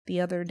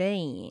the other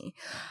day.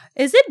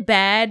 Is it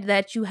bad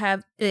that you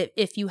have,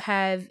 if you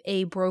have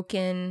a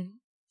broken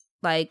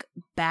like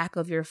back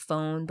of your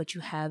phone, but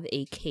you have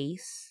a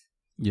case?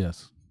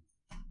 Yes.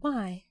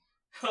 Why?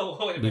 Oh,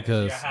 wait a minute.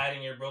 Because you're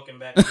hiding your broken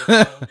back of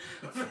your phone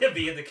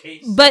via the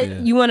case. But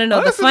you want to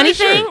know the funny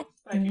thing?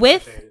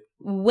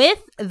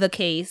 With the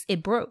case,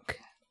 it broke.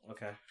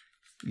 Okay.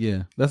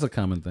 Yeah, that's a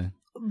common thing.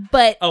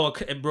 But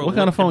it broke. What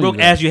kind of phone? It broke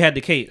as you had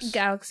the case.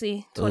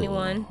 Galaxy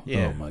 21.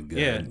 Yeah. Oh my god.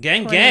 Yeah.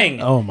 Gang.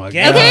 Oh my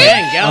god.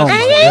 Gang.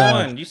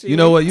 Galaxy 21. You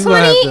know what? You gonna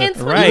have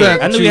to. Right.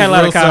 I knew we had a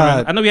lot of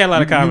comments.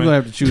 You're gonna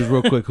have to choose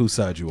real quick whose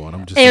side you on.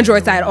 I'm just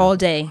Android side all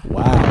day.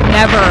 Wow.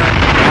 Never.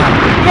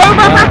 Wow.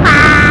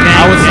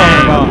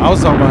 I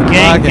was talking about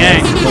gang.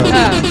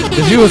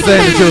 Because you were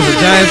saying that you was a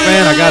Giants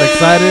fan, I got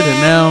excited,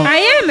 and now I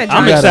am a Giants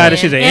I'm excited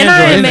she's an Android.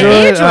 I am an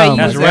Android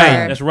That's user.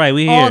 right. That's right.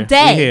 We here all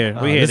day.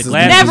 We here. The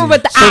glasses. Never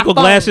with the circle iPhone.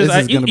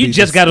 glasses. You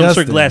just got those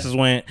circle disgusting. glasses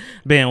went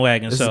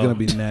bandwagon. this so is gonna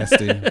be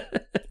nasty.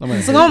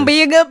 It's gonna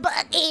be a good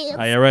bucket.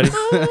 Are you ready?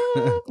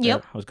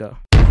 Yep. Let's go.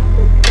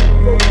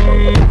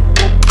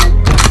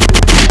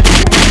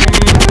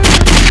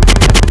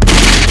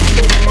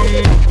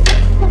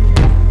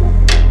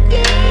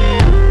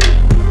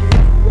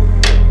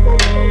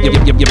 You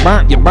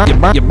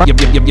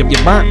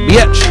burnt,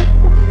 bitch.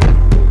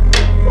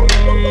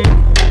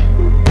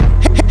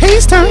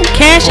 Haze time.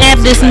 Cash app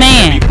this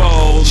man.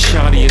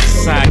 Shawty is a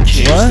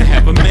sidekick. Used to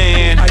have a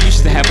man. I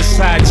used to have a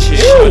side chick.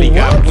 Shawty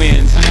got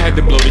wind. I had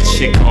to blow the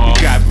chick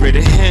off. Got rid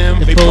of him.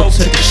 They both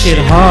took the shit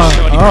hard.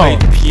 Shawty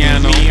played the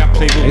piano. I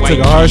played with They white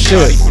took a hard keys. shit.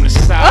 Shawty from the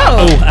side.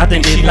 Oh, I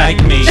think she they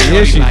like me.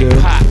 Yeah, she like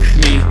do. Pop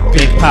me.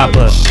 Big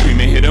Papa.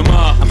 Screaming, hit him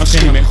up. I'm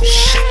screaming.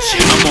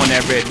 I'm on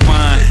that red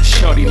wine.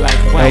 Shawty like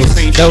white.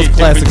 That was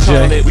classic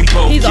Jay.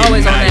 He's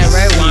always on that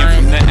red wine.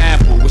 From the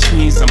Apple, which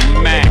means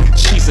I'm Mac.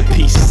 She's a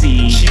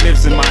PC. She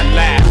lives in my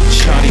lap.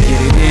 Shawty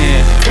get it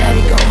in.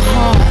 Daddy go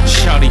hard.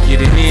 Shawty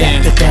get it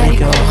in. Daddy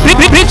go hard.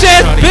 Bitch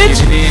ass bitch.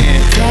 Shawty get it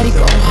in. Daddy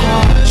go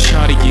hard.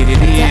 Shawty get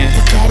it in.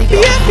 Daddy go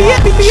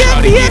hard.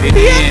 Shawty get it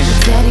in.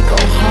 Daddy go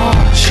hard.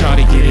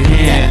 Shawty get it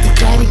in.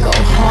 Daddy go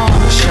hard.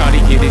 Shawty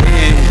get it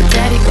in.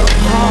 Daddy go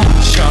hard.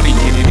 Shawty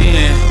get it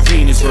in.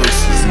 Venus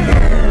Verzuz.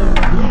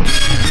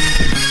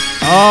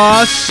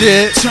 Oh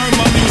shit. Turn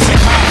my music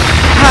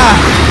high.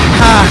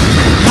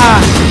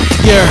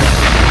 Yeah.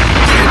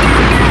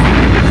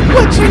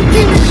 What you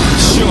do?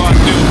 Sure I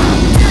do.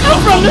 I'm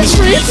from the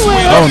streets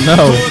with. Oh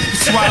no.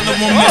 Swallow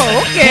on me.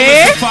 Oh,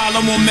 okay.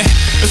 Follow on me.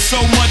 There's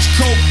so much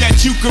coke that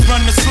you could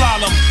run the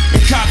slalom. The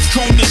cops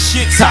comb the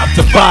shit Top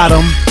to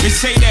bottom. They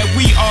say that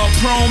we are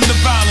prone to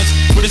violence,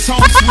 but it's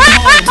home sweet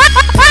home.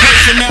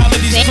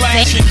 Personalities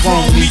clashing,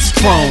 chrome meets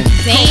chrome.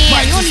 Damn, Coke you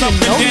prices don't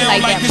up even know and me down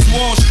like like that. this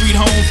Wall Street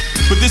home.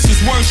 But this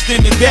is worse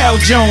than the Dow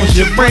Jones.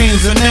 Your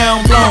brains are now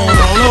blown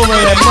all over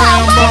that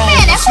brown bone.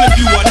 Slip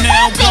you are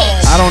now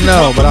gone. I don't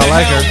know, but I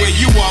like her. Where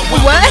you are,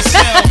 What?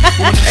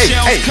 Hey,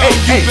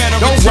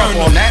 don't rock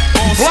on that.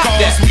 All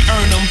scars, we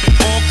earn them.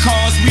 All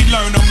cars, we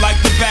learn them like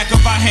the back of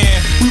our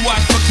hand. We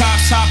watch for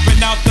cops hopping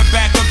out the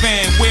back of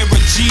van. Wear a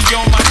G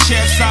on my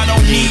chest, I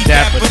don't need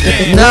that for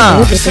them.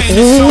 Nah. This ain't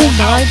a song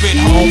outfit.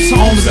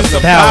 Homes is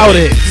about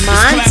it.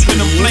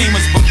 Clapping them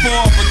flamers before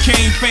I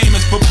became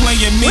famous. For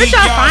playing me, Where'd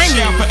y'all y'all find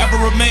shall me? forever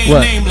remain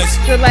What? nameless.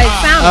 The like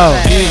sound Oh,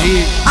 effect.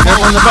 he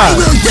on the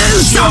box.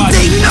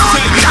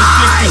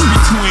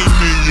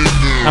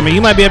 I mean,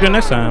 you might be up there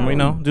next time. You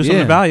know, do something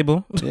Yeah.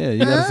 valuable. Yeah,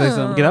 you gotta say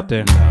something. Get up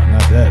there. No,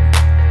 not that.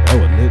 That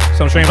was lit.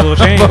 Some strange little I'm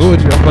change. fucking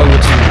with you. I'm fucking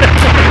with you.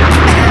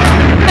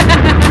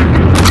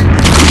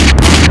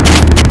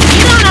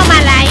 You don't know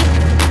my life.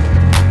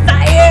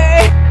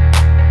 Tired.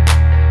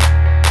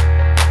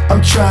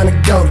 I'm trying to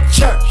go to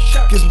church.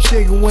 Get some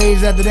chicken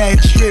wings after that.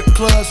 Strip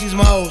club, see some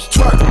hoes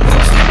twerk.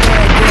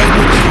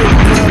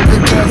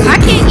 I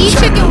can't eat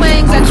chicken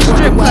wings at the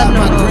strip club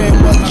no more.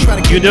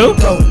 You do?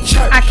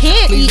 I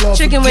can't eat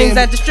chicken wings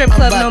at the strip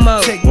club no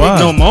more. What?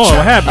 No more.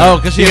 What happened? Oh,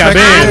 because she got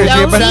banned. I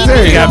don't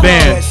banned. She got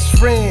banned.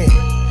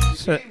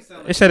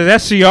 They said, is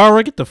that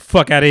Ciara? Get the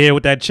fuck out of here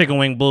with that chicken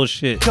wing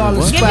bullshit. Give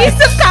me some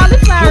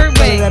cauliflower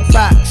wings.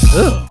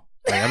 Ugh.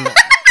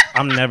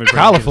 I'm never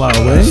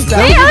Cauliflower wings.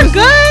 They are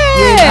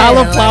good.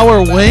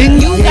 Cauliflower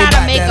wings. You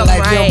gotta make them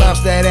right.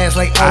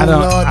 I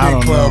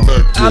don't know.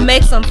 I'll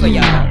make some for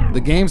y'all.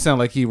 The game sound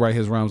like he write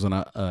his rhymes on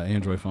a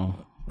Android phone.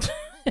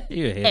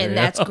 And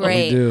that's He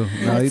great. do. No,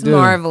 he That's do.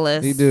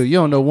 marvelous. He do. You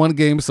don't know one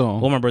game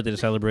song. Well, my birthday to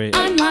celebrate.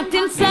 I'm locked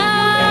inside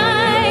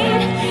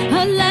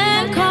a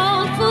land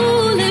called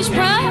foolish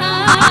pride.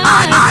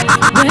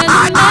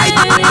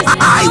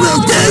 I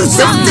will do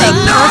something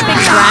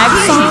Perfect drag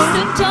song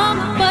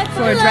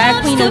for a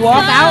drag queen to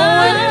walk out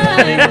on.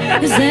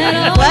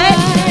 What?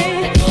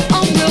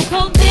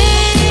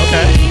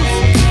 Okay.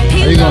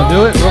 Are you gonna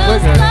do it real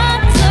quick? Or?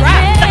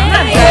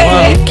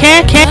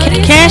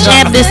 Cash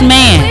app this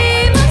man.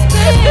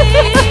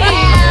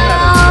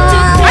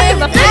 I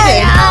am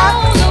offended.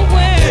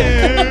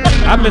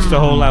 I've missed a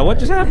whole lot. What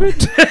just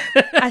happened?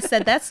 I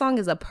said that song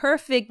is a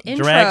perfect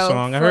intro. Drag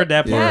song. I heard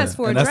that part. Yes,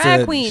 for a And I drag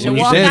said, queen she to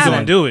was walk dancing. out.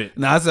 Gonna do it.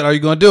 No, I said, "Are you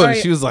gonna do it?" Are And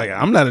you- she was like,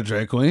 "I'm not a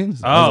drag queen."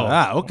 So I was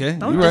like, okay,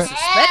 Don't you right.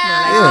 disrespect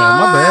her. Yeah,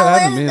 my bad. I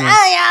didn't mean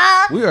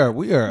it.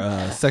 We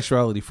are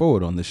sexuality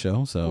forward on this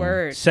show. So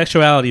Word.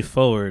 Sexuality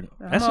forward.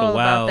 That's all a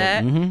wild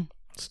about that.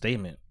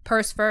 statement.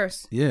 Purse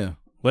first. Yeah.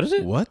 What is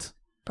it? What?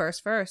 Purse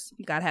first.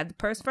 You gotta have the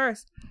purse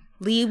first.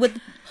 Lead with the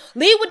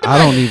I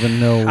money. don't even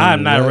know.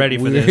 I'm not what ready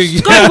for we're-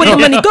 this. Go with the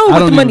money. Go I with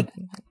don't the money.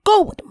 even-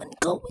 Go with the money.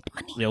 Go with the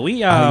money. Yeah, we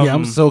yeah,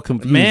 I'm so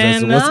confused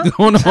as to man, what's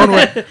going on.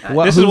 Right?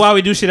 This is why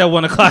we do shit at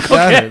 1 o'clock.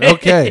 Got Okay. it.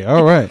 Okay.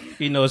 All right.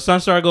 You know, sun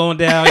start going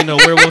down. You know,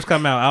 werewolves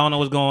come out. I don't know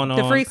what's going on.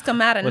 The freaks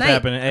come out at What's night.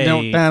 happening? Hey,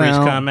 Don't- freaks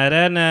come out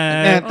at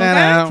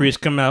night. Freaks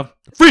come out.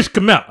 Freaks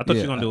come out. I thought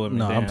you were gonna do it.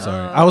 No, Damn. I'm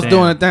sorry. I was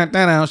doing it.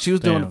 Down. She was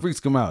doing Damn. the freaks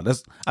come out.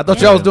 I thought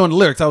y'all was doing the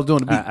lyrics. I was doing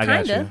the beat. I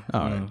got Kinda. you.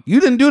 All right. You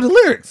didn't do the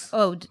lyrics.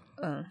 Oh,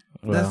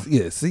 That's,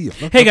 yeah. See you.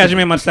 Hey guys, you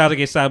made my style to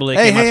get cyber.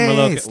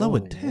 Hey, slow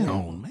it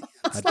down, man.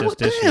 Slow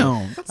just it did shit. down.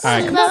 All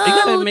right, you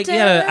gotta make.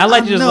 Yeah, I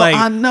like to just like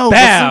I know. But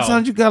bow.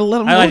 sometimes you gotta let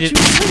them know I like what to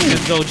you saying.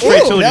 just go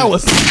straight to it. That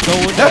was. Go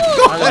with Go that.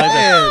 I like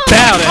ahead. that.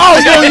 Bow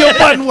Oh, that. yo, your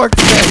button work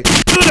today.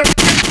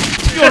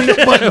 You on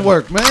your button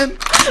work, man.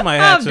 I might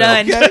have I'm to.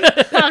 done.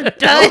 Okay. I'm Hold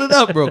done. it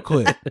up real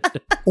quick.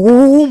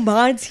 Oh,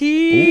 my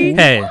teeth.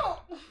 Hey,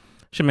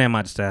 it's your man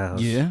Monty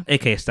Styles. Yeah.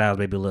 AKA Styles,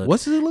 baby. Look.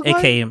 What's it look like?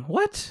 AKA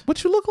what?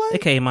 What you look like?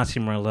 AKA Monty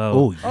Merlot.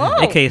 Oh,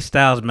 yeah. AKA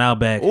Styles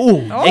Malbec. Oh,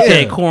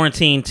 AKA yeah.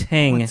 Quarantine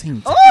Ting.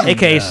 Oh.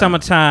 AKA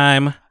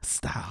Summertime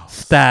Styles.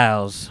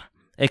 Styles.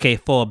 AKA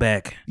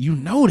Fallback. You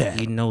know that.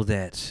 You know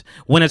that.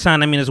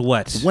 Wintertime, I mean, is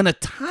what? When a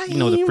time. You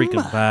know the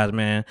freaking vibes,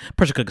 man.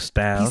 Pressure cooker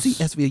Styles.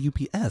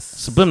 PCSVUPS.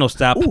 Subliminal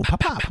stop. Ooh,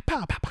 papa.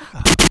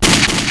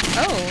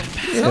 Oh,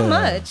 so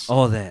much.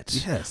 All that.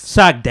 Yes.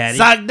 Sock Daddy.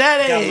 Sock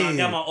Daddy.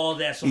 Got my all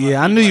that. So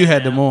Yeah, I knew you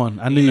had them on.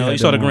 I knew you know, had you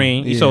saw the them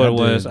green. on. You Yeah, saw what it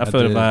I was. did. I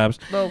feel the did. vibes.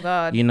 Oh,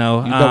 God. You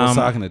know, You double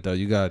socking it though.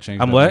 You gotta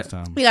change. I'm that what? Next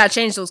time. We gotta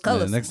change those Yeah,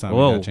 colors. next time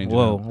Whoa, we gotta change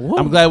whoa, it. up. whoa.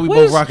 I'm glad we What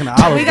both is- rocking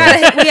the olive. We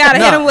gotta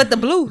hit him with the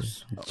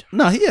blues.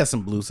 No, he has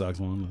some blue socks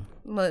on.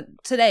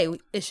 But today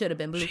it should have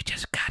been blue. She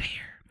just got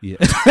here. Yeah.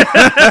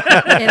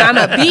 And I'm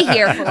gonna be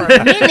here for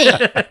a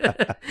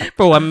minute.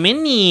 For a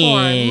minute. For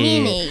a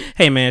minute.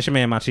 Hey man, it's your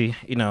man Monty.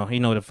 You know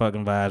the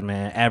fucking vibes,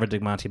 man. Average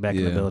Dick Monty back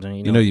in the Yeah.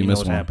 building. You know you missed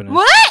what's one. happening.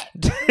 What?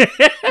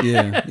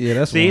 Yeah,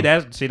 that's See, one.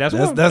 that's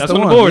one. That's the on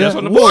one. the board. Yeah. That's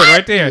on the board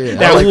right there. Yeah.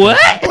 That what?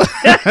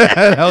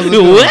 That was a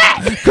good one.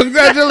 What?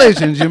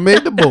 Congratulations, you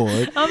made the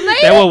board. I'm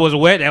late. That one was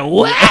wet. That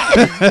what?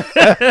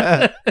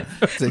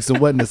 Take some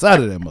wetness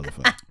out of that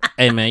motherfucker.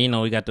 Hey man, you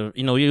know we got the.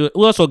 You know we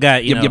also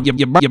got you know.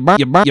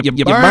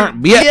 You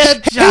burn.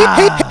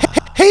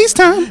 Hayes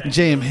time.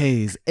 JM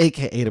Hayes,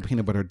 aka the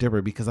peanut butter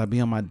dipper, because I be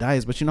on my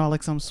diets, but you know I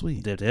like something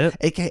sweet. Dip, dip.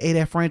 AKA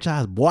that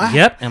franchise boy.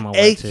 Yep, and my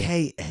wife, too.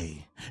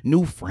 AKA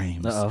new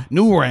frames, Uh-oh.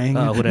 new ring,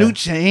 Uh-oh, who new that?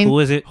 chain. Who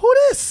is it? Who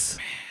this?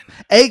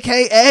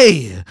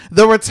 AKA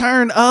the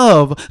return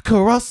of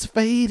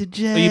Crossfade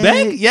J. Are you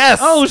back? Yes.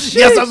 Oh, shit.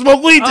 Yes, I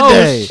smoked weed Oh,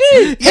 today.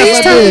 shit.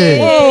 Yes, I did.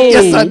 Whoa.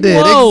 Yes, I did.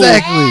 Whoa.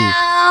 Exactly.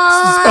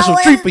 It's a special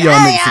treat for y'all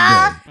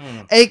niggas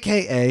today.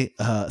 AKA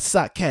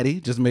Sock Caddy.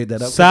 Just made that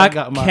up. 'cause I Sock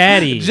got my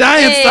Caddy.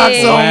 Giant socks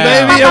on, Wow.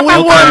 baby. And we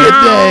won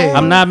today.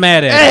 I'm not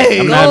mad at Hey,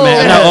 it. I'm not mad.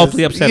 I'm not yes.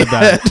 awfully upset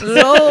about it.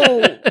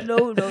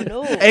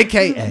 No.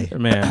 AKA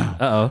Man.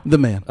 Uh the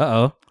man,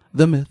 oh.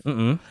 the myth,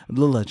 Mm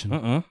the legend.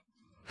 mm.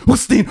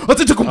 Hustin,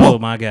 Oh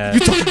my god. You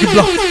talking to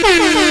block.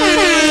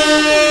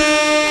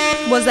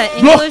 Was that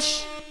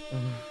English?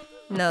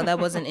 No, that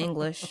wasn't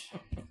English.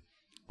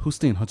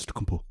 Hustin,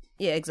 Hutchitukumpo.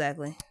 Yeah,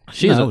 exactly.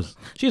 She's No, it a was-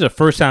 she's a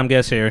first time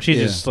guest here. She's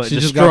Yeah. just like She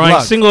just got destroying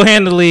blocked. single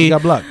handedly. She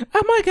got blocked.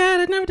 Oh my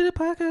god, I never did a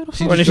podcast before.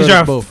 She And then destroyed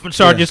us both.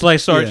 started Yeah. just like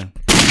Yeah.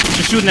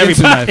 just shooting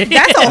Jitsu everybody. knife.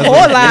 That's a That's whole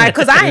what- lie,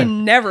 because I yeah.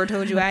 never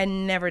told you I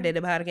never did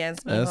a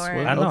podcast before. That's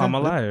what- I know Okay. I'm a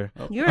liar.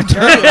 You're a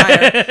dirty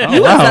liar.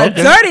 You wow, was a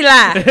okay. dirty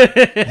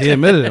lie. He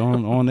admitted it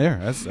on there.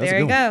 That's There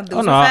you a good go. one. Those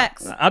Oh no, are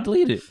facts. I'll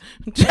delete it.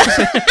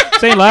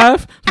 Say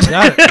live.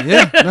 Got it.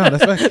 Yeah, no,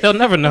 that's right. They'll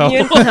never know.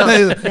 They'll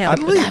I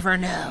believe. never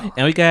know.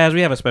 And we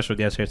have a special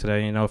guest here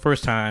today. You know,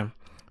 first time,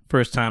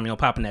 you know,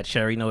 popping that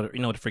cherry. You know the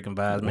freaking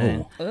vibes,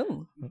 man.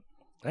 Ooh.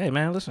 Hey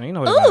man, listen, you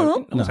know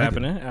Ooh. what's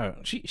happening.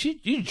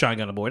 You trying to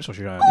get on the board? That's what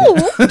you're trying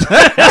to do.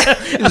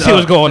 I see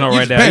what's going on You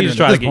right just now. You just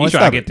trying to pandering get. at You this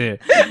trying to point.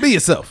 get there. Be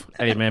yourself.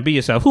 Hey man, be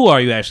yourself. Who are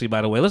you actually?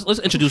 By the way, let's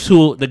introduce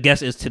who the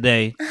guest is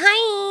today.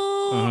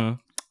 Hi. Mm-hmm.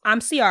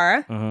 I'm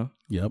Ciara, Mm-hmm.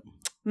 Yep.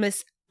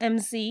 Miss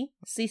MC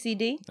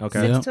CCD Okay.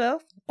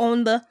 612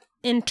 on the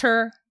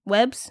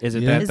interwebs. Is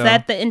it Yeah. that? Is though?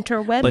 that the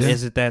interwebs? But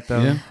is it that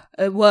though? Yeah.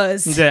 It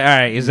was. All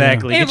right,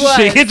 exactly. It Get your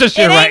shit, was. get your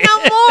shit it right. ain't no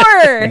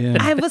more. Yeah.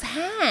 I was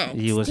hacked.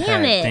 You was Damn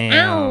hacked. it.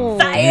 Damn. Ow.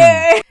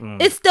 Fire.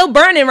 It's still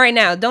burning right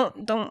now.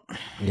 Don't.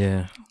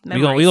 Yeah. We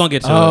Memories. gonna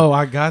get to Oh, it.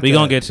 I got We that.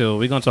 gonna get to it.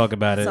 We gonna talk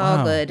about it. It's all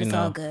Wow. good. You It's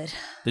know. all good.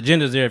 The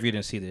agenda's there if you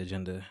didn't see the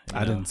agenda.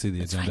 I didn't see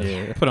the agenda.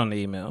 Yeah, put on the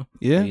email.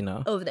 Yeah? You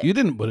know. Over there. You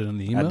didn't put it in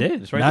the email.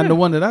 did. It's right Not there. the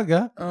one that I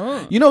got.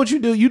 Oh. You know what you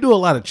do? You do a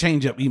lot of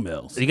change up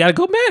emails. You gotta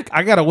go back.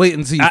 I gotta wait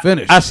until you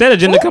finish. I said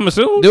agenda coming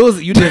soon.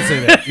 You did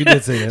say that. You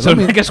did say that. So Let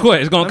me- guess what?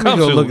 It's gonna let Let me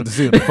go soon. look at to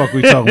see what the fuck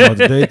we talking about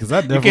today because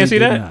I definitely can't see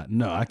did that? not.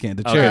 No, I can't.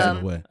 The chair's in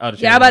the way. Oh, the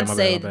Yeah, I'm chair, about to my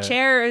say bad, my the bad.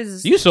 chair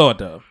is. You saw it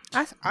though.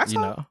 I saw. You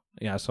know.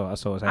 Yeah, I saw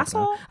what's I happening.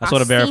 saw. I saw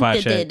the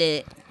verified seen check.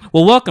 it.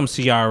 Well, welcome,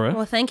 Ciara.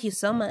 Well, thank you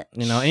so much.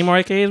 You know, any more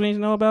AKAs we need to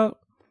know about?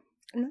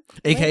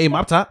 AKA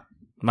Mop Top.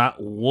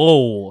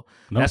 Whoa.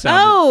 No. That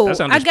sounds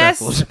I guess-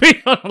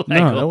 disrespectful.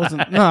 No, that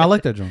wasn't. No, I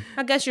like that joint.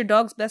 I guess your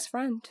dog's best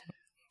friend.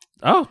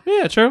 Oh,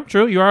 yeah, true.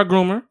 You are a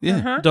groomer. Yeah.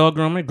 Uh-huh. Dog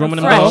groomer. Grooming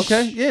them fresh. Oh, dogs.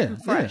 okay. Yeah.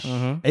 Fresh.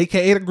 Yeah.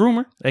 AKA the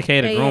groomer.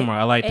 AKA the A- groomer.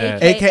 I like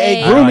that.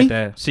 AKA I grooming. like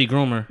that. See,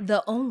 groomer.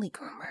 The only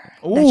groomer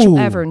that you Ooh.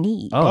 ever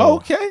need Oh,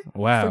 Okay.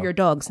 wow. for your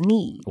dog's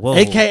need. Whoa.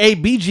 AKA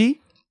BG.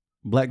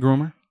 Black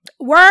groomer.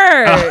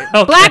 Word.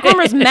 Okay. Black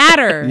groomers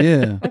matter.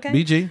 Yeah. Okay.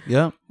 BG.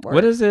 Yep.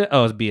 What is it?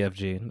 Oh, it's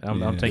BFG. I'm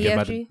Yeah. thinking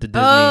about the BFG? Disney.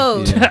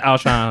 Oh. Yeah. I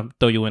was trying to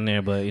throw you in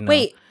there, but you know.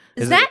 Wait,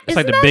 It's is that? It's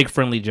like the big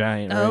friendly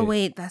giant. Oh right?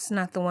 wait, that's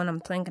not the one I'm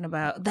thinking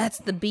about. That's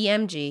the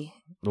BMG.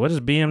 What is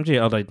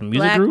BMG? Oh, like the music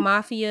Black group?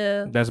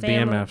 That's That's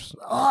BMFs.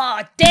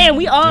 Oh damn,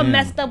 we all Damn.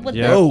 messed up with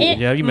Yeah. the. Oh.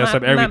 Yeah, you messed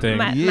up everything.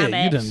 My Yeah, you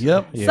bad. done.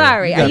 Yep. Yeah.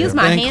 Sorry, You I got use the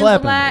my thing hands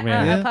clapping. a lot.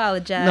 Yeah. I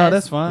apologize. No,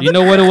 that's fine. You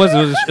know what it was?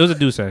 It was a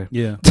Douce.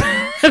 Yeah.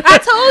 I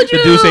told you.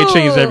 The Douce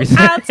changed everything.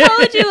 I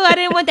told you I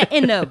didn't want the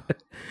end up.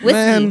 Whiskey.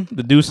 Man,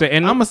 The Douce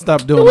and I'm gonna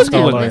stop doing The this. whiskey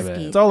to wasn't y'all. that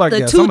bad. It's all I The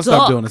guess. two I'm gonna stop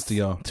dogs. doing this to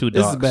y'all. Two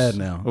This is dogs. bad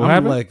now. What I'm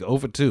happened? like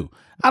over 2.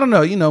 I don't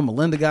know. You know,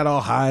 Melinda got all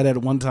high at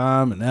one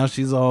time, and now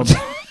she's all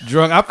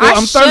drunk.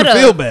 I'm starting to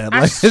feel bad. I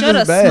Like, this should is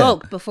have bad.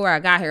 smoked before I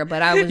got here,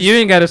 but I was. You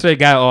ain't got to say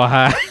got all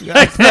high.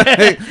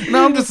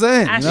 No, I'm just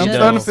saying. I You know, I'm should've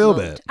starting to feel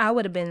smoked. bad. I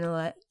would have been a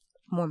lot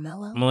more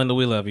mellow. Melinda,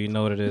 we love you. You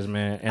know what it is,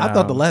 man. And, I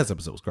thought the last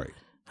episode was great.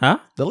 Huh?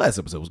 The last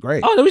episode was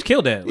great. Oh, no, we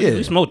killed that. Yeah.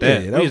 We smoked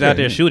that. Yeah, we was out okay,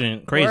 there yeah.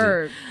 shooting crazy.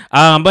 Word.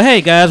 But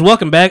hey, guys,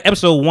 welcome back.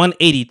 Episode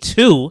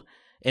 182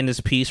 in this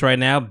piece right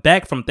now.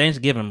 Back from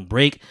Thanksgiving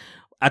break.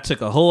 I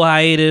took a whole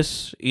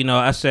hiatus. You know,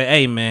 I said,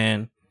 hey,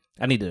 man,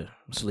 I need to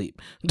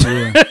sleep.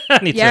 I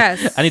need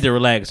to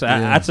relax. So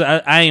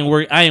I ain't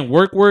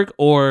work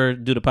or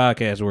do the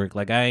podcast work.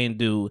 Like, I ain't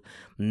do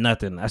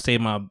nothing. I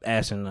stayed my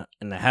ass in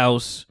the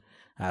house.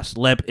 I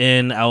slept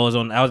in. I was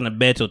in the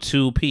bed till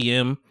 2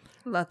 p.m.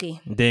 Lucky.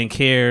 Didn't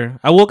care.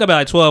 I woke up at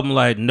like 12. I'm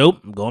like,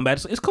 nope, I'm going back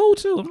to sleep. It's cold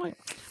too. I'm like,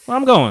 well,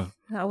 I'm going.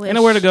 I wish. Ain't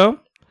nowhere to go.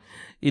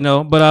 You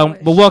know,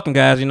 but welcome,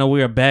 guys. You know,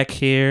 we are back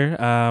here.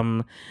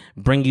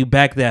 Bring you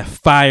back that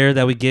fire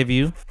that we give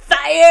you.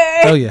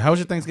 Fire. Oh yeah. How was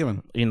your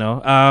Thanksgiving? You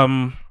know,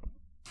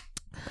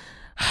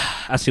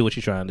 I see what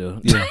you're trying to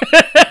do. Yeah.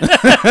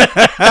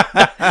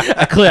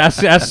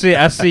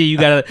 I see.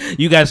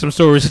 You got some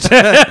stories to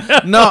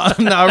tell. No, I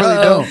really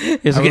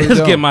don't. Let's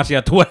get Masi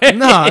out the way.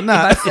 No.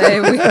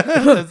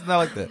 It's not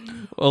like that.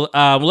 Well,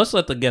 let's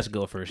let the guests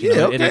go first. You Yeah,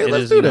 know, okay,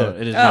 let's is, do you know,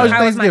 that. it is How was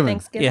How was my Thanksgiving?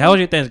 Thanksgiving? Yeah, how was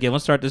your Thanksgiving?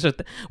 Let's start this.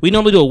 We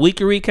normally do a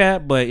weekly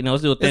recap, but you know,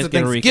 let's do a It's a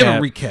Thanksgiving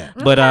Thanksgiving recap.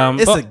 recap. But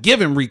It's a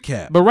given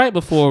recap. But right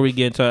before we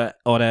get into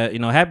all that, you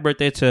know, happy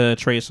birthday to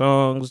Trey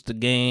Songz, the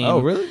game. Oh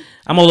really?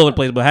 I'm all over the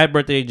place, but happy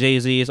birthday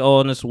Jay-Z. It's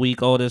all in this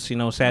week. All this, you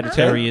know,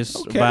 Sagittarius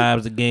Okay.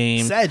 vibes, the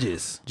game.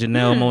 Sagittarius.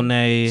 Janelle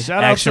Monáe,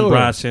 Shout out Action to her.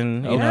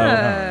 Bronson. You Okay. know,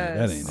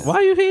 That ain't it. why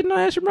are you hating on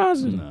Action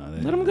Bronson?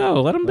 Let him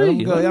go. Let him be. Let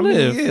him go. Let him I mean,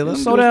 live. yeah, let him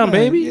Slow do his down,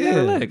 thing. baby. Yeah.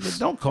 Relax.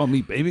 Don't call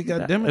me baby.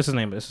 Goddamn it. That's his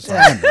name. That's his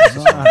Yeah,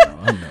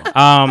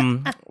 I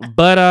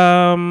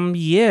know.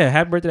 Yeah,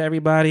 happy birthday to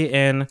everybody,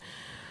 and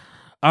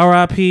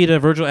R.I.P. to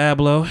Virgil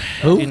Abloh.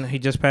 Who? He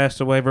just passed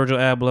away. Virgil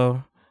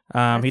Abloh.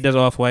 He does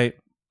Off-White.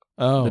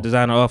 Oh. The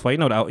designer Off-White. You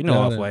know Got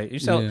it. Off-White.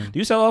 Do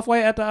you sell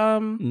Off-White at the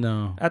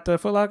No. at the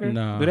Footlocker?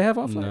 No. Do they have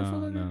Off-White? at No, Foot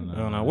Locker? no, I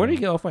don't know. no. Where do you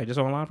get Off-White? Just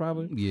online,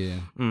 probably. Yeah.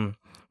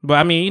 But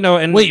I mean, you know,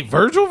 and Wait,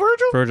 Virgil?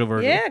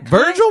 Virgil. Yeah.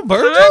 Virgil?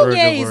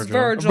 Kanye's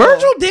Virgil.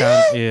 Virgil.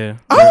 Dad? Yeah.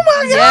 Oh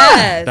my God.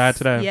 Yes. Died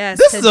today. Yes.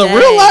 This is a today.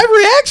 real live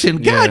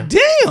reaction. Yeah. God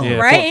damn. Yeah.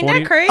 Right? Ain't 40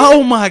 that crazy?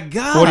 Oh my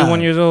God.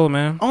 41 years old,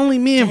 man. Only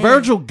me and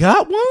Virgil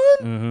got one?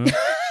 Mm-hmm.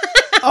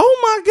 Oh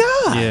my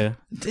God. Yeah.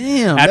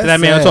 Damn. After that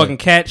that's man was sad. talking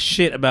cat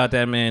shit about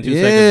that man 2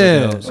 Yeah.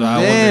 seconds ago. So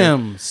I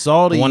Damn.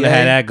 Salty. wonder how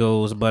yeah. that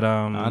goes. But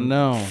I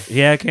know. he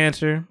had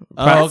cancer.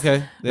 Oh,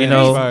 okay. You You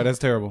know- know, that's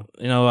terrible.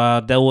 You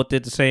know, dealt with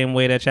it the same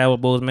way that Chadwick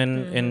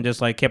Boseman and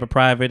just like kept it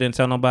private, didn't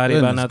tell nobody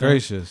about Goodness nothing.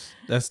 gracious.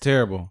 That's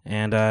terrible.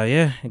 And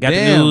yeah, got the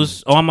Damn.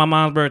 news on my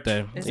mom's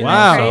birthday. Isn't You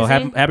that know, so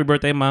crazy? happy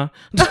birthday, Mom.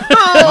 My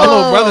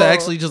little brother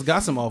actually just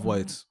got some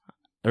off-whites.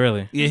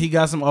 Really? Yeah, he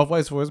got some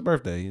off-whites for his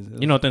birthday.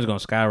 You know things are gonna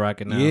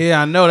skyrocket now.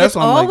 Yeah, I know. That's It's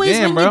why I'm like, always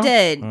damn, when bro. you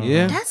dead.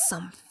 Yeah. That's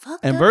some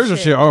fucked And up Virgil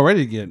shit. shit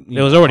already get.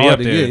 It was already hard up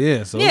to there. get,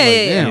 Yeah, so Yeah, it's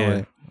like, yeah, damn,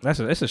 Yeah. like,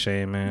 It's a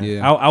shame, man.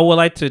 Yeah. I would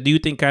like to. Do you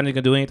think Kanye's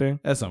gonna do anything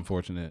that's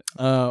unfortunate.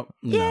 Yeah,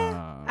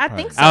 Nah, I probably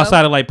think not. so.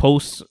 outside of like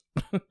posts?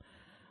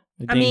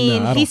 I mean,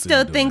 No, I don't he see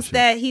still him doing thinks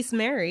that shit. that he's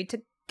married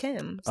to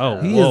Kim.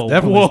 Oh, he is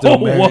definitely still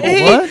married. What?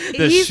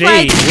 The He's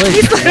shade.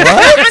 Like,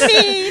 what? I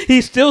mean,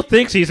 He still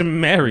thinks he's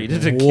married to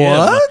Kim.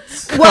 What?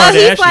 well,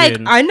 he's like,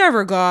 Kardashian. I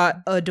never got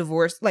a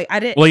divorce. Like, I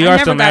didn't. Well, you I are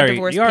never still got married.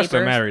 divorce You are papers.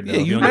 still married, though. Yeah,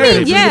 you You married.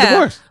 mean, for yeah. the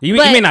divorce. You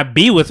But- may not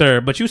be with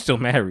her, but you still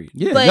married.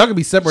 Yeah, But y'all can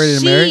be separated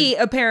and married. She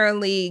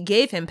apparently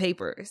gave him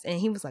papers, and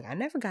he was like, I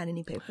never got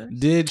any papers.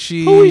 Did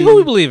she? Who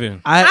we believe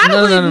in? I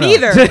don't believe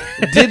neither.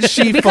 Did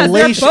she Because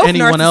they're fellate both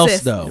anyone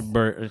else narcissists.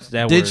 though? It's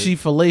that Did word. she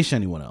fellate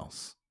anyone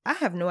else? I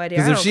have no idea.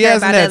 Because I if don't she care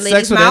hasn't about had that sex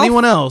lady's with mouth.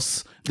 anyone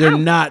else, they're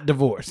not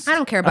divorced. I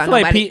don't care I about feel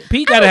like nobody.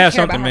 Pete I gotta don't have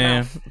care about something, her man.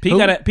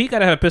 mouth. Pete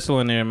gotta have a pistol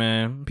in there,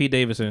 man. Pete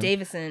Davidson.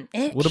 Davison.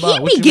 And What about- he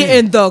what be you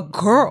getting mean? the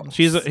girl.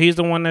 He's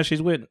the one that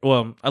she's with.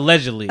 Well,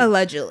 allegedly.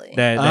 Allegedly.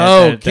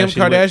 That Kim she's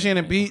with. Kardashian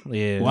and Pete.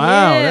 Yeah.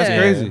 Wow, Yeah. that's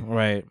crazy.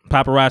 Right.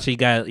 Paparazzi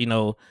got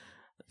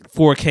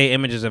 4K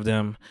images of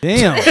them.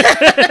 Damn.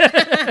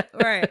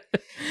 Right.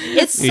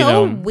 It's so You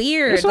know,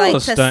 weird, it's all like a to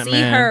stunt, see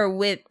man. her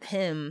with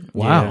him.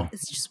 Wow.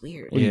 It's just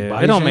weird. What are you, Yeah.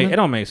 body It shaming?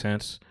 don't make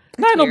sense.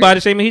 Not weird. nobody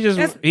shaming. He's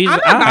I'm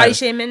not body odd.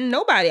 shaming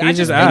nobody. I He's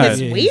just just think odd.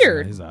 it's Yeah,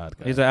 weird. He's an odd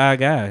guy. He's an odd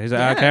guy. He's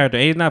an odd Yeah. character.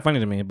 He's not funny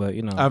to me, but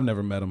I've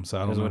never met him, so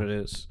I don't that's know. what it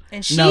is.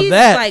 And she's Now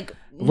that like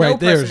no right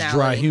there is personality.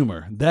 dry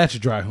humor. That's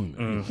dry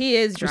humor. He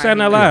is You dry. said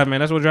not humor. live, man.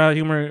 That's where dry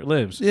humor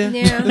lives. Yeah,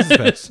 Yeah. this is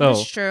fact. So,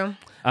 That's true.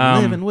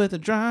 Living with a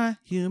dry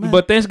humor.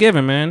 but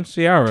Thanksgiving, man.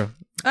 Ciara.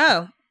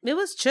 Oh, it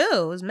was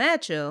chill. It was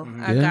mad chill.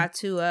 I Yeah. got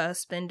to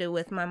spend it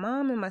with my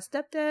mom and my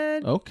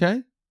stepdad.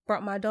 Okay,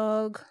 Brought my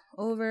dog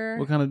over.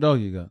 what kind of dog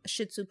you got? A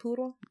Shih Tzu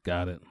poodle.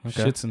 Got it.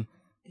 Okay. Shitson.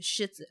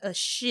 A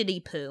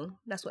shitty poo.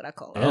 That's what I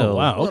call it. Oh, Ew.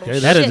 wow. Little Okay,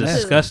 That is shit poo.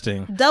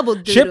 disgusting. Double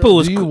doodle. Shit poo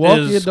is, Do you walk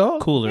is your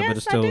dog? cooler, but Yes,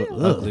 it's I still do.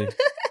 ugly.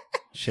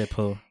 Shit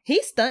poo.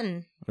 He's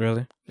stunting.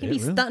 Really? He Yeah, be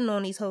really? stunting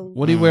on these hoes.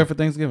 What do you wear for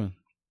Thanksgiving?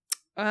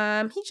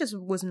 He just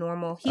was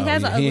normal. He Oh,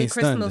 has yeah, an he ugly ain't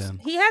stunting Christmas. then.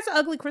 He has an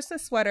ugly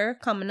Christmas sweater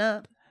coming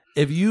up.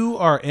 If you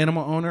are an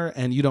animal owner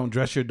and you don't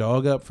dress your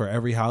dog up for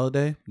every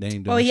holiday, they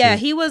ain't doing Oh yeah, shit.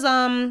 he was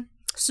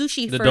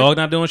sushi. The for, dog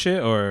not doing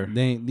shit, or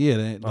They ain't, yeah,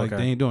 they Okay.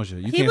 ain't doing shit.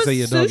 You He can't was say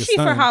your dog is sushi for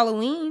stunning.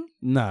 Halloween.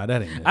 Nah,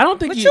 that ain't it. I don't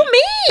think What you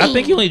mean? I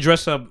think you only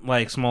dress up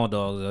like small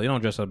dogs. Though. You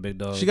don't dress up big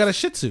dogs. She got a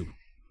Shih Tzu.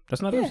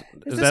 That's not. Yeah, is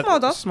it's a that small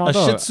dog. Small A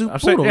dog. Shih Tzu I'm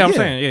saying, poodle, yeah, I'm yeah.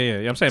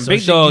 saying, yeah. I'm saying So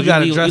big she- dogs. you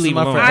gotta You dress leave them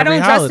up alone. for I every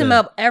don't dress holiday. him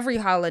up every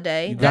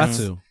holiday. You got That's-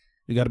 to.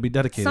 You got to be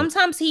dedicated.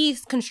 Sometimes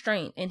he's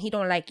constrained and he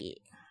don't like it.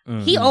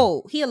 Mm-hmm. He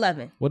old. He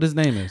 11. What his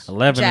name is?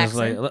 11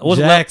 Jackson. is like what's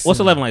Jackson.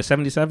 11 like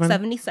 77?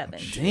 77.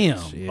 Damn.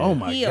 Yeah. Oh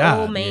my He god. an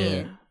old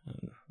man.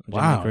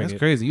 Wow, that's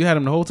crazy. You had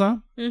him the whole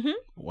time? Mm-hmm.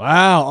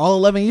 Wow, all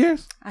 11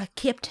 years? I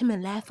kept him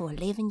alive for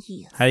 11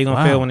 years. How you gonna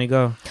Wow. feel when he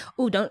go?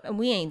 Oh,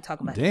 we ain't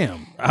talking about that.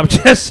 Damn. I'm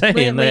just saying.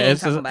 We ain't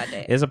it's, talking about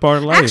that. it's a part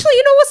of life. Actually,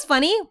 you know what's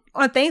funny?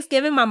 On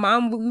Thanksgiving, my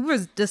mom, we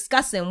was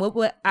discussing what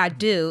would I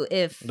do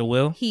if the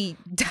will. he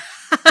died.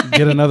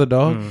 Get another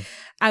dog?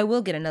 I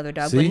will get another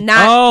dog, See? but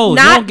not. Oh,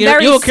 not you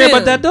very don't care about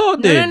soon. that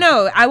dog then?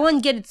 No. I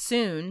wouldn't get it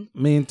soon.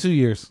 Me in 2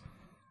 years.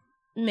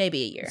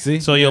 Maybe a year. See?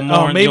 So you'll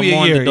mourn, maybe you'll a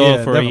mourn year. the dog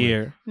Yeah, for definitely. a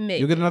year. Maybe.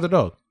 You'll get another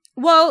dog.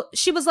 Well,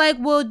 she was like,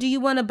 "Well, do you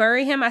want to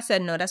bury him?" I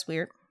said, "No, that's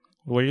weird.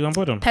 Where you gonna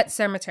put him? Pet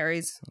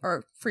cemeteries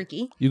are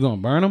freaky. You gonna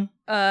burn him?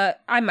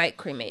 I might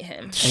cremate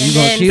him you and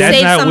gonna then keep- That's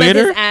save not some weirder?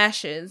 of his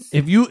ashes.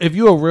 If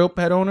you a real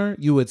pet owner,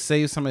 you would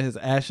save some of his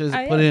ashes,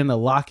 I put it am. in a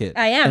locket,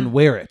 I am. and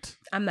wear it.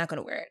 I'm not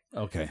gonna wear it.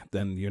 Okay,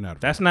 then you're not.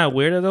 That's not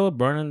weirder though.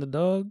 Burning the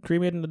dog,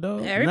 cremating the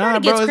dog. Everybody Nah, bro,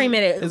 gets it's-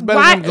 cremated. it's better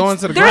Why? than going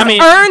to the There's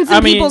ground. urns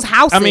in people's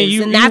houses,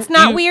 and that's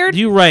not weird.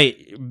 You're right.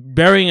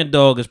 Burying a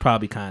dog is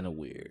probably kind of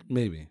weird.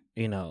 Maybe.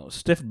 You know,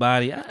 stiff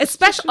body.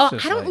 Especially, it's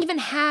just I don't like- even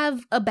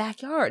have a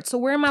backyard, so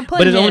where am I putting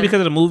But it's only him?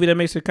 because of the movie that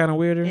makes it kind of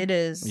weirder. It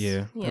is.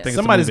 Yeah. I think it's a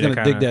Somebody's movie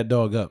gonna that dig that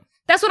dog up.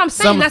 That's what I'm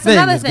saying. That's Something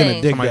another is gonna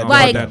thing. dig Somebody that gonna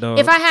dog Like, that up. dog.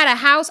 if I had a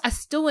house, I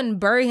still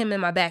wouldn't bury him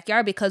in my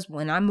backyard because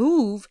when I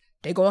move,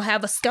 they're gonna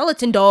have a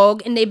skeleton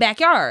dog in their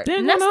backyard, They and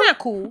ain't that's gonna not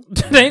cool.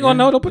 they ain't gonna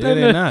know. Don't put Yeah, that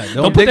in they're the, not. don't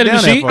Don't put dig that in the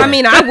down that sheet. far. I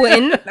mean, I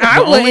wouldn't. I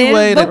The only way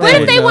wouldn't. that But what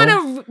they if they know- want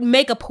to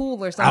make a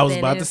pool or something? I was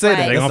about to and say it's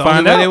that. They like, That's gonna the only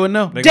find way out. they would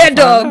know. They dead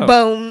gonna find dog out.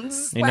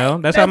 bones. You know,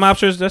 that's how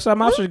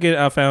mobsters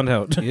get found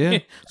out. Yeah.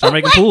 Start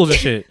making pools and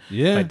shit.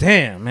 Yeah. Like,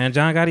 damn, man,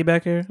 John Gotti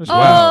back here. That's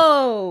wild.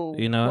 Oh,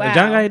 You know, wow. is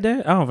John Gotti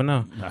dead? I don't even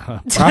know.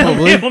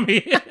 Probably.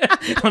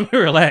 let me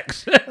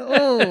relax.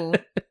 Oh,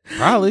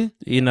 Probably.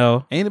 You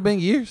know. Ain't it been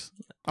years?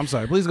 I'm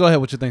sorry. Please go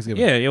ahead with your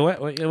Thanksgiving. Yeah.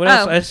 What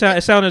else? Oh.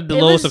 It sounded the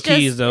It lowest was of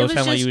keys just- though. it It was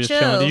sounded like just you was chill.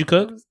 chilling. Did you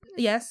cook?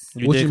 Yes.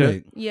 What you did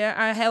make? Yeah,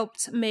 I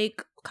helped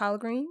make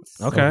collard greens.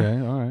 Okay.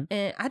 All right.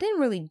 And I didn't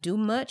really do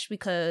much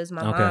because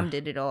my Okay. mom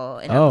did it all.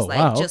 And I Oh, was like,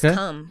 wow, just okay.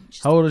 come.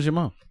 Just How old is your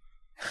mom?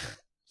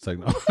 It's like,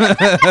 no.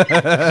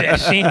 Yeah,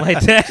 she ain't like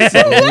that.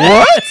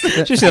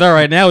 What? She said, "All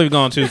right, now we've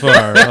gone too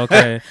far.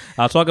 Okay,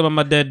 I'll talk about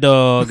my dead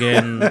dog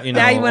and you know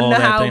Now you wanna all know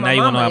that how thing. my Now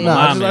you want to know how mama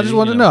my is. mom No, I is, just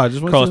wanted you to know. I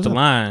just wanted cross to the know.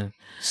 line.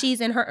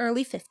 She's in her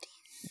early 50s.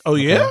 Oh,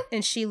 yeah?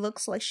 And she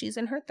looks like she's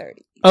in her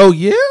 30s. Oh,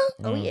 yeah?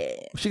 Oh, yeah.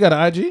 She got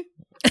an IG?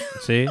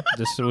 See,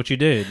 this is what you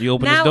did. You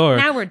opened Now, this door.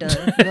 now we're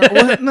done. No,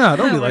 what? No,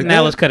 don't be like Now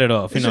that. let's cut it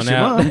off. It's You know just your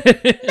now. mom.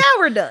 Now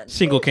we're done.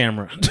 Single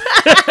camera.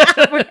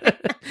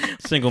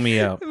 Single me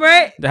out.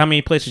 Right? How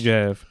many places you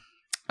have?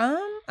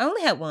 I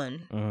only had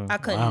one. I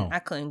couldn't. Wow. I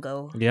couldn't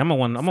go. Yeah, I'm a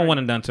one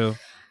and done too.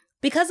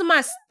 Because of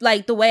my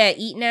like the way I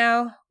eat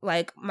now,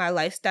 like my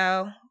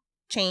lifestyle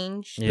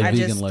change. Yeah. I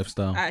Vegan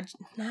lifestyle.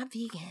 Not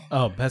vegan.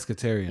 Oh,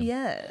 pescatarian.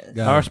 Yes.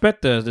 Got I it.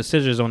 respect the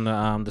scissors on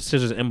the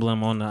scissors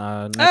emblem on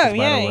the necklace. Oh by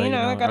yeah, the way, you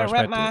know I gotta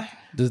respect rep my.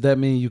 Does that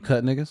mean you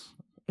cut niggas?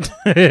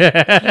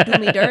 it. Do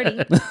me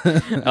dirty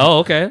Oh,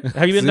 okay.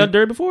 Have you been done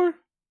dirty before?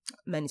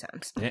 many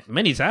times. Yeah,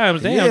 many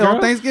times. Damn, yeah, girl.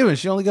 on Thanksgiving,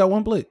 she only got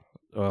one plate.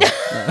 Oh,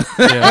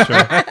 yeah, sure.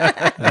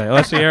 Right,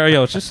 well, Ciara,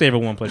 yo, just save her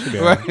one place. She'll be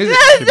all right.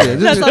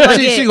 That's all I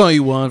get. She gonna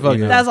eat one. Fuck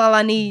it. That's all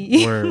I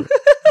need. Word.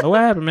 What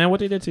happened, man? What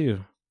they did to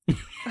you?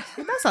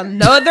 That's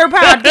another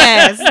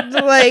podcast.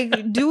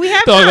 Like, do we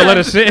have Don't time? gonna let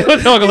us sit.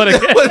 Don't gonna let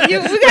us. What You-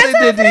 we what got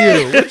they did to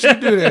you? What you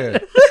do there?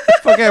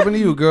 Fuck happened to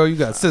you, girl? You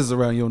got scissors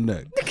around your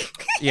neck.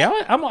 Yeah,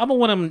 I'm a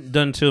one of them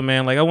done too,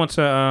 man. Like I went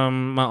to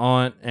my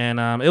aunt, and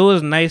it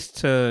was nice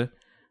to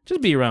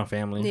just be around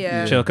family,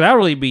 Yeah. chill. Cause I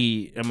really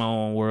be in my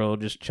own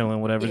world, just chilling,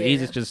 whatever. It's Yeah.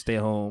 easy to just stay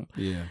home,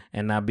 Yeah.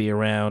 and not be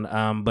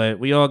around. But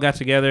we all got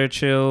together,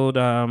 chilled,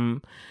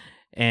 and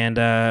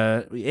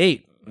we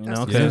ate. You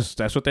know, because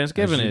that's what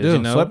Thanksgiving Yes, you is. do. You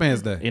know,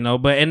 Sweatpants day. You know,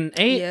 but and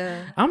ate.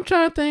 Yeah. I'm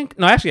trying to think.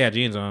 No, I actually had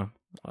jeans on.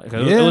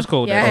 'Cause it was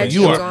cold. Yeah, I that had day.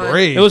 You jeans are on.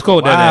 brave. It was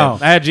cold Wow. that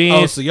day. I had jeans.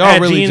 Oh, so y'all I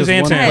had really jeans just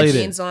and one I had Played Tim's.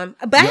 it. jeans on,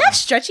 but I have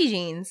stretchy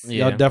jeans.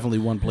 Yeah. Y'all definitely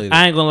one plated.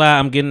 I ain't gonna lie,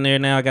 I'm getting there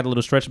now. I got a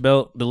little stretch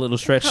belt, the little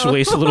stretch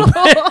waist a little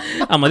bit.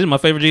 I'm like, this is my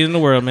favorite jeans in the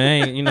world,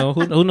 man. Ain't, you know,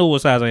 who knows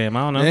what size I am?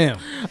 I don't know.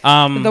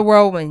 Damn. The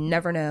world will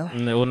never know.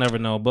 We'll never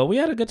know. But we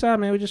had a good time,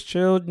 man. We just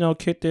chilled, you know,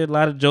 kicked it, a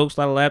lot of jokes, a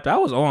lot of laughter. I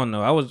was on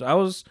though. I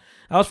was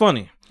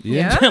funny.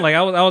 Yeah. Like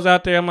I was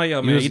out there. I'm like,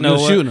 yo, man, was- you know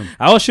was what? shooting 'em.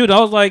 I was shooting. I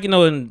was like, you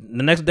know, and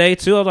the next day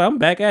too, I was like, I'm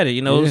back at it.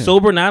 You know, Yeah.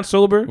 sober, not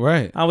sober.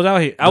 Right. I was out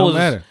here. Don't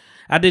matter.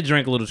 I did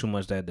drink a little too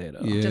much that day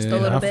though. Yeah. Just a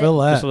little I bit. feel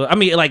Just that. a little- I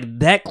mean, like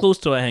that close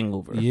to a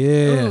hangover.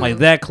 Yeah. Like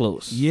that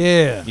close.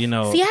 Yeah. You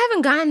know. See, I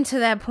haven't gotten to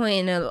that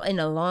point in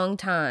a long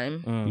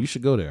time. You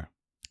should go there.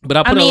 But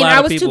I I put a mean, lot I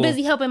of was people. too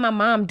busy helping my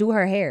mom do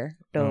her hair.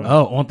 Though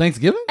Oh, on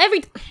Thanksgiving?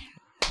 every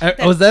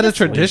Was that a this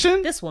woman-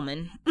 tradition? This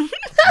woman,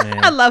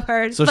 Man, I love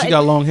her. So she but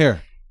got long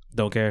hair.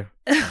 don't care.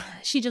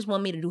 she just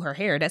want me to do her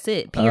hair. That's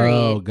it. Period.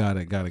 Oh, got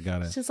it.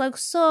 She's like,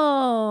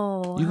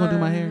 so You gonna do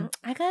my hair?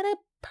 I gotta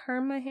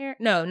perm my hair.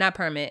 No, not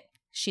perm it.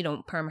 She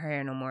don't perm her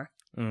hair no more.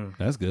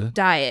 That's good.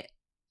 Dye it.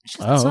 She's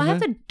like, Oh, so I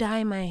have okay. to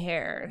dye my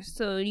hair.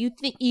 So you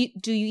think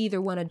do you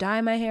either want to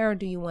dye my hair or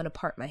do you want to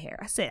part my hair?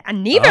 I said, I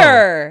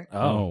neither.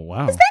 Oh,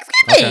 wow. It's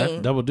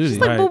Thanksgiving. Double duty. She's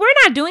like, Right. but we're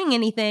not doing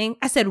anything.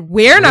 I said,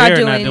 we're not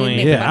doing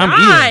anything. Yeah, but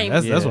I'm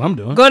eating. That's what I'm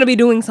doing. going to be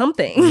doing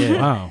something.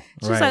 Yeah. Wow.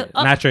 She's Right. like,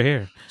 oh. Not your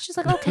hair. She's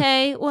like,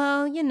 okay,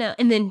 well, you know.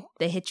 And then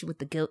they hit you with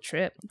the guilt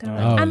trip. They're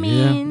like, Oh, I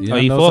mean, yeah. Oh,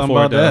 you I know fall something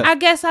for it, about though. that. I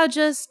guess I'll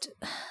just.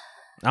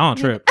 I don't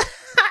trip.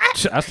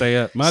 I stay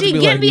up. Might She be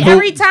get like, me nope.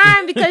 every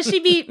time because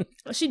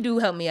she do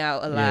help me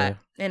out a lot, Yeah.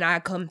 and I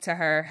come to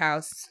her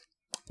house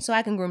so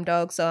I can groom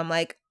dogs. So I'm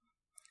like,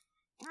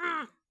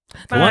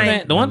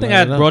 fine. The one thing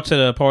I brought to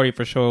the party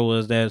for sure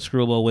was that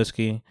screwball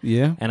whiskey.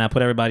 Yeah. And I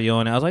put everybody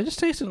on it. I was like, just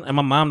taste it. And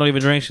my mom don't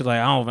even drink. She's like,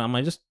 I don't. I'm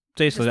like, just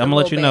taste Just it. a I'm gonna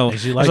let little you know. bit.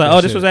 And she I was liked like, that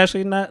oh, this shit. was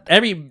actually not.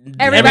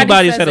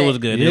 Everybody says said it it. was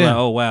good. They're Yeah. like,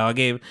 oh wow. I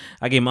gave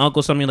my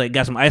uncle something, like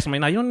got some ice. I'm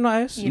like, no, you don't need no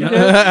ice. You You know?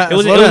 good? It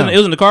was Slow down. it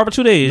was in the car for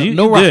 2 days. You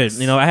No good? rocks.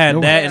 You know, I had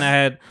No that, rocks. and I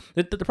had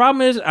the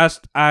problem is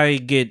I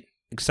get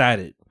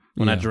excited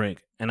when I Yeah.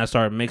 drink and I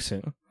start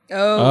mixing.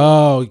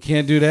 Oh, Oh, you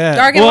can't do that.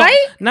 dark and light.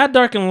 Not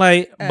dark and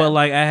light, Oh. but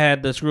like I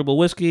had the screwball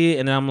whiskey,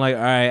 and then I'm like,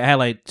 all right, I had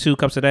like 2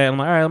 cups of that. I'm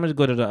like, all right, let me just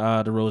go to the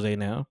rosé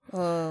now.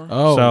 Oh,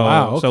 Oh, so,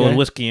 wow. Okay. So it was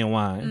whiskey and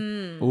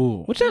wine,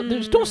 Ooh. which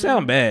just don't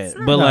sound bad,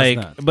 but No, it's like,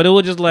 not. but it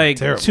was just like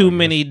Terrible, I too guess.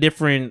 many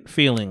different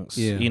feelings,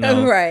 Yeah. you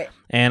know. right.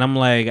 And I'm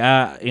like,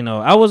 I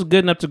was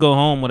good enough to go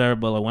home, whatever.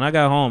 But like when I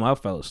got home, I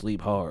fell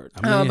asleep hard.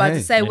 I mean, I'm about hey,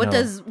 to say, you what know.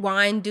 does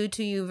wine do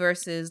to you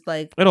versus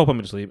like It all put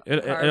me to sleep.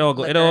 It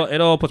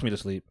all puts me to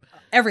sleep.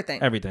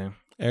 everything? Everything.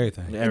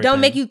 Everything. It don't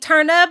make you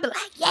turn up like,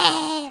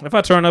 yeah. If I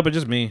turn up, it's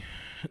just me.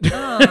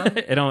 Oh.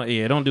 It don't.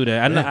 Yeah, it don't do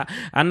that.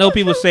 I know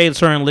people say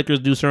certain liquors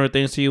do certain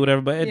things to you,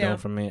 whatever, but it Yeah. don't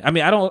for me. I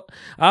mean, I don't.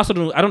 I also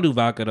do. I don't do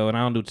vodka though, and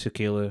I don't do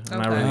tequila. I'm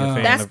not really a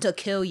fan. That's of, to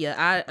kill you.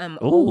 I am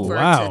Ooh, over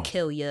wow. to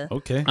kill you.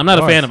 Okay. I'm not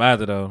a Bars. fan of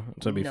either though.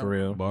 To be No. for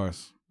real.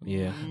 Bars.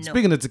 Yeah. No.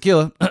 Speaking of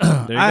tequila, you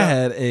I go.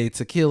 had a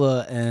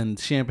tequila and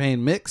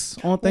champagne mix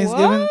on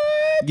Thanksgiving.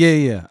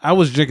 Yeah. I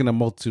was drinking a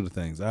multitude of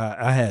things.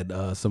 I had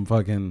some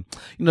fucking,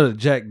 the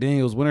Jack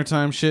Daniels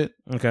wintertime shit.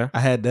 Okay. I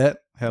had that.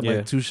 Had Yeah.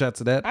 like 2 shots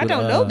of that. I with,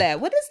 don't know that.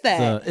 What is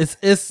that?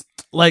 It's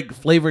like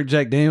flavored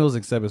Jack Daniels,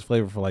 except it's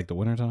flavored for like the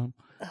wintertime.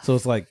 So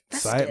it's like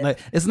good. like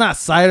it's not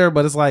cider,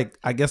 but it's like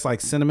I guess like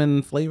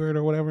cinnamon flavored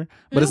or whatever.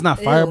 But it's not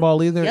Ew.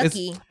 Fireball either.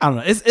 Yucky. I don't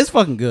know. It's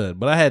fucking good.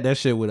 But I had that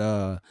shit with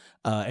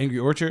Angry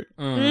Orchard.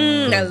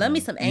 I love me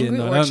some Angry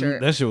Yeah, no,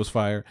 Orchard. That shit was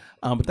fire.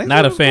 But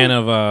Not a Thanksgiving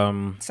fan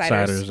was of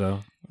Ciders. ciders though.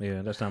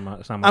 Yeah, that's not my.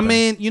 That's not cool. my I thing.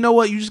 mean, you know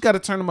what? You just got to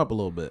turn them up a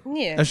little bit.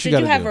 Yeah. That's Did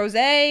you have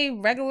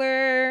rosé,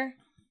 regular?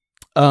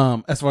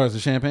 As far as the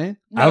champagne,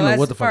 No, I don't know as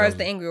what the fuck. far I as was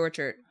the Angry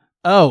Orchard.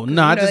 Oh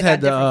no, I know just they had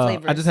got different the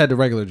flavors. I just had the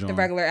regular joint. The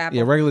regular apple.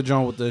 Yeah, regular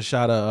joint with the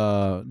shot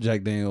of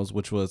Jack Daniels,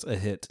 which was a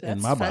hit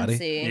in my body.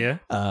 fancy. Yeah.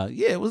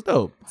 Yeah, it was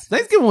dope.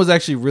 Thanksgiving was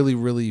actually really,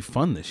 really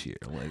fun this year.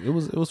 Like it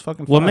was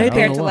fucking fun. What made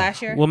Compared to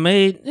last year. What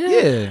made?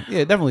 Yeah, definitely.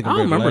 I don't compared to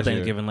remember last year.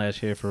 Thanksgiving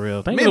last year for real. Me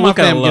and Thanksgiving my was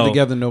kinda family get low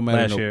together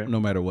last year. no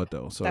matter what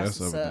though. So That's that's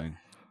what's everything.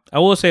 I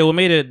will say what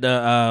made it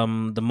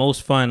the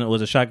most fun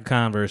was the Shaka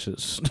Khan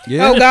versus.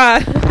 Yeah, Oh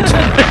God.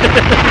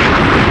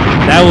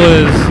 That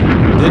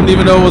was didn't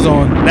even know it was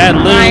on.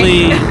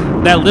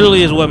 that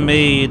literally is what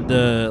made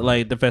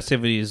the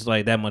festivities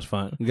like that much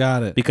fun.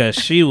 Got it. Because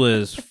she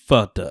was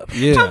fucked up.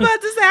 Yeah. I'm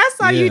about to say I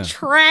saw you Yeah.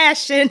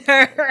 trashing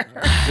her.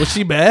 Was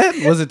she bad?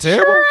 Was it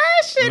terrible?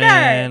 Trashing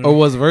Man. Or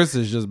was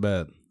Verzuz just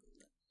bad?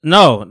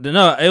 No,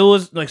 it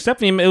was like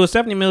Stephanie. It was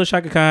Stephanie Mills,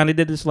 Shaka Khan. They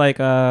did this like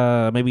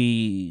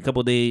maybe a couple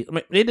of days.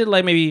 They did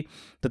like maybe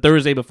the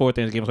Thursday before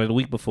Thanksgiving, so like the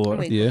week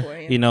before. Yeah.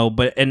 You know,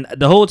 but and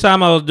the whole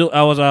time I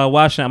was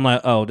watching, I'm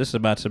like, oh, this is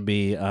about to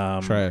be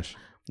Trash.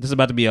 This is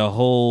about to be a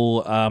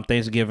whole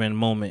Thanksgiving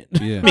moment.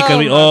 Yeah. Because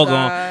we my all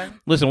God. going.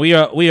 Listen, we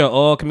are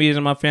all comedians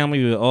in my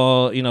family. We're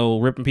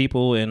all ripping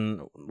people,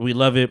 and we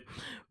love it.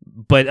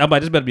 But I'm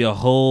like, this better be a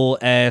whole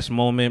ass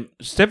moment.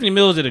 Stephanie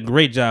Mills did a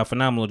great job,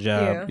 phenomenal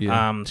job.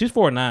 Yeah. She's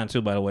 4'9"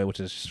 too, by the way,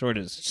 which is short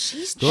as.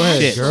 She's Go ahead,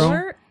 Shit. girl.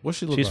 short. What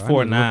she look She's like?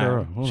 I need to look her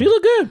 4'9". up. Hold She on.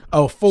 look good.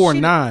 Oh, 4'9",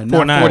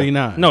 not 4'9".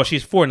 49. No,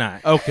 she's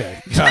 4'9".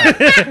 Okay. Got it.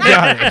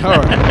 Got it. All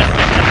right.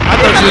 I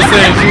thought you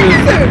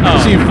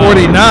were saying she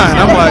 49.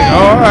 I'm like,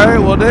 all right,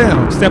 well,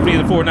 damn. Stephanie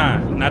is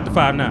 4'9", not the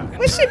 5'9".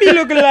 What she be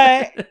looking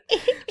like?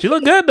 She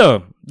look good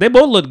though. They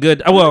both look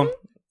good. Well,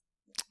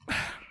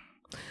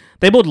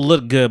 they both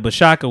look good, but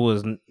Shaka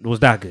was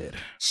not good.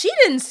 She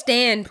didn't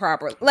stand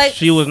properly. Like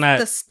She was not.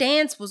 The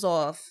stance was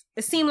off.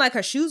 It seemed like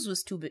her shoes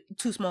was too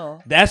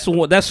small. That's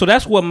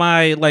what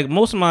my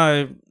most of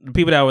my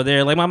people that were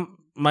there like my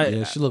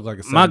Yeah, she looked like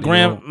a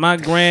my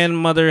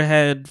grandmother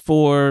had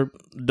 4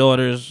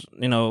 daughters,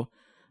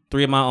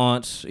 3 of my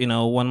aunts, one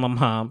of my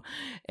mom,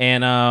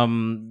 and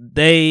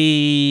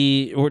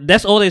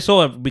that's all they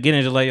saw at the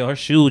beginning. Just like, yo, her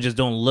shoes just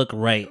don't look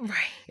right. Right.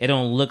 It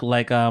don't look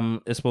like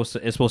it's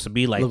supposed to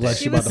be like Look that. like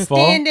She She was about to fall?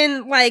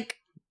 standing like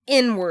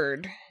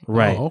inward.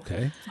 Right. Oh,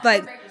 okay.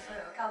 Like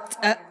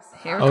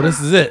here it Oh,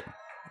 this is it.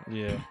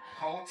 Yeah.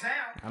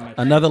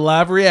 Another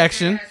live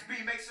reaction.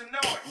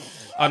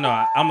 Oh no,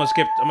 I'm gonna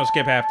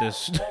skip half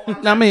this.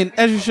 I mean,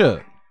 as you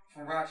should.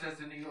 From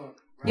Rochester, New York.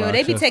 Yo, they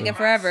be Rochester. taking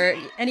forever.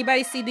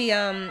 Anybody see the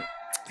Make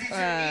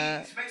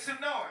some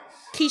noise.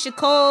 Keisha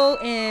Cole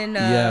and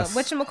Yes.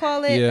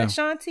 whatchamacallit, Yeah.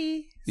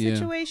 Ashanti Yeah.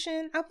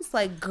 situation? I was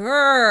like,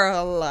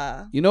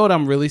 girl. You know what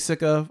I'm really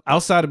sick of?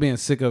 Outside of being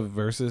sick of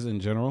verses in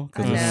general.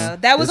 I know.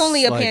 That was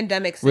only a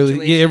pandemic situation.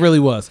 Really, yeah, it really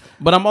was.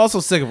 But I'm also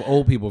sick of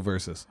old people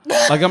verses.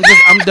 Like I'm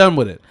done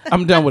with it.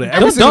 I'm done with it.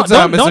 Every single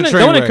time it's a train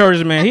don't wreck. encourage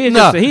him, man. He's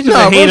Nah, just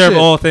nah, a hater real of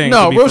shit. all things.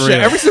 No, to be real for shit.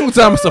 real. Every single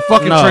time it's a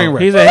fucking train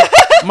wreck. He's a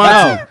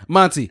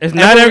Monty. It's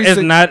every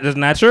that's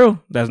not true.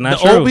 That's not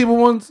the true. old people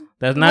ones.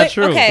 That's not Wait,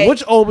 true. okay.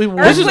 Which old people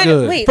Earth, ones is Wind-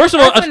 good? wait. First of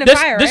all, Earth, Wind, and this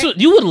Fire, this right?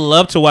 you would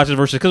love to watch this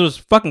versus because it was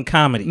fucking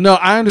comedy. No,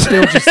 I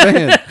understand what you're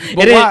saying,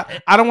 but It why?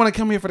 I don't want to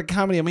come here for the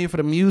comedy. I'm here for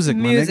the music.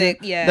 my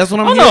Music, nigga. yeah. That's what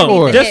I'm Oh here no,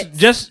 for.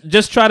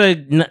 just try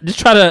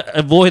to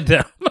avoid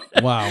them.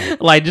 Wow.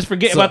 Like just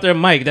forget So, about their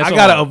mic. That's I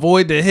gotta all.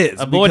 avoid the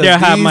hits. Avoid because their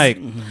hot these- mic.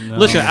 No.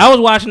 Listen, I was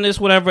watching this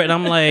whatever, and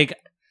I'm like,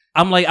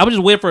 I was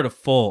just waiting for her to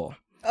fall.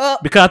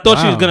 Because I thought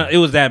she was Wow. it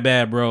was that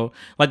bad, bro.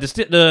 Like the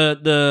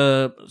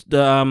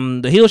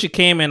heel she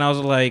came in, I was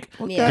like,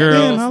 Yeah.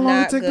 girl, Damn, how long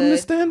Not it take them good. to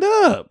stand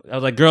up? I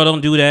was like, girl,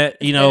 don't do that.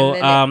 You been a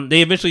know, minute.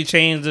 they eventually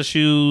changed the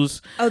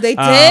shoes. Oh, they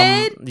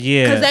did?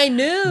 Yeah, Because they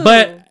knew.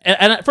 But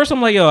and at first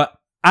I'm like, yo,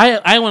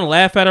 I want to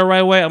laugh at her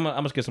right away. I'm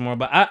gonna skip some more,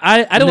 but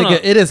I don't Nigga,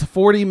 want to. it is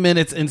 40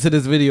 minutes into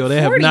this video. They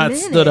have 40 not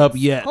minutes. stood up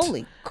yet.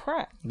 Holy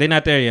crap. They're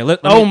not there yet.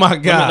 Oh my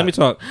God. Let me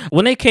talk.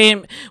 When they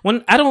came,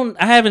 I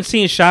haven't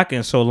seen Shaka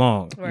in so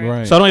long,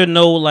 Right. so I don't even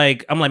know.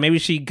 Like, I'm like, maybe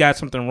she got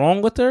something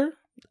wrong with her,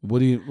 What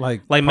do you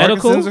like?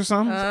 medical Parkinson's or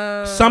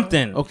something?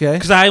 something. Okay.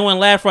 Because I want to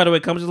laugh right away.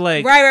 Comes to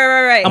like,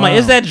 Right. I'm like,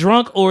 is that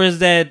drunk or is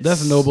that?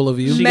 That's noble of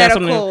you. She got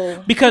Medical.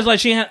 something because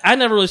like I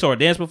never really saw her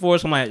dance before,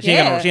 so I'm like, she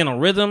ain't got no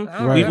rhythm.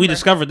 don't Right. We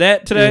discovered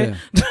that today,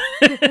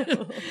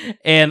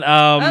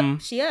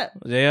 and She up.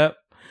 yeah,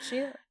 She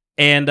up.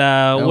 and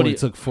That what do only you?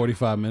 took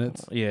 45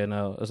 minutes. Yeah,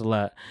 no, it's a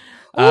lot.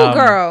 Ooh,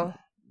 girl.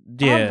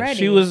 Yeah, Already.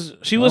 she was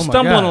Oh my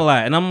stumbling God. a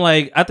lot, and I'm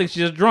like, I think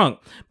she's just drunk.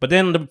 But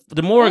then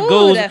the more it Ooh,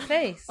 goes, that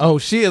face. Oh,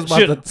 she is about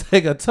She- to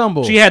take a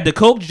tumble. she had the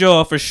coke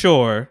jaw for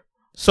sure.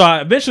 So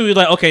I eventually was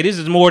like, okay, this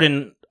is more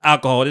than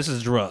alcohol. This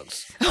is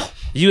drugs.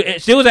 She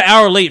was an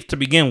hour late to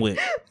begin with.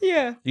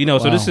 Yeah. You know,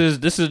 so Wow.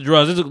 this is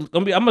drugs.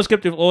 I'm gonna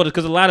skip through all this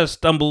because a lot of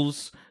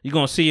stumbles. You're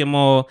gonna see them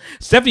all.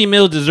 Stephanie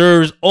Mills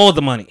deserves all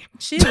the money.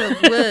 She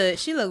looked good.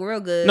 She looked real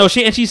good. No,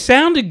 she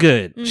sounded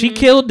good. She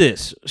killed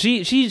this.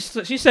 She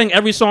sang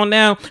every song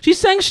now. She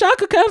sang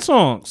Shaka Khan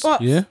songs. Well,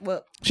 Yeah.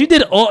 Well, She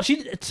did all.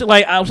 It's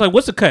like I was like,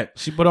 what's the cut?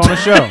 She put on a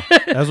show.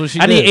 That's what she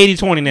I did. need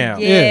 80-20 now.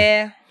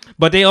 yeah.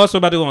 But they also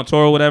about to go on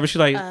tour or whatever. She's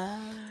like,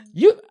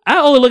 I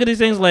always look at these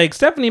things like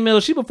Stephanie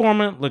Mills. She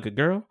performing. Look at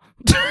girl.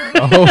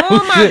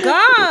 Oh my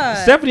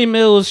God. Stephanie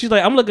Mills. She's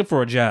like, I'm looking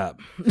for a job.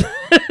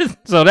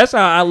 So that's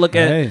how I look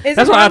at. Hey. Is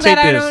That's it why I wrong take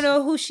that I this. don't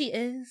know who she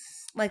is?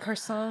 Like her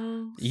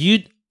songs?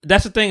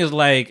 That's the thing is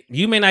like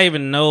you may not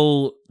even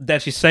know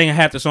that she's saying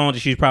half the songs that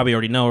she's probably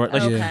already know.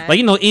 Like, Okay. like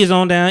you know, ease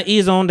on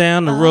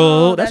down the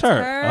road. That's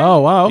her.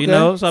 Oh wow. Okay. You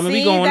know, so I mean,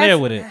 we going there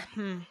with it.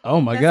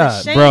 Oh my That's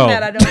God, a shame bro.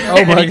 that I don't know.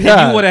 Oh my And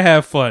God. you want to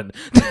have fun.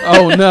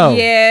 Oh no.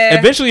 Yeah.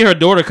 Eventually, her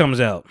daughter comes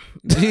out,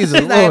 Jesus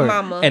She's like, Lord.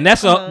 mama. and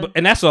that's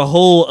a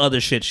whole other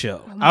shit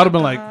show. I would have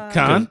been like,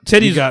 Con,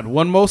 Titties- you got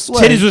one more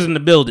sweat. Titties was in the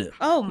building.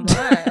 Oh my.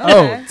 Okay.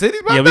 Oh, titties.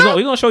 Yeah,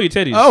 we gonna show you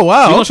titties. Oh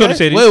wow. we gonna show okay.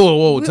 the titties. Wait,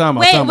 whoa, time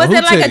out. Wait, time was out. it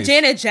Who like a titties?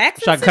 Janet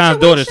Jackson Shaka Khan's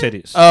daughter's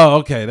situation? titties. Oh,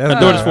 okay. That's Her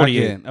daughter's all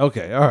 48. I get.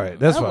 Okay, all right.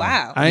 That's Oh, fine.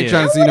 wow. I ain't Yeah.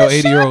 trying to see What no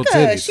is 80-year-old Shaka?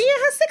 titties. She in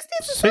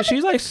her 60s?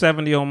 She's like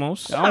 70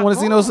 almost. I don't want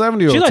to see no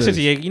 70-year-old She's like titties.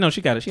 68. You know,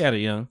 she had it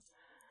young.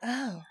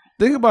 Oh.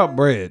 Think about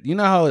bread. You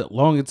know how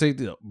long it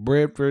takes the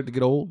bread for it to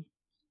get old?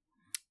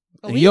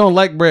 A And week? you don't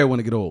like bread when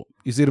it get old.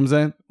 You see what I'm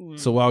saying? Mm.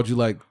 So why would you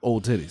like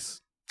old titties?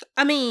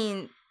 I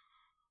mean,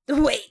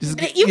 wait. Just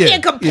You yeah,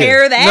 can't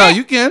compare yeah. that. No,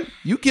 you can.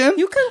 You can.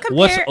 You can compare.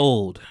 What's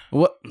old?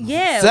 What?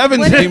 Yeah.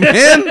 70, what-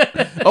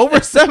 man.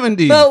 Over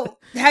 70. But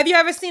have you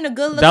ever seen a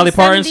good looking Dolly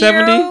Parton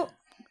 70-year-old?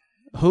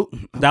 Who?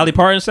 Dolly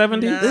Parton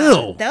 70? Nah,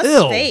 Ew. that's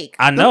Ew. fake.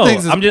 I Them know.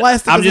 things is I'm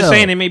plastic as just hell.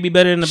 saying they may be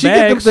better in the She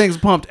get them bags. things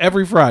pumped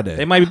every Friday.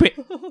 They might be.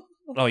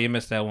 Oh, you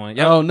missed that one.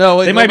 Yep. Oh no!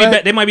 Wait, they go might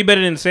back. they might be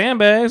better than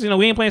sandbags. You know,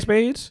 we ain't playing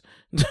spades.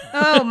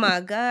 Oh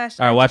my gosh.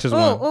 All right, watch this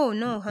one. Oh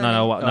no, honey.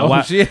 No, Oh,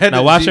 watch. she had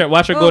to- Watch she- her.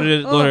 Watch her go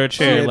to her She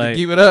chair. had to Like,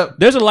 keep it up.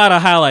 there's a lot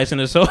of highlights in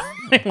this. So,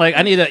 like,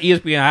 I need an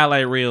ESPN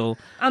highlight reel.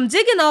 I'm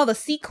digging all the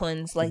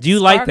sequins. Like, Do you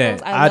like that?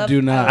 sparkles. I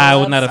do not. I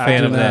was love not a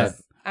fan of that.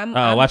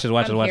 sparkles. Watch this,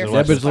 watch I'm this, watch here this, for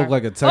That watch bitch the look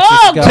like a sparkles.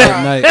 Texas Oh, sky girl.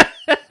 at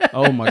night.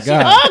 Oh my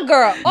god! Oh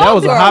girl. That Oh,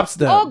 was girl. a hop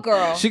step. Oh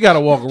girl. She got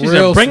to walk She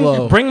real said,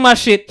 slow. bring my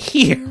shit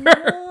here.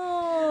 No.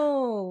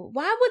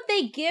 Why would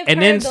they give And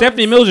her then those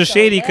Stephanie Mills is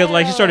shady because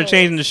like she started stilettos?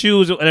 changing the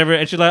shoes or whatever,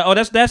 and she's like, "Oh,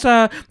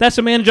 that's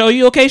a man, Joe.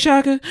 You okay,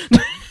 Shaka?"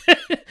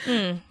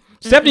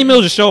 Stephanie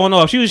Mills is showing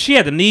off. She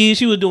had the knees.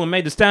 She was doing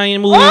Meg the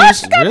Stallion movies. Oh,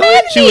 she got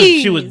Really?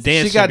 knees. She was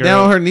dancing. She got girl.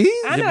 down on her knees.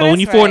 I know But when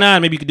you that's right.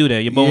 4'9", maybe you could do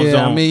that. Your bones Yeah,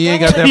 don't. I mean you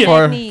ain't Why got would that they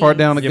far knees? far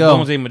down to Your go.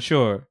 bones ain't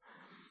mature.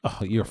 Oh,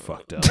 you're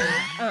fucked up.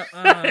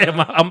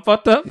 I'm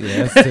fucked up.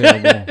 Yeah, that's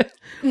terrible.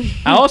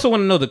 I also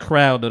want to know the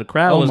crowd. Though the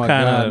crowd Oh was my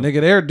kind god, of.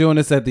 nigga, they're doing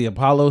this at the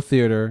Apollo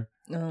Theater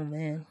Oh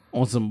man.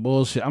 on some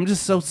bullshit. I'm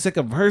just so sick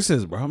of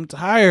verses, bro. I'm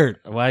tired.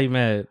 Why you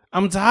mad?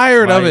 I'm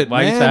tired Why- of it,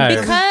 why you man. tired?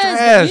 It's Because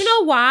trash. you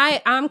know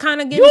why I'm kind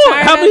of getting Yo,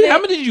 tired how of many? it?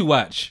 How many did you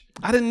watch?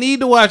 I didn't need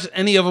to watch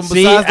any of them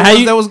See, besides the how ones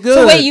you- that was good.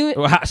 So wait, you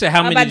Well, I said, how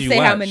I'm many about did to you say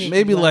watch? how many.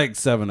 maybe you like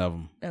 7 of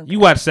them. Okay. You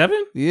watched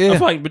 7? Yeah. I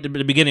feel like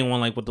the beginning one,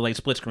 like with the like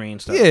split screen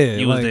stuff. Yeah,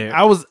 you was like, there.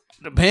 I was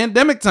the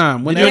pandemic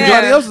time when Did you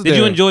everybody enjoy- else was Did there.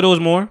 you enjoy those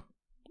more?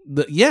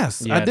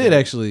 Yes, Yeah, I I did did.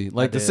 actually.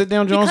 Like the did. sit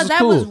down Jones Because was that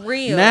cool. was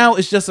real. Now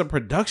it's just a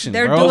production.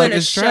 They're bro. doing like, a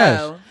it's trash.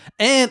 show.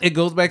 And it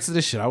goes back to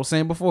the shit I was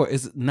saying before.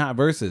 It's not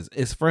verses.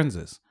 It's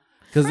friendses.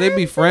 Because they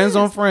be friends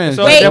on friends.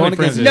 So Wait, definitely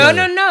going against friends. each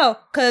No, other. no.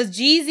 Because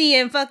Jeezy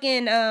and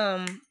fucking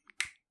damn.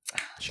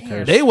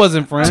 They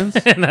wasn't friends.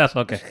 That's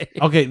okay.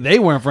 Okay, they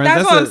weren't friends.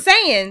 That's what I'm a-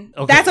 saying.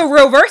 Okay. That's a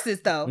real versus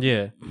though.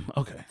 Yeah.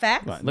 Okay.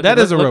 Facts. Look That at-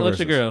 is a look, real Look at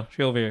your versus. girl.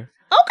 She over here.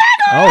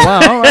 Okay, girl. Oh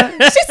wow, all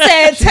right. She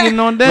said, She getting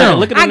on down.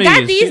 Look at I them got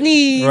knees. these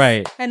knees.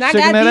 Right. And I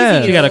Shaking got that these ass.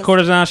 heels. She got a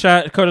cortisone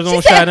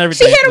shot She and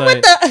everything. She hit him Like,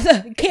 with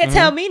the can't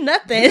tell me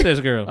nothing. look at this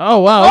girl. Oh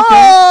wow,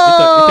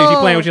 okay. You think she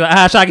playing with you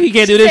like, Shaka, you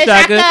can't do She this,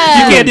 said, Shaka. "Shaka."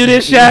 You can't do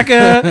this,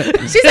 Shaka.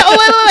 She said,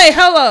 "Oh wait,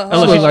 hello." Oh,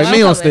 look, She she- like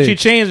me on stage. She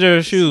changed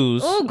her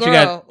shoes. Oh She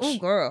girl, oh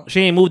girl. She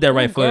ain't moved that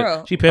right Ooh, foot.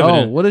 girl. She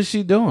pivoted. Oh, what is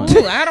she doing?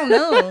 Ooh, I don't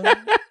know.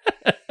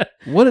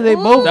 What are they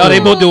both Oh, they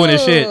doing? both doing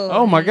this shit.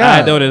 Oh my I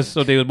god. noticed.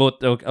 So they were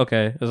both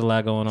okay. There's a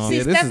lot going on. See,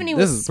 Yeah, this is- Stephanie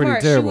this was is pretty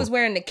smart. terrible. She was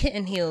wearing the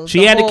kitten heels.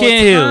 She had the whole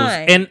kitten heels,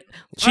 time. and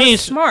she I'm ain't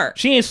smart.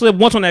 She ain't slipped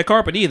once on that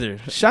carpet either.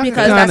 Shaka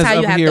Because Khan that's is how you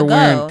up have here to go.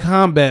 wearing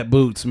combat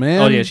boots,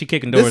 man. Oh, yeah, she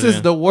kicking doors This is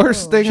in. the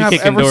worst thing She I've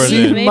kicking ever doors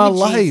seen in. in my Maybe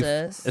life.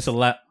 Jesus. It's a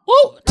lot.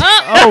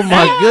 Oh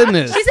my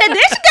goodness. She said, "There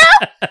she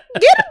go.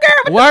 Get him, girl."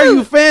 with Why the are you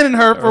boot." fanning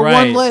her for right,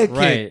 one leg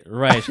right, kick?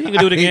 right. She ain't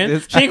gonna do it I hate again.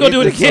 this- She ain't I gonna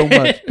do hate it this so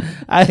again. much.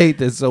 I hate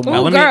this so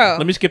Now, much. girl.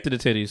 let me skip to the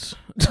titties.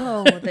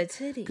 Oh, the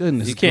titty.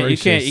 Goodness You can't.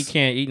 gracious.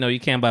 You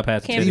can't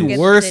bypass the Can't titties. forget The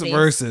the worst titties.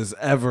 verses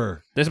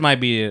ever. This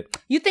might be it.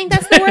 You think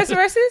that's the worst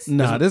verses?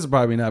 Nah, this is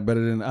probably not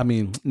better than. I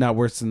mean, not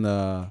worse than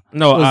the.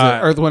 No, what was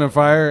it Earth, Wind, and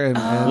Fire and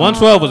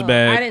 112 was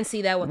bad. I didn't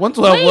see that one.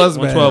 112 Wait, was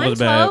bad. 112 was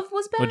bad. 112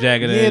 was bad? With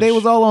Jagged yeah, Edge. they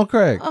was all on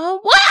crack. Oh,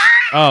 what?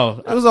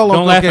 Oh, It was all on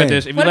don't laugh cocaine. at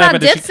this. If What you laugh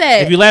about at this,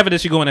 Dipset? if you laugh at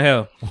this, you're going to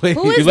hell. Wait,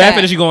 Who If is you laugh that?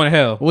 at this, you're going to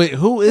hell. wait,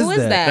 who is Who is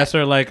that? that? That's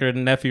her like her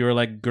nephew or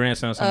like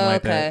grandson or something Oh,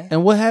 like that. okay.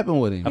 And what happened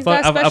with him? I He's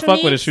fuck, got I special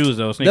fuck with his needs? shoes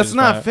though. Sneakers That's is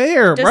not fire.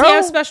 fair, Does bro. he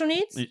have special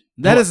needs?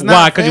 That is not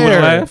Why? fair. Because you want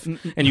to laugh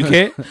and you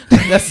can't.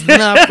 That's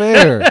not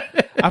fair.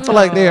 I feel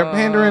like they are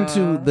pandering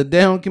to the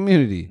down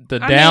community. The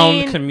I down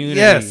mean- community.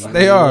 Yes,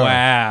 they are.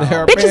 Wow. They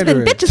are Bitches been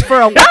pandering. bitches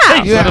for a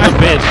while. You son of a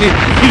bitch. You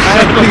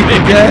I son of a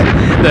think bitch.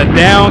 that- The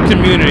down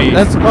community.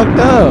 That's fucked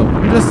up.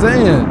 I'm just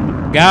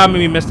saying. God made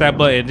me miss that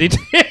button.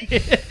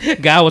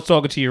 God was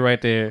talking to you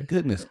right there.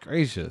 Goodness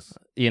gracious.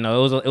 You know,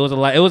 it was a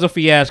lot. It was a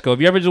fiasco. If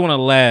you ever just want to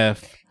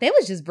laugh, They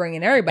was just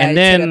bringing everybody and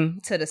then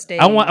to the stage.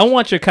 I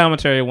want your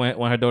commentary when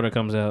her daughter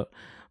comes out,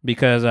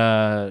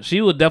 because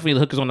she would definitely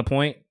hook us on the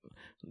point.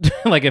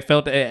 Like it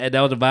felt that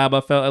was a vibe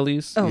I felt, at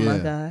least. Oh my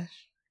gosh.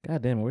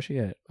 God damn, where's she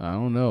at? I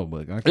don't know,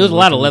 but There was a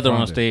lot of leather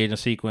on stage and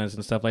sequence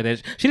and stuff like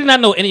that. She did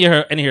not know any of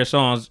her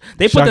songs.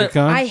 They put Shaka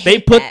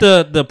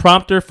Khan? the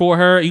prompter for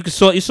her. You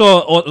saw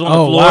on the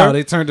floor. Wow,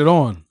 they turned it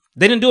on.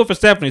 They didn't do it for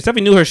Stephanie.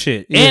 Stephanie knew her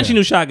shit, Yeah. and she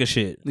knew Shaka's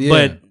shit.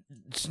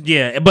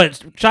 Yeah.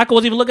 But Shaka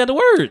wasn't even looking at the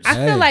words.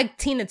 I feel like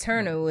Tina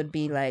Turner would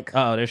be like,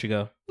 Oh, there she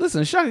go.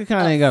 Listen, Shaka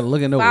Khan ain't got to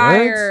look at no words.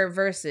 fire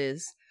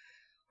versus.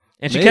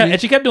 And she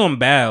Maybe. kept doing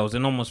bows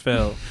and almost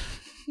fell.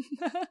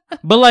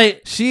 But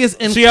like She is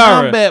in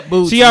Ciara, combat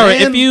boots. Ciara,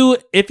 man.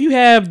 if you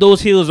have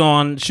those heels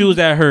on, shoes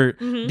that hurt,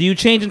 Mm-hmm. do you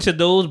change into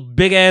those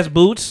big ass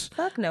boots?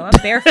 Fuck no, I'm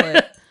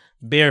barefoot.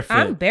 Barefoot.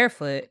 I'm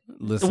barefoot.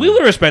 Listen, We would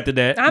have respected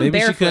that. I'm maybe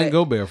barefoot. she couldn't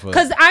go barefoot.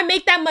 Because I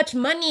make that much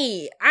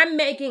money. I'm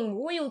making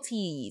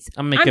royalties.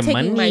 I'm making taking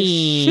money. my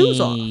shoes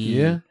off.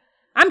 Yeah.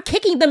 I'm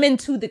kicking them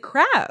into the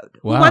crowd.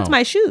 Wow. Who wants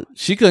my shoes?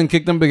 She couldn't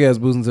kick them big ass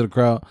boots into the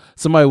crowd.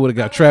 Somebody would have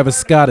got Travis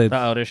Scotted.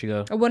 Oh, there she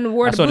go. I wouldn't have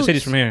worn I the saw the boots.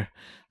 titties from here.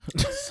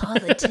 Saw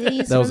the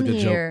titties That was a from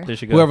good here. joke. There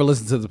she go. Whoever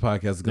listens to the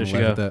podcast is There going she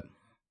to laugh go. at that.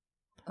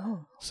 Oh.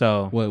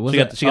 So What was she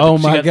that? got, she Oh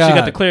got, my she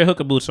got the God. clear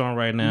hooker boots on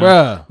right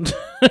now. Bruh.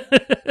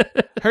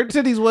 Her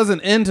titties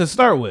wasn't in to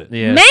start with.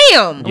 Yeah.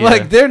 Ma'am. Yeah.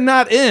 Like, they're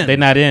not in. They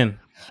not in.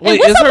 Wait, and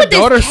what's is up her with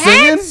daughter this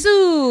cat singing?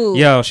 suit?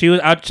 Yo, she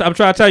was. I'm trying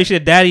to tell you, she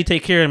said, "Daddy,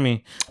 take care of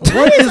me.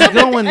 What is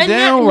going And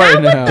down not right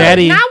with now?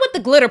 Daddy- Not with the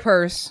glitter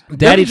purse.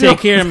 Daddy, take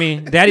care of me.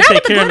 Daddy, Not take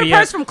with the care of glitter me."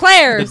 purse Yeah. from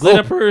Claire's. The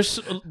glitter purse,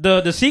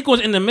 the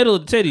sequence in the middle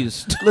of the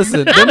titties. Listen,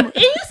 And them,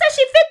 you said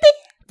she 50?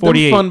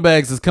 48. them fun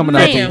bags is coming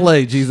out to Ma'am.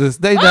 play, Jesus.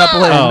 They not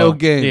playing Oh, no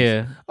games.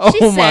 yeah. Oh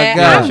She my said,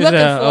 God. I'm She looking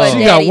said, for oh. a She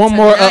daddy got one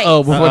more tonight.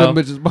 before Uh-oh. them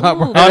bitches pop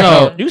Ooh. right Oh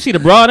no, out. you see the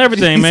bra and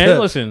everything, man. Jesus.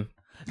 Listen,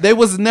 They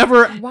was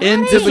never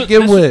in to this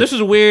begin is, with. This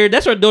is weird.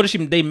 That's her daughter.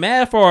 They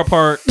mad far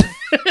apart.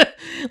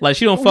 Like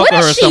she don't fuck What with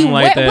her or is she? something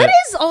like that. What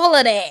is all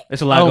of that?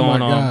 There's a lot Oh going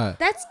my on. God.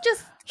 That's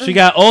just. She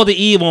got all the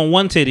Eve on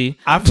one titty.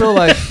 I feel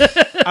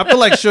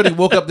like Shorty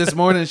woke up this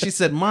morning and she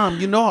said, "Mom,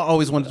 you know I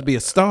always wanted to be a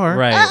star."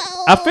 Right.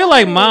 I feel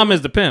like mom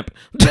is the pimp.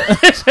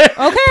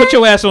 Okay. Put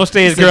your ass on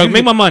stage, girl.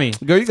 Make my money.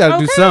 Girl, you gotta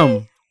do Okay.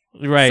 something.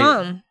 Right.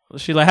 Some.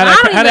 She like I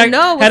don't even know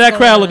how what's that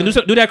crowd going look.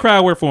 on. Do that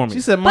crowd work for me.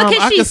 She said, But "Mom,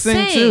 can I she can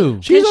sing sing? too."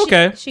 She's Can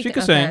okay. she She can-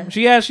 can sing. okay.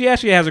 She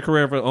actually has a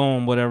career of her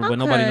own, whatever. But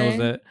nobody knows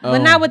that. But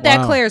not with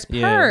that Claire's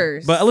Yeah.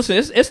 purse. But listen,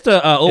 it's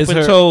the open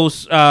her-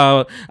 toes.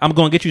 I'm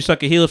gonna get you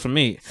sucker heels for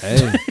me.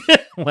 Hey.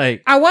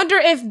 Like I wonder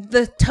if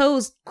the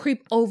toes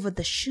creep over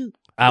the shoe.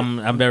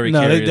 I'm very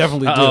No, they curious.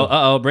 definitely do. Uh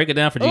oh, break it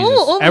down for Jesus.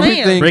 Oh man.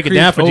 Everything Break it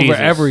down for creeps over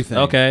Jesus. everything.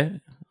 Okay,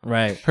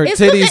 right. Her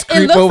It's titties it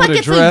creep looks over like the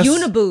it's dress. a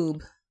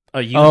uniboob.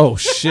 Oh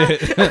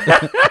shit!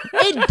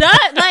 It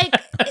does like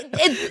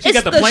She it's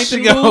got the plankton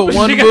She got boob.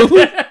 one She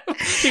boob.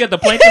 She got the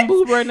plankton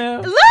boob right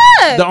now.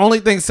 Look. The only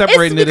thing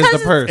separating it is the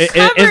because purse. it's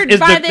covered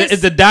by this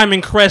It's the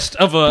diamond crest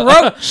of a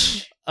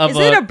brooch. of Is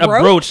it a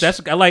brooch? brooch. That's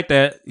I like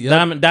that.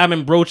 Yep.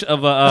 Diamond brooch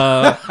of a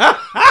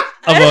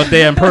of a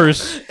damn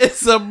purse.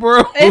 It's a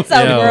brooch. It's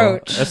a Yo,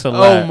 brooch. That's a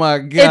lot. Oh my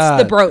god!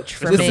 It's the brooch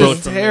for It's This the me. brooch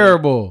is for me.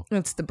 terrible.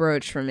 It's the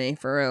brooch for me,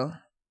 for real.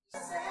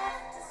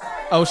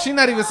 Oh, she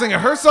not even singing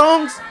her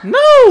songs. No.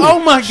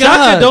 Oh my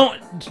Shaka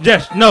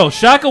god!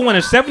 Shaka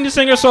wanted 70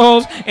 singer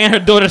songs and her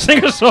daughter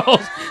singer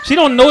songs. She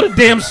don't know the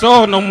damn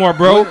song no more,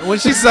 bro. When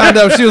she signed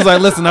up, she was like,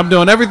 "Listen, I'm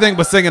doing everything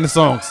but singing the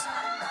songs."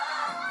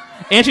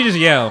 And she just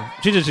yelled.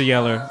 She just a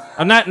yeller.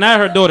 I'm not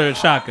her daughter,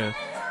 Shaka.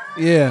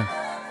 Yeah.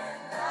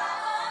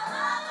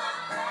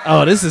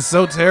 Oh, this is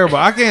so terrible.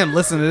 I can't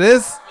listen to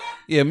this.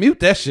 Yeah, mute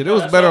that shit. It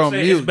was That's better what I'm on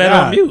saying. mute. It's better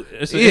God. on mute.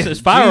 It's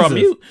fire on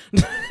mute.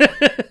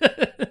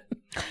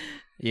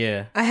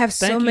 Yeah. I have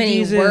so Thank you, many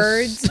Jesus.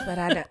 words, but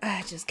I just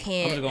I'm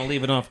can't. just gonna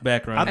leave it on for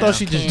background. I now. thought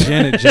she just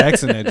Janet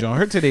Jackson that joint.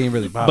 Her titty ain't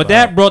really pop But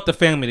that brought the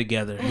family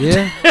together.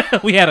 Yeah.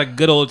 We had a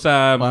good old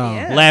time Wow.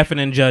 Yeah. laughing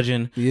and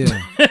judging. Yeah.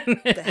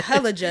 The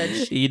hella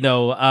judge. You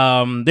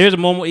know, there's a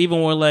moment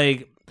even where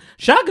like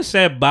Shaka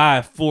said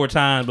bye 4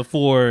 times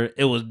before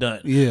it was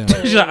done. Yeah.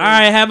 She's like, all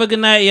right, have a good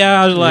night, y'all.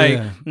 I was like,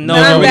 Yeah. no,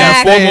 Nah, we got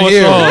I'm 4 Staying more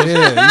here. songs.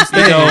 Yeah, you You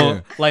staying know,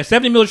 here. like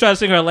 70 Mil tried to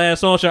sing her last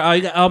song. She's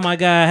like, oh my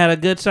God, I had a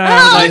good time.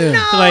 Oh, like,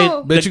 no.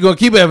 like Bet you gonna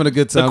keep having a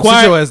good time. the Sit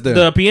choir, your ass there.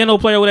 the piano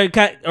player or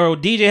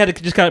DJ had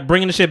to just kind of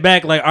bringing the shit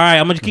back. Like, all right,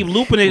 I'm gonna keep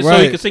looping it so he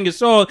Right. can sing his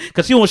song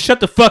because he won't shut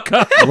the fuck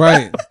up.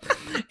 Right.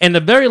 And the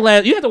very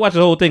last, you have to watch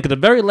the whole thing because the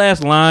very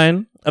last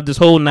line of this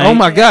whole night. Oh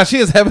my God, she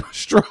is having a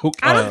stroke.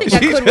 I don't think I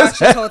She could just watch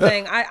this whole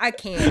thing. I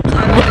can't. I don't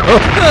think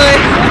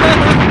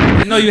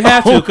I No, you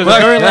have to because Oh my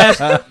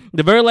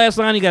the very last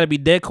line, you got to be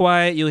dead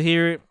quiet. You'll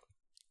hear it.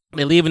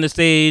 They're leaving the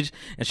stage,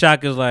 and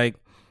Shaka's like,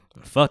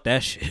 "Fuck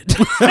that shit."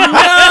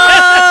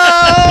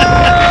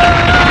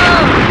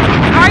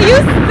 Are you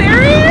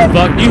serious?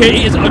 Fuck you.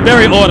 It's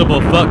very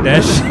audible. Fuck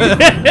that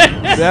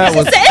shit.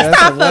 It's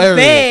time for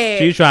bed.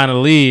 She's trying to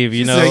leave,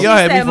 you know. Said, y'all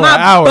had me for an my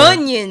hour.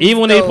 Bunions, Even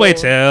when they play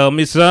 "Tell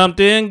Me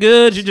Something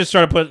Good," she just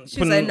started putting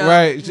said, no,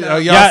 right. no.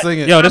 Y'all sing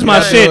it. Yo, this my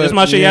shit. This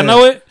my shit. Y'all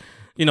know it.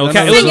 You know,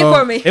 Sing it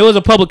for me. It was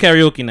a public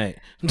karaoke night.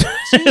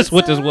 That's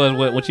what this was.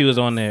 What she was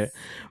on there.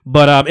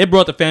 But it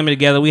brought the family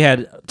together. We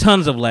had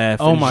tons of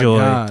laugh. Oh and my joy.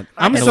 God.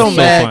 I'm And it so was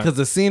mad fun. because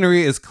the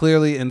scenery is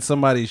clearly in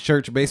somebody's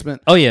church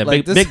basement. Oh yeah,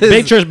 Like,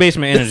 big church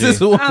basement energy. This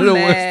is one I'm of the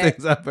mad. worst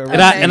things I've ever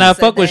And I so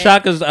fuck with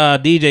bad. Oh Shaka's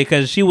DJ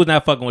because she was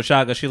not fucking with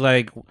Shaka. She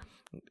like,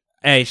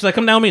 hey, she's like,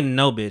 come down with me.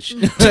 No,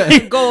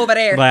 bitch. Go over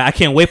there. Like, I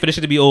can't wait for this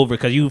shit to be over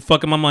because you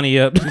fucking my money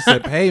up. She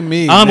said, pay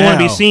me. I don't now. want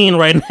to be seen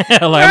right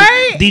now. Like,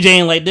 Right? I'm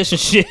DJing like this and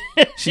shit.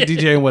 She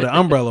DJing with an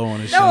umbrella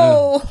on and shit.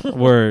 No.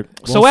 Word.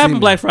 So Won't what see happened me.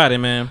 Black Friday,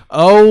 man?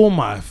 Oh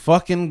my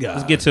fucking God.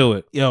 Let's get to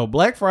it. Yo,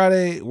 Black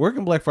Friday,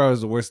 working Black Friday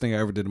was the worst thing I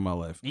ever did in my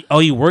life. Oh,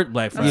 you worked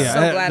Black Friday. Yeah, so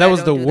glad that I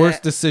was the don't do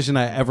worst that. decision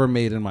I ever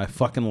made in my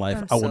fucking life.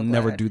 I'm I will so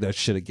never glad. do that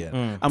shit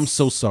again. I'm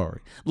so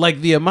sorry. Like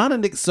the amount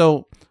of niggas.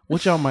 So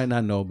what y'all might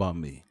not know about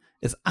me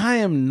is I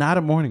am not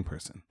a morning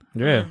person.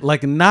 Yeah.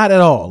 Like not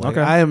at all. Like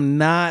Okay. I am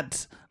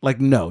not. Like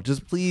no,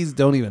 just please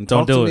don't even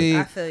Don't talk do to it. me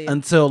I feel you.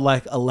 until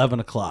like 11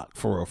 o'clock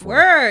for real.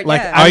 Word,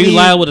 Like yeah. I Are you need-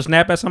 liable to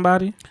snap at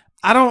somebody?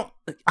 I don't.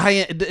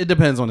 It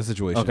depends on the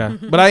situation.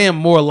 Okay. But I am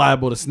more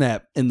liable to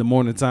snap in the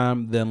morning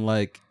time than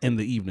like in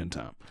the evening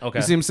time. Okay.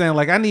 You see what I'm saying?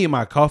 Like I need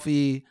my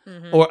coffee,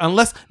 or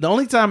unless the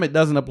only time it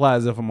doesn't apply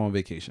is if I'm on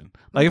vacation.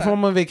 Like if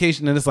I'm on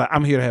vacation and it's like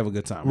I'm here to have a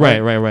good time.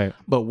 Right.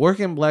 But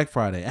working Black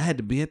Friday, I had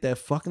to be at that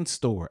fucking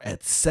store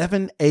at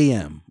 7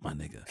 a.m. My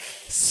nigga.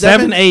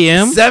 7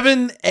 a.m.?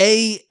 7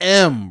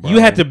 a.m. bro. You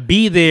had to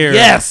be there.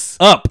 Yes.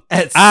 Up.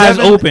 At eyes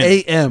 7 open.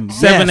 a.m.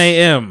 7 Yes.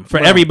 a.m. for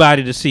Bro.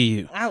 everybody to see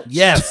you. Ouch.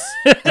 Yes.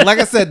 And like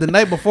I said, the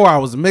night before I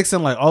was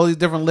mixing like all these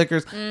different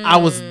liquors. I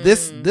was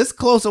this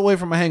close away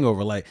from a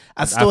hangover. Like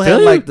I still feel had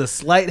you. like the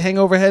slight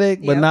hangover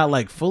headache, but Yep. not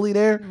like fully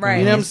there. Right.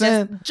 You know what I'm It's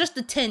saying? Just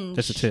a tinge.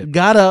 Just a tip.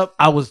 Got up.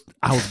 I was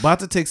about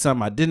to take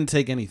something. I didn't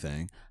take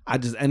anything. I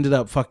just ended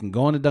up fucking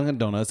going to Dunkin'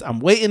 Donuts. I'm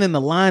waiting in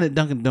the line at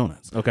Dunkin'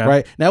 Donuts. Okay.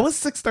 Right now it was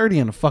 6:30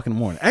 in the fucking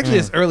morning. Actually,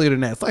 it's earlier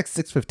than that. It's like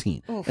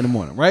 6:15 in the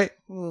morning. Right.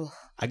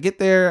 I get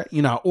there,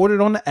 I ordered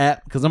on the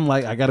app because I'm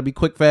like, I got to be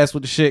quick, fast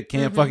with the shit.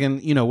 Can't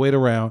fucking, wait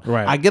around.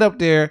 Right. I get up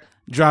there,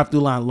 drive-through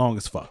line long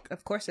as fuck.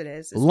 Of course it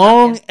is. It's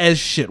Long fucking- as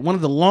shit. One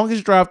of the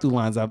longest drive-through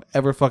lines I've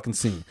ever fucking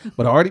seen.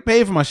 But I already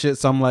paid for my shit,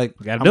 so I'm like,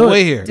 Gotta I'm do it.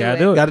 way here. Gotta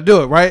do it. Gotta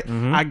do it, right?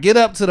 I get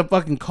up to the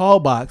fucking call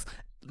box,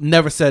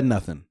 never said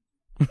nothing.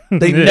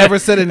 They Yeah. never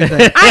said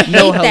anything. I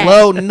No hate that.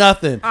 hello,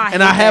 nothing. I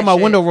And hate I had that my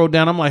shit. window rolled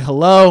down. I'm like,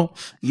 hello,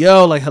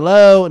 yo, like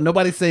hello. And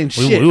nobody's saying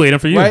shit. we waiting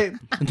for you. Right?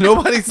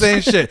 Nobody's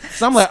saying shit.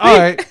 So I'm like, all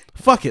right,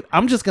 fuck it.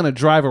 I'm just gonna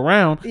drive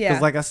around. Because Yeah.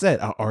 like I said,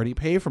 I already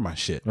paid for my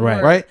shit.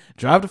 Right. Right?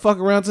 Drive the fuck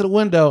around to the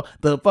window.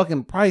 The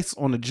fucking price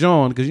on the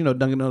John, because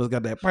Dunkin' Donuts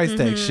got that price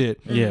tag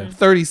shit. Yeah.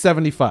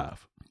 $30.75.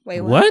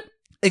 Wait, What?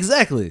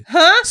 Exactly.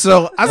 Huh?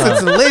 So I said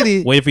to the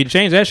lady, Waiting for you to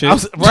change that shit.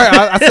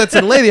 I said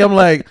to the lady, I'm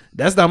like,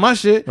 that's not my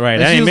shit. Right,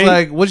 And that she ain't was me.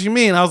 like, what you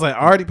mean? I was like,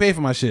 I already paid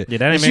for my shit. Yeah,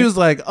 that and ain't she me. was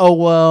like, oh,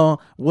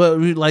 well, what,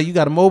 like, you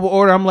got a mobile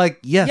order? I'm like,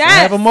 yes, I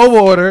Yes. have a mobile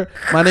order.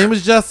 My name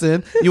is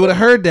Justin. You would have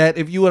heard that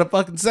if you would have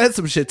fucking said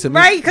some shit to me.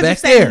 Right, 'cause you back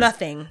said there.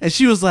 nothing. And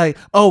she was like,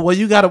 oh, well,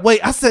 you got to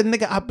wait. I said,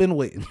 nigga, I've been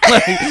waiting.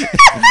 Like,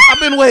 I've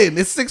been waiting.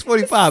 It's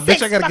 6:45.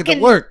 Bitch, I got to get to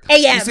 6 work.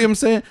 a.m.. You see what I'm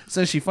saying?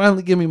 So she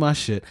finally give me my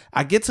shit.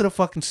 I get to the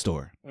fucking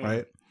store,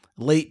 right?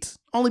 Late,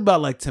 only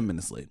about like 10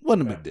 minutes late.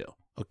 Wasn't a big deal.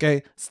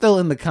 Okay, still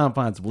in the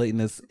confines of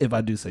lateness, if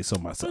I do say so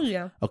myself.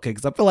 Yeah. Okay,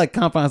 because I feel like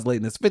confines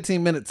lateness,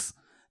 15 minutes.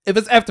 If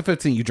it's after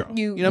 15, you drunk.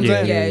 You know what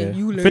I'm saying? Yeah,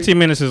 you late. 15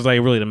 minutes is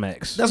like really the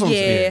max. That's what I'm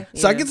saying. Yeah,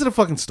 So I yeah. get to the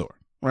fucking store,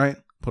 right?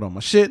 Put on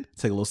my shit,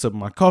 take a little sip of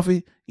my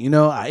coffee.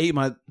 I ate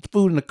my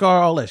food in the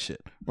car, all that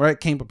shit, right?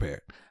 Came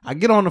prepared. I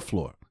get on the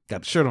floor,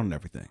 got the shirt on and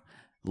everything.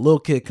 The little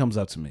kid comes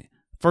up to me.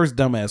 First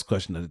dumbass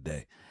question of the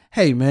day.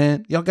 Hey,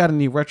 man, y'all got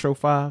any Retro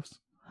 5s?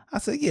 I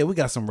said, yeah, we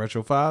got some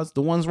Retro 5s.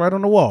 The ones right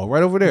on the wall,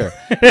 right over there.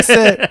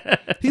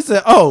 He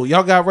said, oh,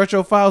 y'all got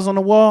Retro 5s on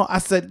the wall? I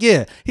said,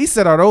 yeah. He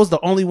said, are those the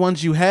only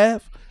ones you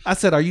have? I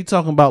said, are you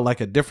talking about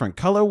like a different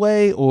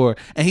colorway or?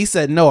 And he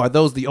said, no, are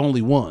those the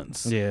only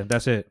ones? Yeah,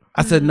 that's it.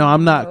 I said, no,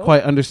 I'm not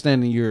quite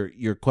understanding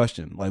your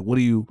question. Like, what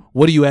are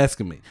you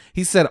asking me?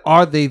 He said,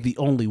 are they the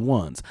only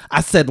ones?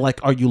 I said,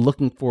 like, are you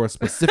looking for a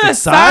specific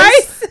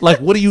size? Like,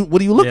 what are you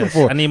looking Yes,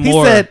 for? I need He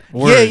more said,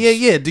 words.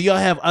 yeah. Do y'all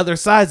have other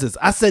sizes?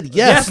 I said,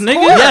 yes. Yes,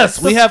 nigga. Yes,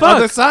 we What the have fuck?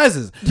 other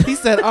sizes. He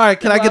said, all right,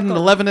 can I get an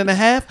 11 and a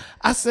half?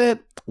 I said,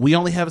 we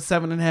only have a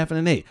 7 and a half and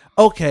an 8.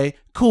 Okay,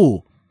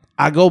 cool.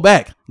 I go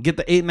back, get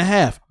the 8 and a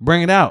half,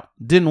 bring it out.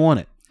 Didn't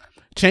want it.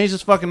 Changed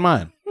his fucking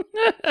mind.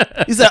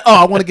 He said, oh,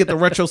 I want to get the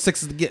retro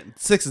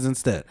 6s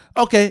instead.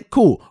 Okay,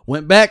 cool.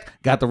 Went back,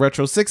 got the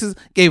retro 6s,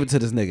 gave it to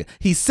this nigga.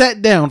 He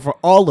sat down for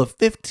all of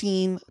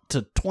 15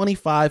 to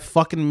 25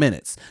 fucking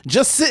minutes.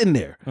 Just sitting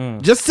there.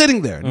 Just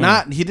sitting there.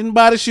 He didn't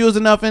buy the shoes or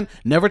nothing.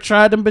 Never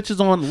tried them bitches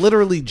on.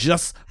 Literally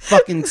just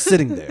fucking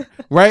sitting there.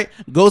 Right?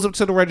 Goes up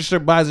to the register,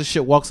 buys his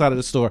shit, walks out of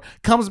the store,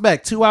 comes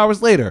back 2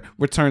 hours later,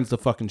 returns the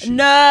fucking shoes.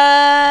 No.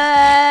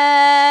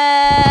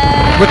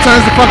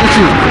 Returns the fucking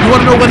shoes. You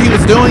want to know what he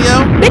was doing,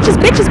 yo?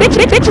 Bitches been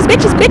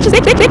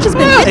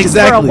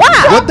Exactly. for a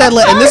while. What that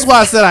and this is why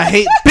I said I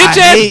hate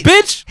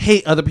bitch.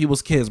 hate other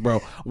people's kids, bro.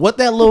 What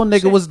that little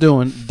nigga was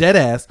doing, dead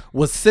ass,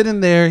 was sitting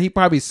there. He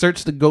probably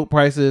searched the goat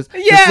prices to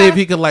see if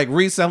he could like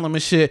resell them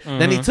and shit.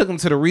 Then he took them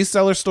to the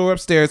reseller store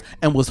upstairs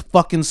and was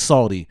fucking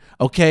salty.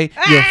 Okay,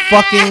 you're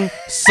fucking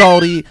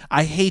salty.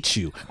 I hate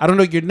you. I don't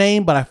know your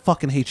name, but I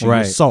fucking hate you. Right.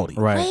 You're salty.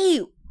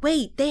 Right.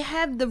 Wait, they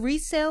have the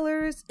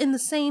resellers in the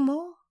same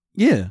mall?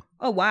 Yeah.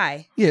 Oh,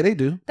 why? Yeah, they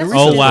do. That's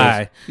Oh,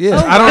 why? Yeah,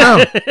 Oh,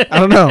 I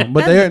don't know.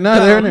 But they're in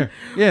there.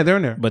 Yeah, they're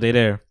in there. But they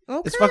there.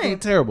 Okay. It's fucking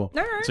terrible.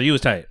 All right. So you was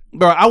tight.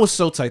 Bro, I was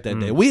so tight that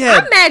day. We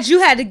had I'm mad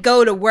you had to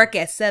go to work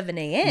at 7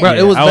 a.m. Bro,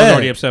 it was I was bad.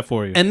 already upset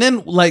for you. And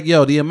then, like,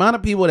 yo, the amount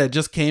of people that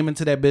just came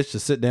into that bitch to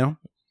sit down,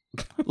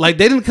 like,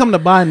 they didn't come to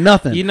buy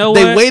nothing. You know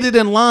they what? waited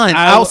in line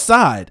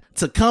outside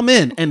to come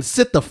in and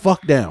sit the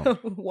fuck down.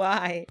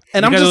 Why?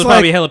 And because I'm there just was like,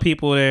 probably hella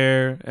people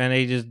there, and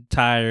they just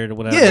tired or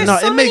whatever. Yeah, There's no,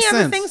 so it many makes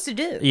other sense. things to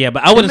do. Yeah,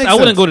 but I wouldn't makes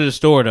sense. go to the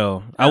store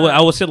though.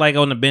 I would sit like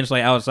on the bench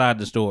like outside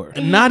the store.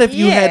 not if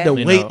you had to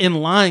You wait know. in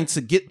line to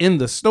get in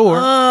the store.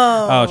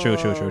 Oh, true.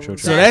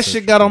 So that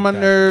shit got on my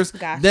nerves.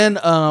 Gotcha. Then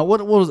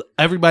what was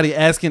everybody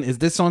asking? Is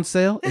this on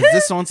sale? Is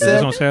this on Is this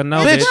sale? on sale?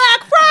 No, Bitch,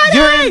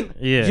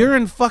 bitch. you're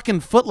in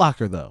fucking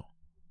Footlocker though.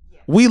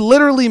 We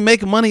literally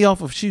make money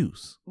off of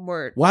shoes.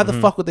 Word. Why the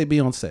fuck would they be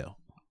on sale?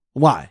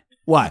 Why?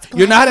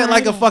 You're not at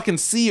like a fucking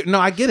Sears. No,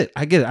 I get it.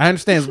 I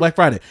understand. It's Black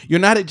Friday. You're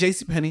not at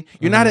JCPenney.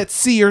 You're not at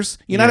Sears.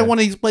 You're not at one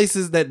of these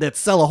places that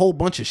sell a whole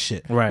bunch of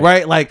shit.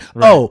 Right? Like,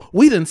 oh,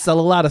 we didn't sell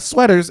a lot of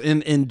sweaters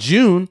in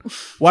June.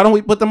 Why don't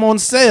we put them on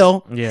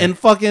sale in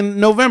fucking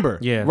November?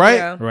 Yeah. Right?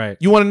 Yeah. Right.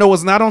 You want to know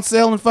what's not on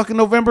sale in fucking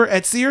November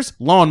at Sears?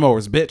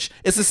 Lawnmowers, bitch.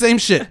 It's the same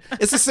shit.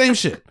 It's the same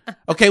shit.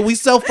 Okay, we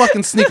sell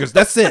fucking sneakers.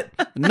 That's it.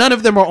 None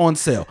of them are on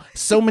sale.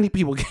 So many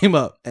people came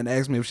up and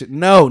asked me if shit.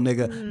 No,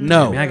 nigga.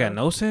 No. I mean, I got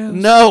no sales.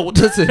 No,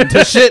 listen,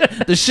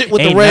 the shit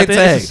with Ain't the red nothing.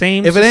 tag. It's the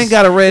same- If it ain't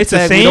got a red it's the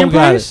tag, we same don't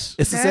got price?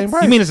 it. It's the same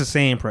price. You mean it's the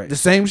same price? the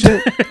same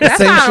shit? The That's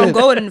same why I don't shit.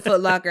 go to the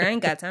Foot Locker. I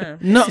ain't got time.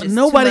 No, It's just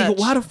nobody. too much.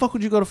 Why the fuck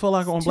would you go to Foot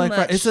Locker on Black much.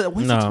 Friday? It's a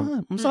waste of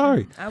time. I'm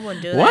sorry, I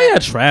wouldn't do that. Why y'all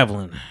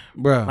traveling?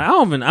 bro.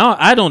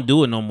 I don't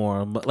do it no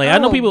more. But like I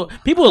know Oh.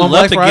 people On love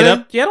Black to Friday? get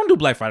up. Yeah, I don't do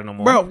Black Friday no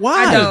more. Bro,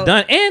 why? I It's don't.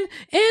 done and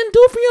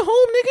do it for your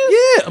home,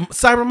 nigga. Yeah,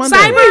 Cyber Monday.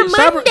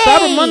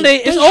 Cyber Monday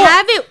is They all-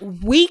 have it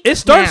week. It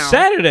starts now.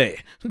 Saturday.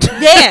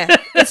 Yeah,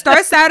 it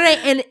starts Saturday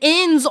and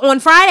ends on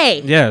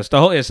Friday. Yes, the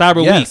whole it's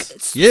Cyber Yes.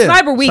 Week. Yeah.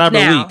 Cyber Week Cyber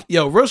now. Week.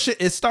 Yo, real shit.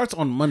 It starts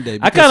on Monday.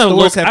 I Because kind of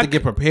stores have to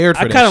get prepared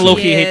for I that kind of shit. low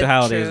key hate Yeah, the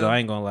holidays true. though. I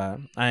ain't gonna lie.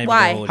 I ain't Why?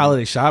 gonna hold you.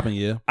 Holiday shopping,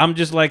 yeah. I'm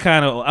just like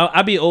kind of.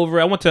 I be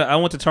over. I went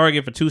to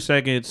Target for 2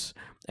 seconds,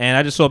 and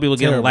I just saw people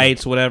getting Terrible.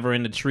 lights, whatever,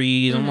 in the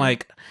trees. I'm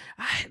like,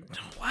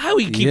 why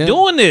we keep Yeah.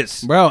 doing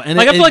this, Bro, and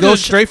Like, it I feel like goes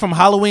it's- straight from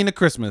Halloween to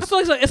Christmas. I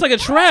feel like it's like a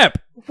trap.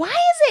 Why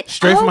is it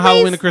Straight from always-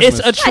 Halloween to Christmas.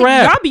 It's a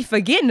trap. Y'all be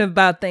forgetting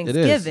about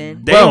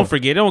Thanksgiving. They Bro. don't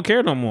forget. They don't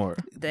care no more.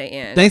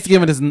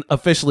 Thanksgiving is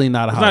officially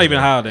not a It's holiday. not even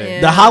a holiday.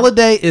 Yeah. The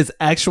holiday is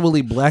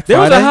actually Black There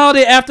was Friday. a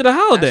holiday after the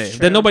holiday That's that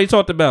true. nobody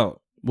talked about.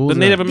 What was The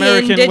Native that?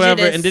 American, The whatever,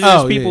 indigenous- Indigenous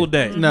Oh, yeah, People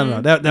yeah. Day.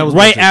 No, that was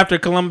Right bullshit. after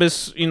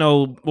Columbus,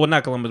 well,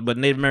 not Columbus, but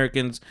Native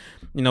Americans,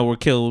 were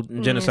killed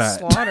in genocide.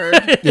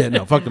 Slaughtered. Yeah,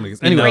 no, fuck them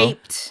niggas. You Anyway, know.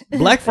 Raped.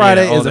 Black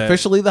Friday all is that.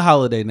 officially the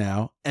holiday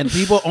now, and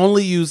people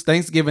only use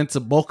Thanksgiving to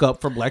bulk up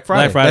for Black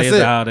Friday. Black Friday That's is it.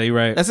 the holiday. You're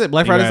right. That's it.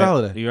 Black You're Friday's the right.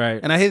 holiday. You're right.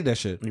 And I hated that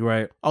shit. You're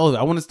right. All of it.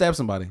 I want to stab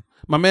somebody.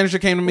 My manager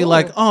came to me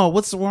like, "Oh,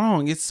 what's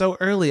wrong? It's so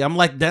early." I'm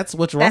like, "That's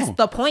what's wrong. That's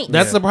the point.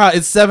 That's the problem.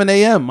 It's 7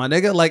 a.m. my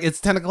nigga. Like it's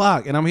 10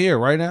 o'clock, and I'm here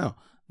right now.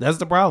 That's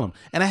the problem.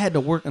 And I had to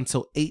work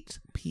until 8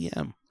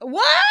 p.m.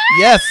 What?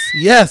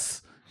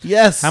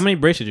 Yes. How many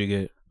breaks did you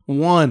get?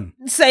 One.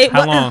 Say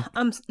How what?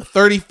 long?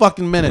 30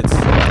 fucking minutes. Bro.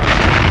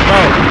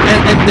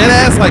 And dead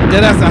ass,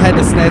 I had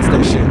to snatch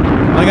that shit.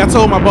 Like I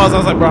told my boss, I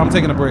was like, bro, I'm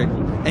taking a break.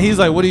 And he's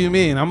like, what do you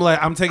mean? I'm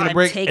like, I'm taking a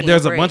break. taking And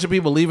there's a a break. bunch of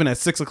people leaving at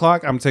 6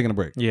 o'clock. I'm taking a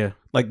break. Yeah.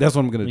 Like that's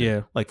what I'm gonna do.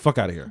 Yeah. Like fuck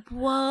out of here.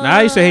 What? Now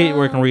I used to hate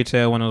working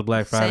retail when it was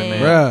Black Friday,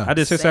 Same. man. Bruh. I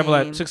did Six Same.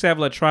 Ave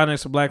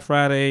Electronics for Black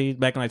Friday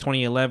back in like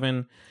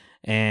 2011,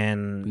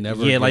 and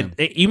Never yeah, again.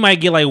 like you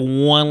might get like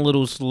one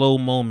little slow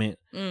moment,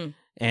 and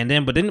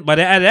then but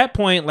at that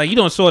point, like you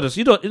don't saw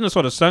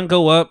the sun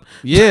go up.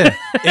 Yeah.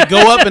 It go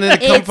up and then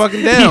it come It's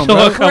fucking down, You bro.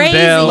 know, come Crazy.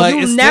 down. Like,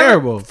 You it's never,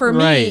 terrible. For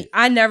Right. me,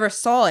 I never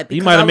saw it because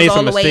You might have I was made all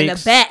some the way in the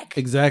mistakes. back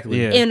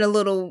Exactly. Yeah. in a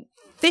little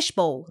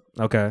fishbowl.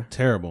 Okay,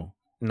 Terrible.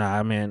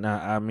 I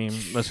mean,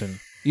 listen.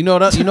 You know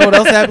what else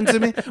happened to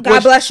me?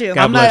 God bless you.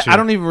 God bless you. I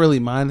don't even really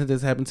mind that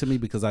this happened to me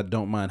because I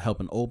don't mind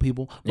helping old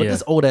people. But Yeah.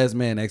 this old ass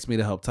man asked me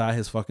to help tie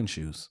his fucking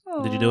shoes.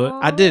 Did you do it?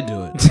 I did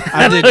do it.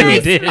 I did do You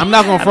it. did. I'm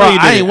not gonna I know fraud. you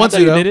I did ain't it. want I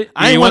to know you though. did it.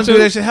 I You ain't want want to do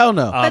to? that shit. Hell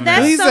no. But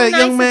that's he so said,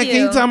 nice "Young man, of can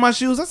you you. tie my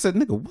shoes?" I said,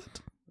 "Nigga, what?"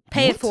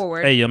 Pay it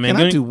forward. Hey, yo, man,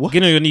 Can I do what?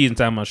 get on your knees and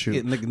tie my shoe.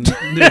 Yeah,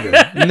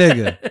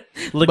 nigga.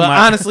 Look But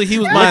my, honestly, he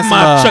was look buying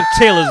my some. Chuck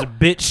Taylor's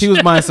bitch. He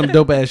was buying some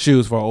dope ass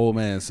shoes for an old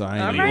man. So I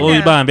ain't. All even- right. What was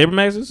he buying? Paper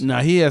Maxes?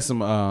 Nah, he had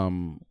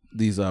some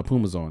these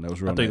Pumas on. That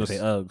was real. I thought you were nice.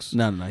 gonna say Uggs.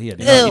 No, he had.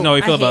 Ew, You know how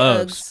you feel I about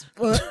hate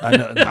Uggs. I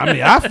know. I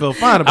mean, I feel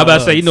fine I'm about. about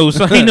to say,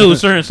 Uggs. he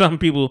knows some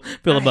people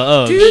feel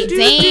about Uggs.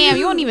 Damn,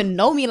 you don't even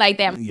know me like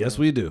that. Yes,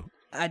 we do.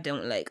 I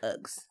don't like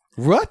Uggs.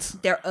 What?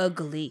 They're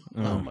ugly.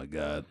 Oh my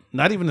god!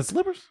 Not even the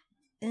slippers.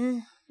 Eh.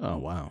 Oh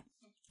wow.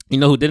 You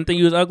know who didn't think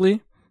you was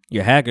ugly?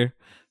 Your hacker.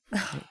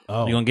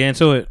 Oh, You gonna get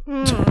into it?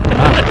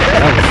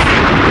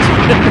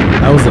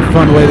 that was a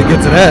fun way to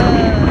get to that.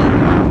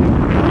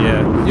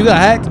 Yeah. You got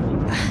hacked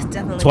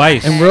Definitely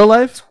Twice. got in hacked. real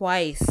life?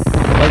 Twice.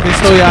 Like they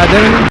stole your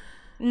identity?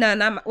 No,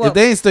 not my, well, If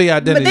they ain't steal your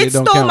identity, but they it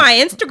don't stole count. my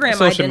Instagram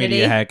Social identity.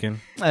 media hacking.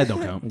 That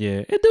don't count.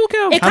 Yeah, it do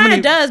count. It How kind many-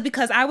 of does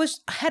because I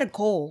had a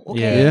goal.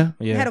 Okay, Yeah.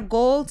 Yeah. I had a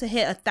goal to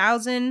hit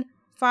 1,000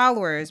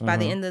 followers by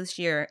the Uh-huh. end of this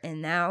year,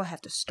 and now I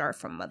have to start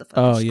from motherfucking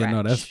Oh yeah,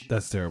 no, scratch.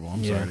 that's terrible.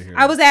 I'm Yeah. sorry to hear.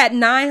 I was at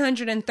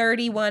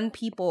 931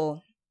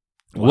 people.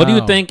 What do you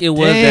Wow. think it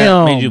was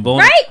Damn. that made you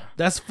vulnerable? Right?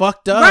 That's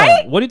fucked up.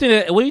 Right? What do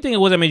you think it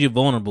was that made you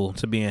vulnerable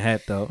to being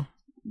hacked though?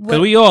 Because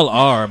What- we all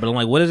are, but I'm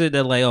like, what is it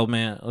that like, oh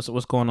man,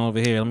 what's going on over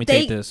here? Let me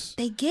take this.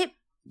 They get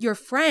your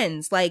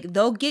friends, like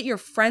they'll get your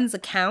friends'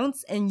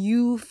 accounts, and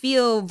you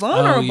feel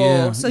vulnerable.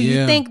 yeah, so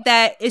yeah. you think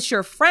that it's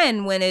your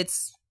friend when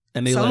it's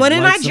And they someone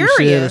in like some Nigeria.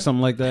 shit or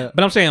something like that.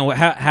 But I'm saying,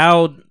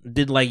 how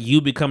did like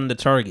you become the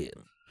target?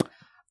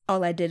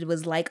 all I did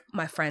was like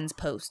my friend's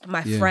post,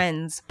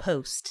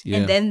 Yeah.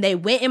 and then they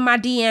went in my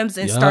DMs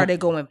and Yup. started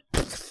going.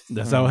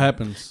 That's how it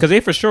happens. Because they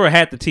for sure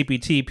had the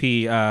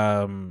TPTP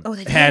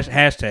they did?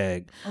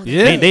 hashtag.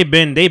 Yeah. They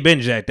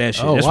been jacked that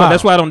shit. Oh, that's wow.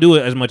 that's why I don't do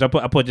it as much. I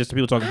put just the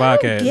people talking I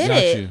don't podcast. get Got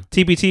it. you.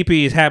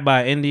 TPTP is hacked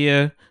by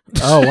India.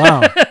 Oh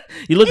wow.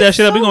 You look that It's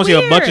shit up, so you're gonna see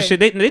a bunch of weird. shit.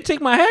 They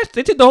take my hash.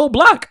 They took the whole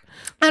block.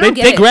 I don't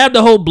They get it. grabbed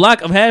the whole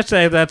block of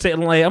hashtags. That's it.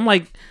 I'm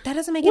like, That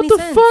doesn't make What any the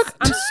sense. fuck?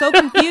 I'm so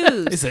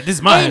confused. They said this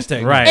is my And-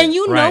 hashtag. right. And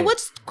you know right.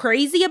 what's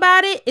crazy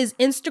about it is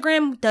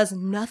Instagram does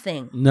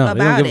nothing No, they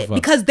don't about give a it fuck.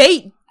 because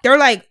they're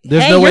like,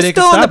 There's hey, no way you're they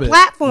can still on stop the it.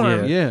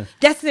 platform. Yeah.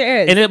 Yes,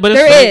 there is. And but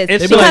it's There like, is.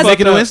 it's They so be like, fucked make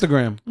it on up.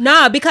 Instagram.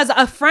 Nah, because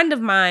a friend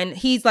of mine,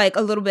 he's like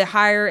a little bit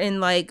higher in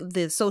like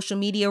the social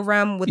media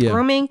realm with Yeah.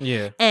 grooming.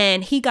 Yeah.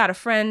 And he got a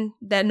friend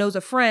that knows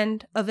a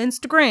friend of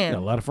Instagram Got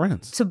a lot of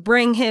friends. to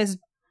bring his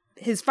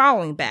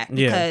following back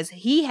Yeah. because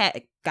he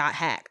had got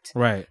hacked.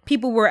 Right.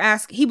 People were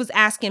he was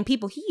asking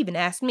people, he even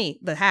asked me,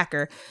 the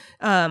hacker,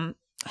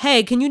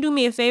 hey, can you do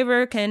me a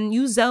favor? Can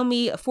you Zelle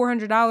me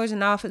 $400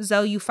 and I'll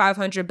Zelle you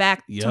 $500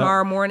 back Yup.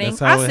 tomorrow morning? That's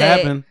how I it said,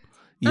 happened.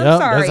 I'm Yep,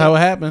 sorry. that's how it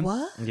happened.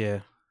 What? Yeah.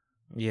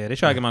 Yeah. They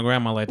try to get my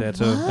grandma like that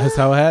too. What? That's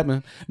how it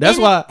happened. That's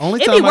And why only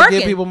it time be I give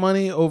working. people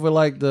money over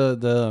like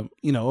the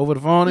over the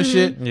phone and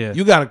shit, Yeah.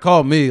 you gotta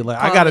call me. Like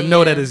I Call gotta me, know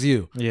yeah. that it's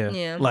you. Yeah.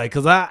 Yeah. Like,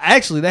 cause that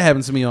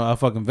happened to me on a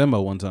fucking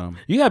Venmo one time.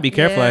 You gotta be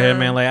careful out here, Yeah.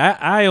 man. Like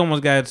I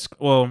almost got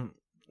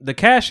the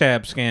Cash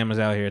App scam is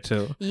out here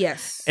too.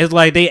 Yes. It's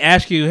like they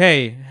ask you,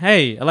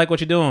 hey, I like what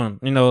you're doing.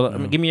 You know,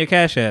 give me your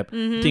Cash App.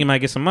 Think you might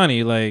get some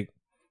money. Like,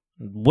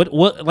 what?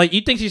 Like,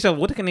 you think to yourself,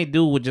 what can they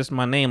do with just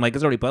my name? Like,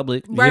 it's already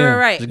public.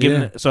 Right. Just give Yeah.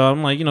 them, so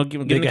I'm like, give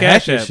them They the can hack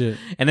Cash your App. shit.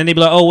 And then they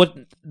be like, oh, what?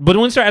 But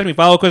when they start asking me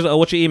follow questions,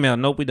 what's your email?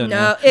 Nope, we done. No,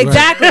 now.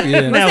 exactly.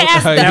 Yeah. Once they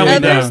ask the Now we other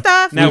done.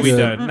 stuff, Now we good.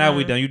 done. Now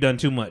we done. You done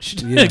too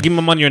much. Yeah. Give me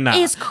my money or not.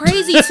 it's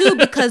crazy too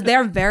because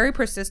they're very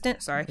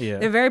persistent. Sorry. Yeah.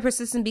 They're very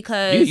persistent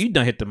because You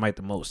done hit the mic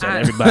the most out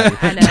I- of everybody.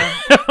 I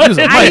know. Use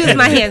a I mic. use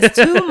my hands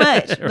too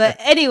much. But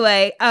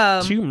anyway,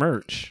 Chew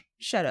merch.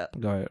 shut up.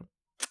 Go ahead.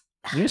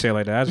 You didn't say it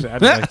like that. I just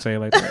like to say it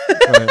like that.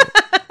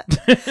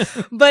 Go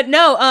ahead. But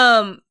no,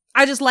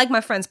 I just like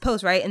my friend's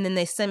post, right? And then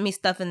they sent me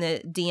stuff in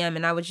the DM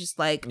and I was just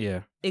like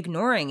Yeah.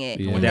 ignoring it.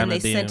 Yeah. And Down then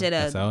the they sent DM. it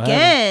That's how it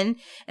again.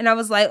 And I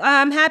was like,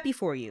 I'm happy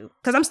for you.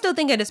 Because I'm still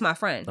thinking it's my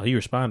friend. Oh, you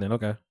responding?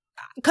 Okay.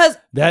 Because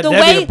That the be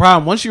way the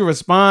problem. Once you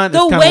respond, the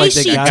it's kinda way like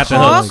they she got got the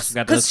you. hooks. talks,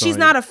 Got the because hooks she's on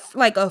not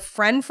like a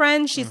friend.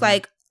 She's Mm-hmm.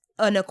 like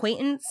an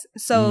acquaintance.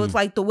 So it's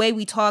like the way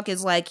we talk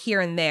is like here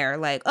and there.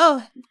 Like,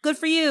 oh, good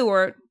for you,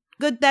 or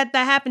good that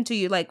happened to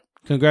you. Like,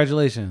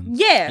 Congratulations.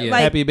 yeah, Yeah.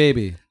 like Happy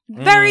baby.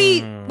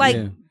 very like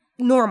Yeah.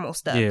 normal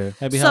stuff. Yeah.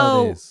 Happy so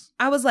holidays.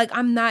 I was like,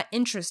 I'm not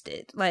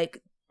interested.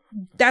 Like,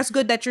 that's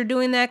good that you're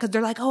doing that because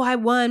they're like, oh, I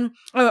won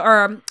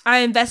or I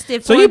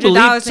invested $400 So you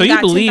believe- and so you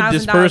got believe $10,000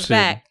 this person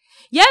back.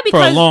 Yeah, For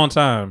because a long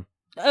time.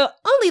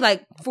 only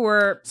like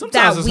for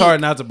Sometimes that it's week.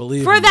 hard not to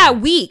believe for in that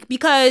them. week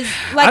because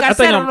like I,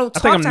 said, I don't talk I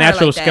think I'm to her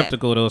natural like that.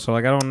 skeptical though, so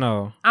like I don't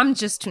know. I'm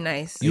just too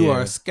nice. You Yeah.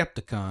 are a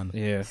skepticon.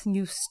 Yeah.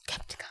 You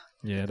skeptical.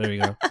 Yeah, there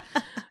you go.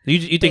 You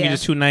think Yeah. you're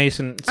just too nice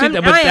and see, I'm-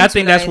 but I am I too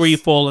think that's where nice. you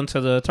fall into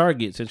the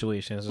target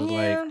situations. It's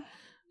Yeah,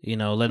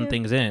 like, letting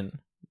things in.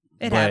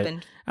 it But,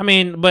 happened. I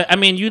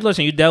mean, you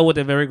listen, you dealt with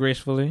it very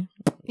gracefully.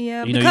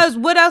 Yeah, you know, because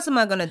what else am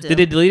I gonna do? Did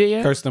they delete it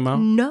yet? Curse them out.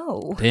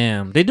 No.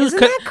 Damn, they do. Isn't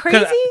that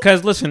crazy?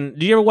 Because listen,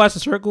 do you ever watch The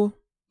Circle?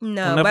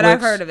 No, on but I've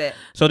Netflix? heard of it.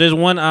 So there's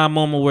one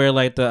moment where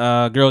like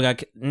the girl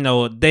got,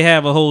 they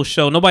have a whole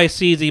show. Nobody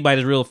sees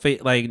anybody's real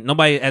face. Like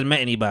nobody has met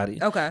anybody.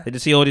 Okay. They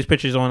just see all these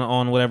pictures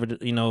on whatever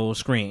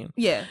screen.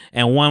 Yeah.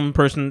 And one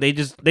person they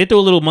threw a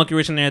little monkey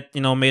wrich in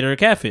there. Made her a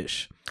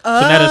catfish. So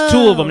now there's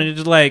two of them, and it's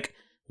just like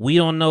we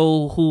don't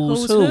know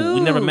who's who. We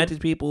never met these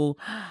people.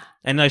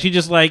 And she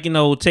just like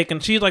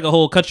she's like a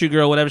whole country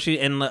girl, whatever.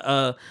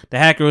 The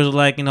hacker was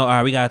like, all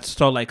right, we got to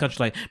start like country,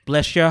 like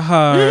bless your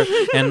heart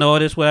and all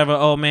this, whatever.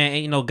 Oh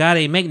man, God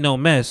ain't make no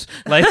mess.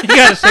 Like you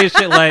gotta say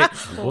shit like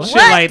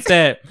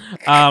that.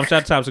 Shout out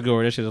to Tom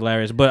Segura, that shit's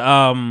hilarious.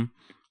 But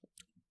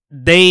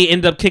they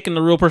end up kicking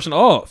the real person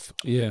off.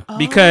 Yeah,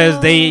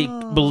 because they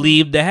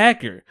believed the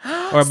hacker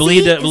or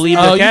believed the you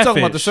catfish.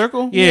 talking about The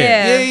Circle?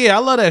 Yeah. I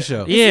love that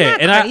show. Yeah,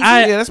 and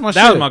that's my shit.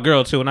 That was my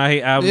girl too, and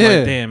I'm like,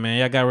 damn man,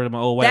 y'all got rid of my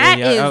old white that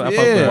lady. Is I fucked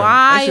with her.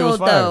 wild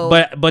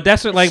though. But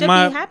that's like Should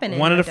my be happening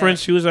one of like the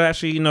friends. that. She was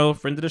actually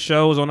friend of the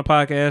show, was on the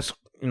podcast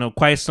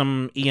quite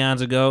some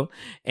eons ago,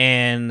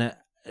 and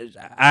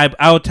I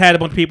had a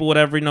bunch of people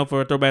whatever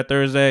for a Throwback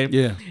Thursday.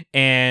 Yeah,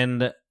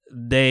 and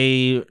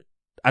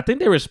I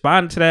think they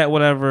responded to that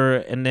whatever,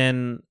 and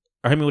then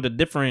or hit me with a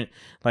different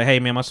like,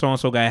 hey man, my so and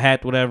so got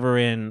hacked whatever,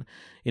 and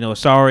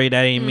sorry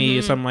that ain't me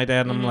or something like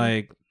that, and I'm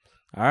like,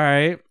 all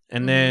right,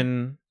 and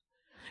then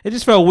it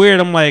just felt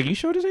weird. I'm like, you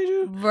sure this ain't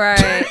you?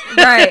 Right.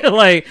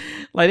 like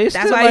it's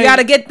that's why you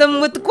gotta get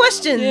them with the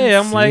questions. Yeah,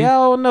 I'm like, I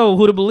don't know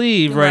who to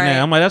believe right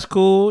now. I'm like, that's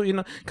cool,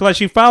 cause like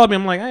she followed me.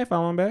 I'm like, I ain't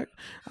following back.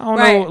 I don't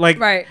know, like,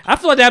 I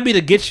feel like that'd be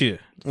to get you.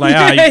 Like,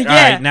 all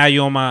right, now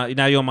you on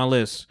my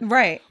list.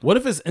 Right. What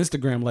if it's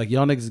Instagram? Like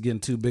y'all niggas is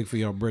getting too big for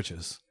your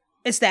britches.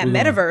 It's that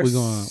metaverse.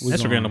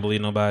 Instagram don't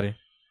believe nobody.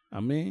 I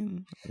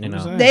mean, they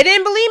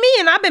didn't believe me,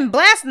 and I've been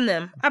blasting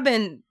them. I've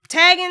been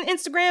tagging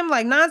Instagram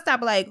like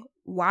nonstop. Like,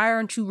 why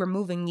aren't you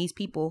removing these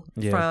people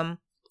from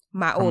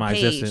my old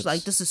page? Existence.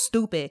 Like, this is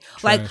stupid.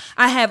 Trash. Like,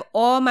 I have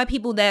all my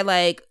people that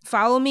like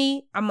follow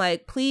me. I'm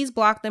like, please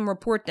block them,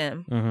 report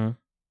them,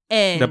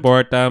 and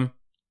report them.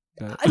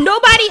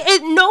 Nobody is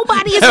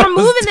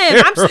removing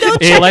them. I'm still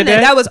checking like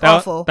that was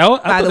awful. I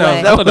thought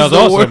that was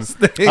awesome.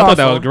 I thought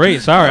that was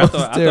great. Sorry, I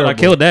thought I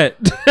killed that.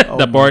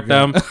 The board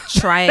them.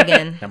 Try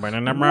again. But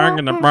no,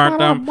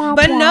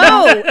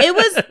 it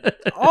was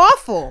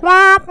awful.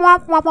 I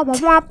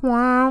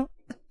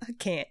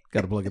can't.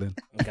 Gotta plug it in.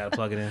 Gotta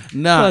plug it in.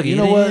 Nah, plug you it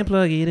know in, what?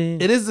 Plug it in.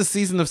 It is the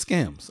season of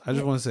scams. I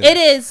just want to say it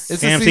is.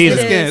 It's scam the season.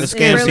 Of scams. It's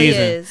scam really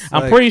season. is.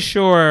 I'm pretty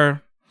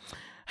sure.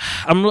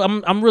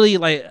 I'm really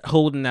like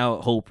holding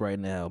out hope right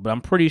now, but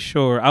I'm pretty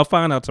sure I'll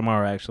find out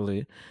tomorrow.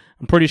 Actually,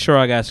 I'm pretty sure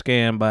I got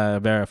scammed by a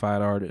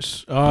verified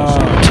artist. Oh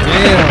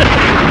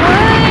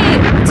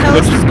damn! What? Tell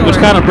us the story. Which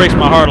kind of breaks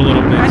my heart a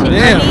little bit.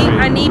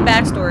 I need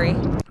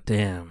backstory.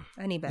 Damn.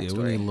 I need backstory. Yeah,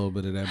 we need a little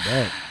bit of that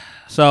back.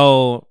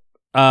 So,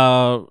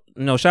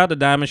 shout out to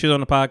Diamond. She was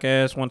on the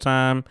podcast one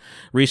time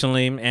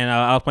recently, and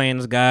I was playing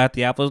this guy at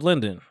the Apple's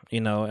Linden,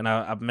 and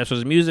I mess with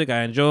his music.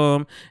 I enjoy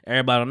him.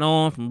 Everybody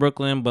know him from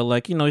Brooklyn, but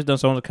like, he's done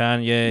songs with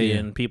Kanye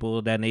and people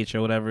of that nature,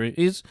 or whatever.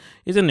 He's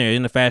in there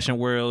in the fashion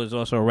world. He's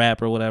also a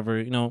rapper,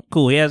 whatever.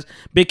 Cool. He has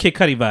big Kid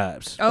Cudi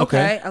vibes.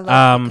 Okay. I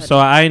love Kid Cudi. So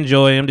I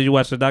enjoy him. Did you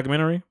watch the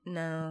documentary?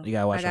 No. You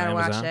gotta watch it. I gotta on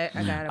watch Amazon. it.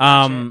 I gotta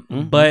watch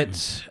it.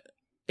 But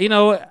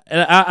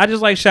I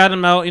just like shouting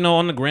him out,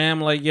 on the gram,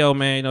 like, yo,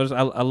 man,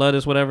 I love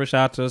this, whatever.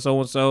 Shout out to so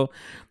and so,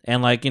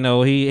 and like,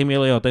 he hit me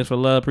like, yo, thanks for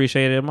the love,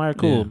 appreciate it. I'm like,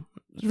 cool,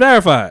 it's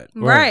verified,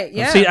 right?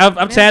 Yeah. See,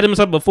 I've tagged him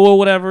something before,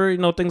 whatever,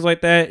 things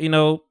like that,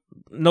 no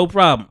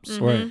problems,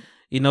 right?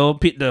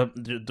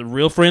 The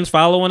real friends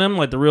following him,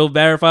 like the real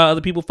verified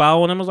other people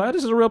following him, I was like,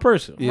 this is a real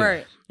person,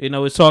 right?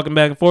 It's talking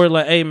back and forth,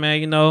 like, hey,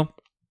 man,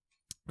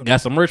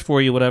 got some merch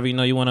for you, whatever,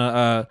 you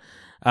wanna,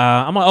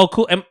 I'm like, oh,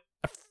 cool. And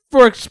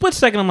for a split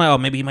second, I'm like, oh,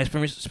 maybe he might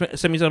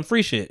send me some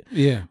free shit.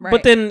 Yeah. Right.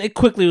 But then it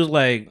quickly was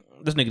like,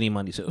 this nigga need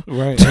money too.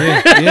 Right.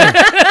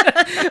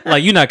 Yeah.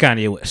 Like, you're not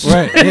Kanye West.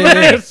 Right.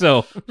 Yeah.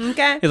 So,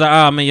 okay. He's like,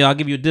 oh, man, I'll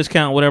give you a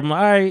discount, whatever. I'm like,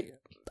 all right.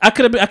 I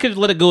could have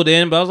let it go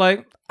then, but I was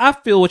like, I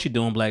feel what you're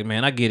doing, black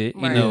man. I get it,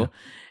 right. And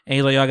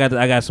he's like, yo,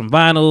 I got some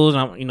vinyls.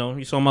 I'm,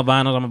 you saw my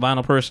vinyls. I'm a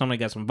vinyl person. I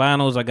got some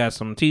vinyls. I got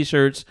some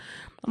T-shirts.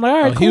 I'm like,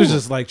 all right, cool. He was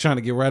just like trying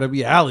to get right up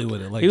your alley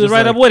with it. Like, he was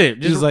right up with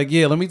it. He was like,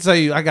 yeah, let me tell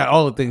you, I got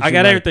all the things. I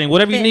got everything.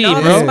 Whatever you need,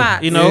 bro.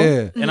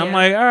 Yeah. And I'm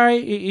like, all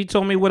right. He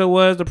told me what it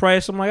was, the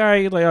price. I'm like, all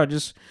right. He's like, oh,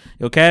 just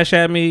cash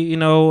at me,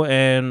 and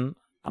I'm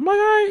like, all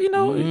right,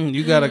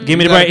 you gotta give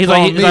me the right. He's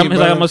like, I'm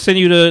gonna send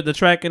you the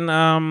tracking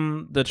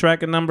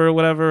number or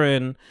whatever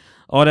and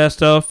all that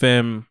stuff.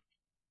 And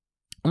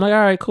I'm like, all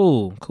right,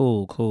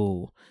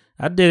 cool.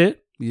 I did it.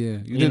 Yeah,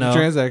 you did the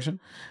transaction.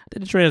 I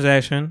did the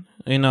transaction,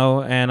 and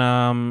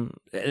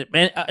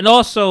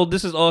also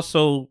this is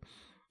also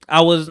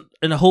I was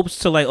in the hopes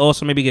to like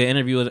also maybe get an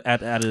interview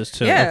out of this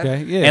too. Yeah.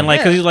 Okay. Yeah. And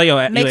like, cause he's like, yo,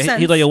 Makes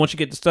sense. he's like, yo, once you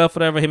get the stuff,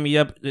 whatever, hit me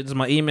up. It's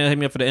my email. Hit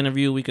me up for the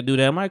interview. We could do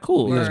that. I'm like,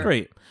 cool. That's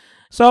great.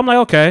 So I'm like,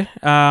 okay.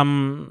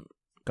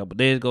 Couple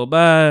days go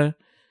by.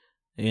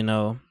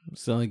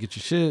 Still ain't get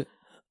your shit.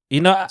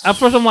 At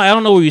first I'm like, I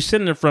don't know where you're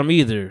sending it from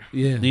either.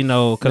 Yeah.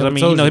 Because I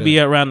mean, he'd be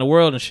around the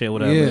world and shit,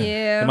 whatever.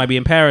 Yeah. It might be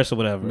in Paris or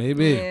whatever.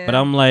 Maybe. Yeah. But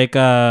I'm like,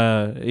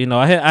 you know,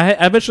 I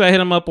eventually I hit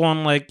him up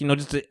on like, you know,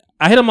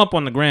 I hit him up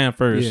on the gram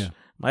first. Yeah.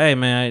 Like, hey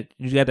man,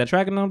 you got that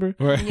tracking number?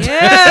 Right.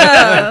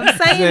 Yeah, I'm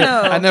saying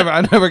though.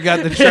 I never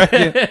got the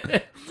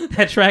tracking.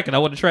 That tracking, I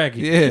want to track it.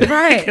 Yeah.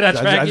 Right. Can I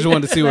track I just it?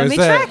 wanted to see where Let it's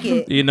me at. track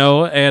it. You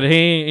know, and he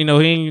ain't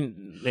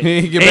He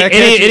ain't get back it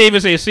at didn't you.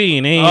 even say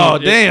scene. He ain't, Oh,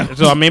 damn.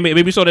 So I mean,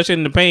 maybe we saw that shit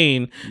in the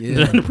pain,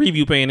 Yeah. the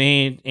preview pain. And he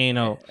ain't, you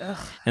know.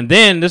 And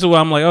then this is where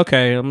I'm like,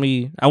 okay,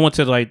 I went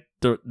to like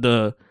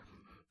the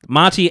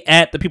Monty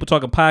at the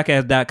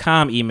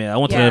peopletalkingpodcast.com email. I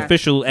went to the Yeah.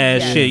 official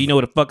ass Yes. shit. You know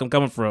where the fuck I'm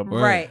coming from.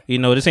 Right. You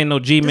know, this ain't no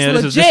Gmail.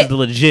 This is legit. the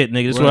legit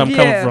nigga. This is where I'm Right.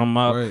 coming Yeah. from.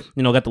 Right.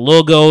 You know, got the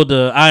logo,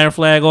 the iron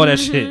flag, all that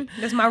shit.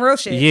 That's my real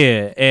shit.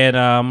 Yeah, and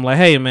I'm like,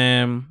 hey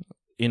man,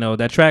 you know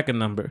that tracking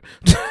number.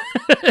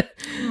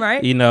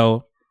 Right. You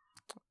know,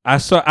 I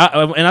saw,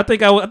 and I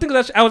think I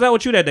was out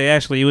with you that day.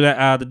 Actually, you was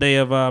at the day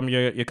of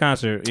your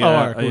concert, Oh,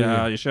 all right, cool,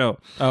 yeah. your show.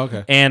 Oh,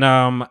 okay. And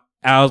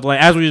I was like,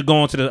 as we was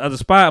going to the other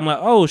spot, I'm like,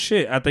 oh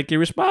shit, I think he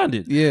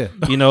responded. Yeah.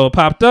 You know, it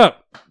popped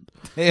up.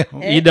 Damn.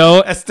 You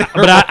know, That's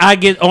terrible. but I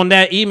get on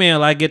that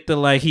email, I get the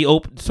like he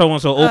so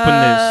and so opened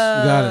this.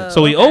 Got it.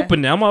 So he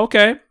opened it. I'm like,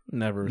 okay,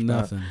 never responded.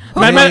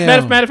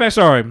 Nothing. Matter of fact,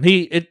 sorry.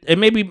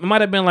 It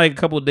might have been like a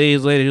couple of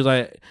days later. He was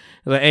like,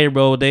 hey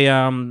bro, they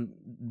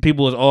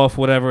people was off,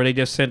 whatever. They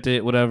just sent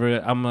it, whatever.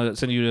 I'm gonna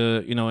send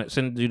you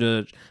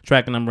the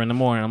tracking number in the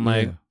morning. I'm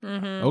like,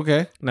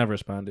 Okay. never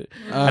responded.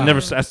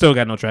 I still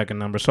got no tracking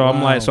number. So I'm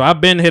Wow. like, so I've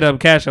been hit up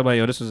Cash. I'm like,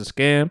 yo, this is a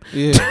scam.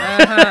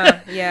 Yeah.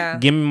 Yeah.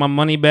 Give me my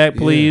money back,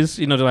 please.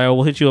 You know, they're like, oh,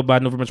 we'll hit you up by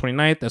November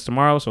 29th. That's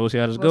tomorrow. So we'll see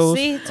how this We'll goes.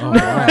 see Oh, tomorrow.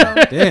 wow.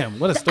 Damn.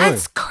 What a story.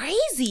 That's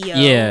crazy, yo.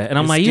 Yeah, and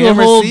I'm It's like, you a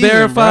scammer whole season,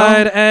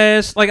 verified bro.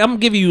 ass. Like, I'm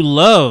giving you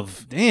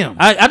love. Damn.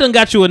 I done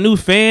got you a new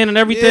fan and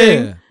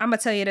everything. Yeah. I'm gonna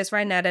tell you this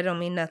right now. That don't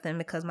mean nothing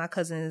because my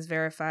cousin is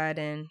verified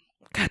and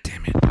God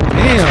damn it.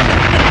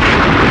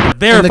 Damn.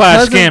 Verified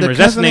And the scammers.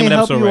 That's the name of the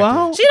help episode you right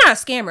out? she's not a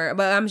scammer.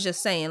 But I'm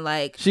just saying,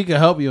 like, She could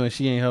help you and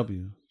she ain't help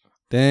you.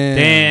 Damn.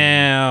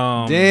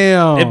 Damn.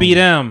 Damn. It be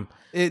them.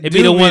 It It be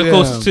do the one them.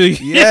 closest to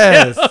you.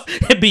 Yes.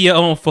 It be your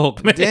own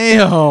folk, man.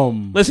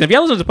 Damn. Listen, if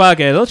y'all listen to the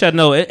podcast, let y'all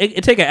know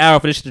it take an hour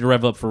for this shit to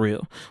rev up for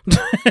real.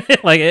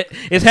 Like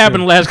it's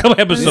happened the last couple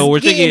episodes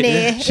where shit getting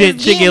get there. shit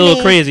It's get a getting little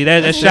there. crazy.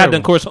 That shot terrible.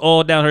 done course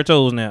all down her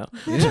toes now,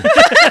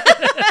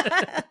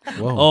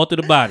 Whoa. all through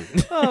the body.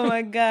 oh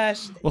my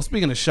gosh. Well,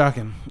 speaking of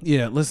shocking,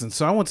 yeah, listen,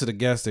 so I went to the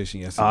gas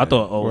station yesterday. I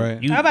thought,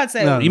 right? you, I'm about to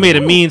say, No, you made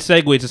a mean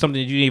segue to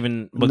something that you didn't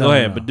even. But No, go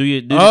ahead. no. But do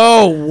you?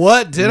 Oh,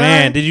 what? Did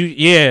man, I? did you?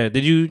 Yeah,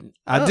 did you?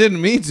 I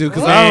didn't mean to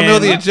because I don't know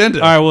the Man. agenda.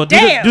 All right, well,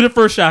 Damn. do the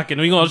first shocking.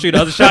 We're going to shoot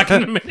the other shocking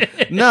in a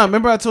minute. No,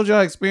 remember I told you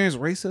I experienced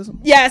racism?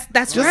 yes,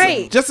 that's Just,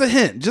 right. Just a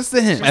hint. Just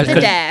a hint. That's the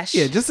good. dash.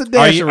 Yeah, just a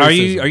dash of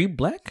racism. Are you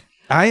black?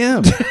 I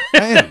am. I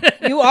am.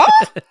 You are?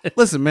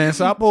 Listen, man.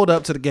 So I pulled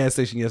up to the gas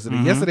station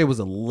yesterday. Yesterday was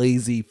a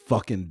lazy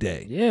fucking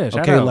day. Yeah,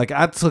 shout Okay, out. like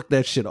I took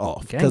that shit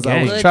off Gang, because I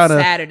gang. was Good trying to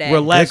Saturday.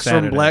 relax Good from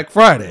Saturday. Black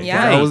Friday.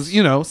 Yeah. I was,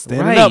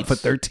 standing Right. up for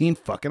 13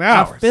 fucking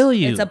hours. I feel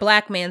you. It's a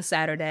black man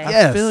Saturday.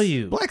 Yes. feel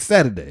you. Black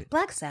Saturday.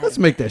 Black Saturday. Let's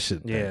make that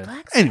shit. Yeah.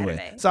 Black Anyway,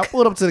 Saturday. so I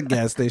pulled up to the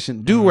gas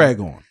station, do rag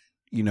on,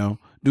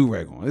 do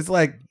rag on. It's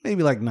like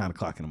maybe like 9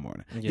 o'clock in the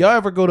morning. Yeah. Y'all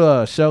ever go to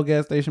a Shell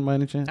gas station by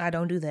any chance? I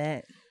don't do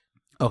that.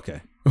 Okay.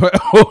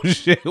 Oh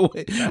shit!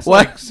 Wait. That's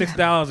What? like $6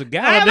 a I'm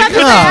gallon. about to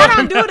say, I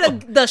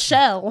don't do the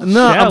shell.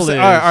 No, I'm Shell saying,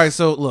 is- all right.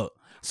 So look,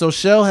 so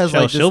Shell has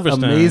Shell like this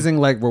Silverstone. amazing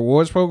like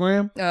rewards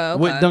program Oh,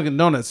 with okay. Dunkin'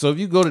 Donuts. So if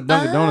you go to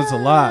Dunkin' Donuts a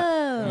lot,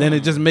 Oh. then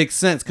it just makes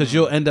sense because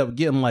you'll end up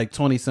getting like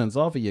 20 cents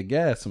off of your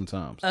gas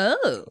sometimes.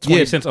 Oh.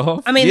 20 cents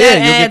off? I mean, yeah, that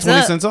you'll get adds 20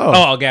 up. cents off.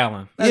 Oh, a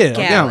gallon. yeah, a a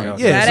gallon. gallon.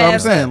 Okay. Yeah, That so I'm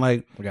adds saying up.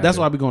 like Got that's it.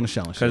 why I be going to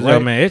Shell and shit. Because,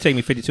 Right? man, it take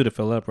me 52 to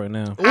fill up right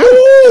now.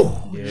 Ooh,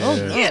 Yeah.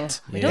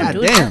 shit. We don't God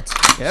do damn, yeah,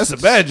 that's a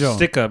bad joint.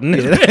 Stick up. Word.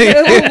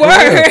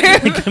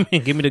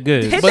 give me the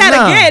goods. Hit But that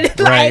nah.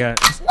 again. Right, Like,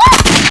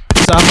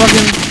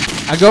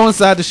 So I go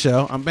inside the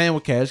Shell. I'm paying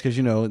with cash because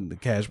the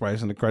cash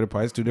price and the credit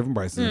price, 2 different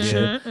prices and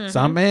shit. So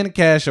I'm paying the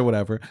cash or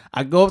whatever.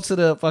 I go up to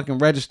the fucking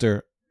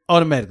register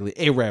automatically.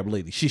 Arab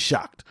lady, she's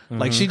shocked.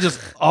 Like she just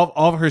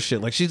off her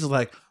shit. Like she's just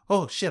like,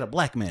 oh shit, a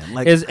black man.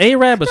 Like Is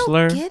Arab a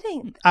slur?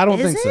 kidding. I don't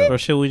Is think it? so. Or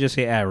should we just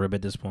say Arab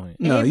at this point?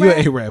 No, Arab?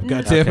 you're Arab.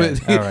 Goddamn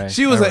it. Okay, all right,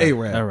 She was all an right,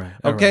 Arab. all right,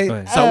 all right, Okay. go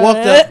ahead. So I walked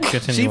up.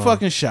 Continue She on.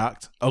 fucking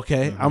shocked.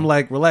 Okay. I'm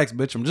like, relax,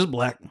 bitch. I'm just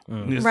black.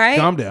 Just Right.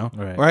 calm down.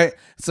 Right. Right.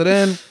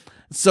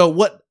 So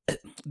what?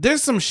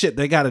 There's some shit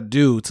they got to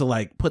do to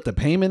like put the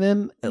payment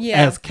in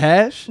Yeah. as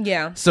cash.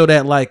 Yeah. So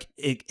that like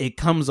it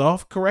comes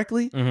off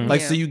correctly.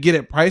 Like so you get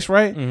it priced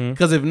right.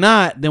 Because if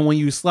not, then when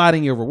you slide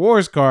in your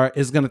rewards card,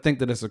 it's gonna think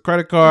that it's a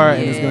credit card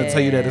and it's gonna tell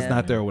you that it's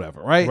not there or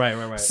whatever. Right.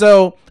 Right.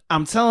 So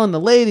I'm telling the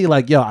lady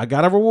like, yo, I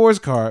got a rewards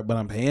card, but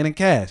I'm paying in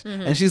cash.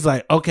 And she's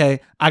like,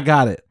 okay, I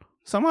got it.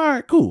 So I'm all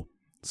right, cool.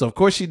 So of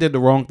course she did the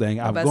wrong thing.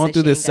 I've about to gone say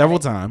through she this ain't got several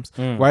it. times.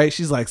 Right.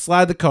 She's like,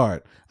 slide the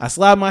card. I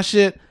slide my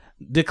shit,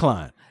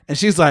 decline. And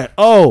she's like,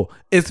 oh,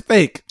 it's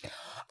fake.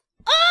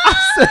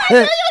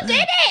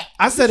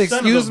 I said, Son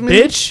excuse of a me,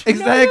 bitch.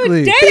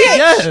 Exactly. did it.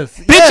 Yes.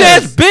 Bitch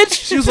yes. ass bitch.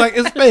 She was like,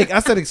 it's fake. I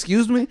said,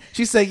 excuse me.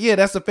 She said, yeah,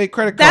 that's a fake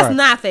credit card. That's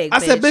not fake. I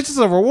said, bitch, it's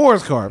a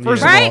rewards card.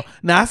 First of all, Right?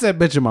 now I said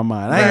bitch in my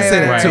mind. I didn't Right, say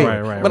that right,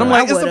 too. right, But I'm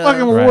right. like, it's I a would've.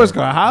 fucking rewards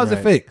Right, card. How is it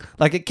right. fake?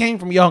 Like it came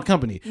from y'all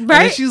company. And Right?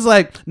 then she's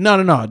like,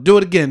 no, do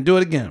it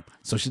again.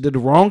 So she did the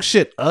wrong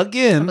shit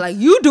again. I'm like,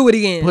 you do it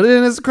again. Put it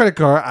in as a credit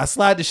card. I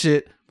slide the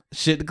shit.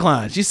 Shit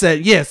declined. She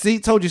said, yeah, see,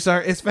 told you,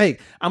 sir, it's fake.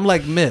 I'm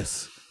like,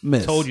 miss.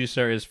 Told you,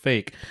 sir, it's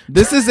fake.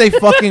 This is a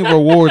fucking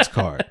rewards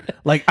card.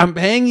 Like, I'm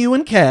paying you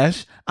in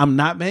cash. I'm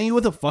not paying you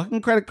with a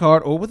fucking credit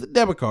card or with a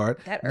debit card.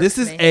 That This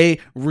irks is me. a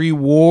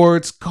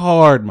rewards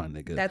card, my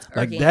nigga. That's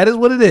like irking. that is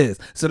what it is.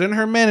 So then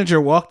her manager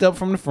walked up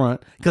from the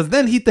front because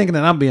then he thinking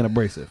that I'm being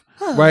abrasive,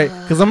 right?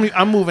 Because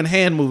I'm moving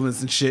hand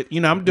movements and shit.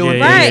 You know, I'm doing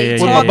Yeah, things yeah,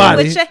 with yeah, my yeah.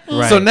 body. With your hands.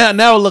 Right. So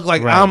now it look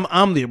like Right.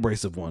 I'm the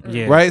abrasive one,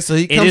 Yeah. right? So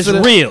he It comes is to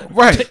the, real.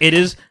 right? It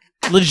is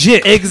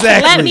legit.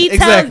 Exactly. Let me tell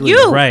exactly.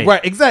 you. Right.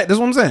 Right. Exactly. That's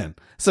what I'm saying.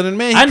 So the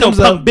man, he I know comes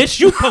punk up, bitch.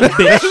 You punk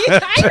bitch.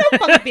 I know,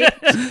 fuck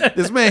bitch.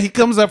 this man, he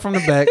comes up from the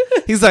back.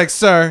 He's like,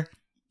 sir,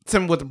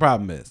 tell me what the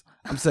problem is.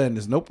 I'm saying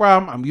there's no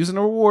problem. I'm using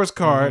a rewards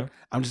card.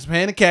 I'm just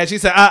paying the cash. He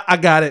said, I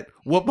got it.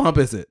 What pump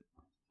is it?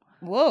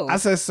 Whoa. I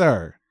said,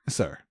 sir,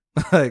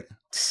 like,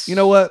 you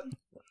know what?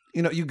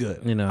 You know, you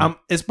good. You know.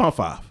 It's pump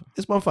 5.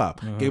 It's pump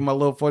 5. Gave him my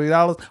little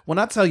 $40. When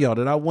I tell y'all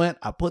that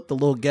I put the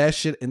little gas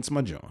shit into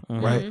my joint,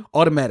 right?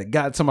 Automatic,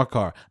 got into my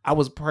car. I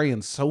was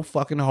praying so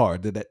fucking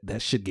hard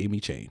that shit gave me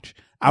change.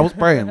 I was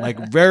praying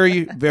like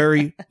very,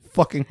 very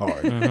fucking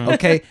hard.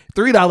 Okay?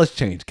 $3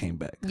 change came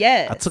back.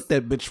 Yes. I took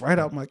that bitch right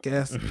out my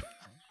gas.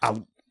 I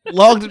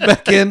logged it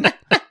back in.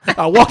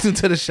 I walked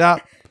into the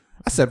shop.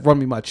 I said, run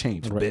me my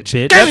change, bitch.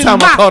 bitch. That me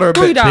time I my called her a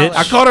bitch. $3.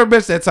 I called her a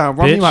bitch that time.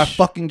 Run me Bitch. my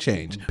fucking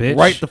change. Bitch.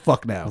 Right the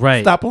fuck now.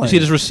 Right. Stop playing. You see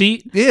this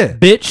receipt? Yeah.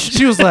 Bitch.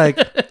 She was like,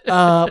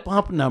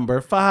 pump number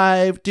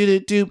 5,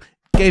 do.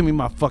 Gave me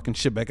my fucking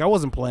shit back. I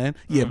wasn't playing.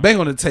 Yeah, bang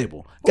on the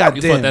table. God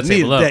You damn, fucked that needed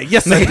table up. that.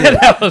 Yes, I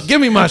That did. was- Give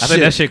me my I shit.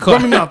 think that shit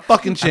Run me caught- my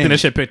fucking I think that change.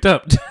 shit picked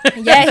up.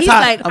 Yeah, he's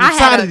like, I'm I tired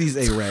had of a these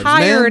A-Rabs,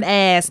 tired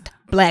man. ass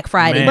Black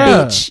Friday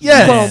Man. bitch.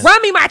 Yes. You gonna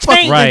run me my Fuck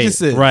change? right. you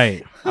said.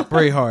 Right. I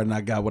prayed hard and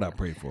I got what I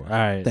prayed for. All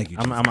right. Thank you.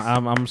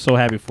 I'm so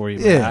happy for you.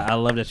 Man. Yeah. I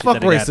love that shit.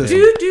 Fuck that it got racism.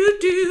 there.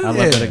 Do. I love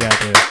Yeah. that it got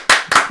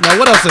there. Now,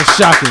 what else is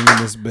shocking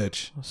in this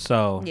bitch?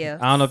 So Yeah.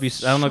 I don't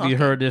know if you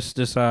heard this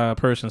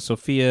person,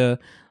 Sophia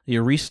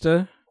Yeast.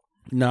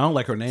 No, I don't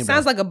like her name.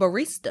 Sounds though. like a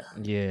barista.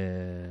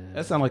 Yeah.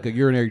 That sounds like a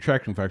urinary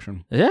tract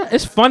infection. Yeah,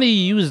 it's funny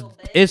you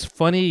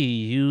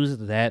use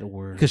that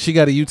word. Because she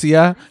got a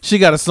UTI. She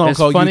got a song It's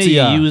called funny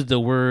UTI. you use the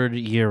word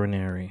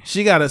urinary.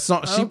 She got a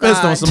song. She Oh,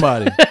 pissed on God.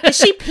 somebody. Is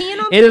she peeing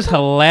on It is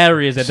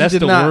hilarious that She that's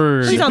did the not.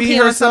 word Please don't She pee peed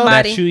on herself?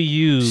 somebody. that you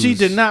use. She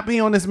did not pee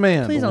on this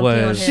man. Please don't pee on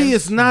him. Was- She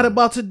is not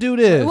about to do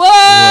this.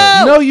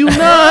 Whoa! No, you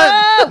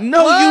not.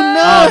 No, you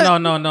not. Oh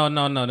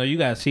no! You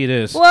gotta see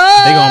this. Whoa!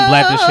 They gonna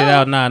black this shit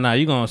out. Nah.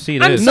 You gonna see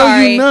I'm this. No,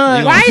 sorry. you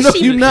not. Why is no,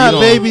 she you not, peeing?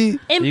 baby.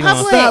 In You gonna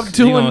public. Stop You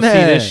doing gonna that.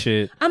 see this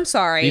shit. I'm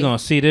sorry. You gonna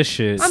see this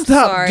shit. I'm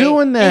Stop sorry.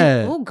 doing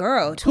that. Oh,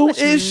 girl. Too Who much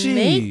is she?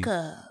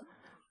 makeup.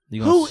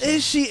 You gonna Who see-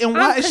 is she and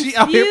why I'm is she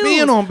out here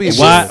confused. peeing on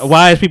people?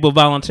 Why is people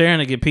volunteering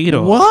to get peed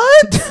on?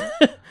 What?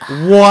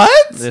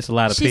 What? There's a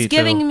lot of She's pee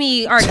giving too.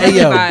 me R. Kelly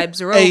yo.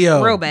 vibes real, Hey,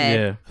 yo. real bad.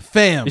 Yeah.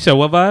 Fam. You said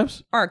what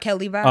vibes? R.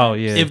 Kelly vibes. Oh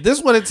yeah. If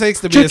this what it takes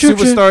to be a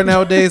superstar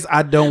nowadays,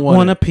 I don't want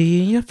Wanna it.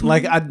 pee in your food?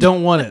 Like I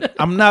don't want it.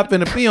 I'm not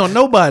finna pee on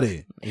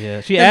nobody.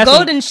 Yeah. She The asked. him-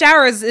 golden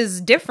showers is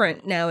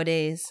different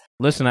nowadays.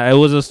 Listen, it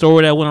was a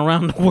story that went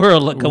around the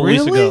world a couple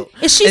weeks Really? ago.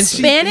 Is she And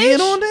Spanish? She peeing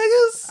on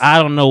niggas? I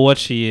don't know what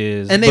she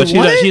is, And they but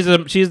what?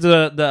 she's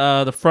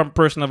the front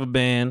person of a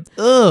band.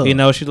 Ugh. You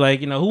know, she's like,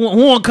 who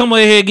want to come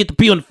over here and get the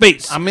pee on the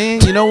face? I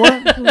mean, you know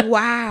what?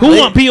 Wow. Who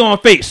want pee on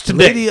face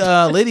today?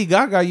 Lady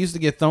Gaga used to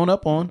get thrown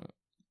up on.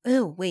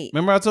 Oh, wait.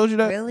 Remember I told you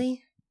that?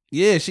 Really?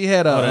 Yeah, she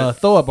had a that-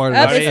 throw up artist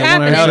Oh, at it's one of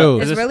happening. her shows.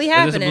 Is It's this- really is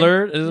this happening.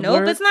 blurred? Is it Nope,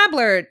 blurred? it's not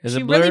blurred. Is She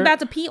it really blurred? about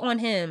to pee on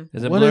him.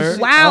 Is it What blurred? is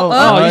it? Wow.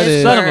 Oh, Oh, it it's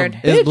is. son of a blurred. bitch.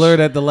 It's blurred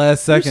at the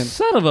last You second.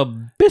 son of a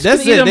biscuit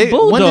That's eating it.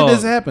 bulldog. When did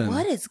this happen?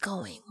 What is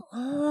going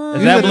on? Is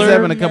You that said this blurred?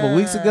 happened a couple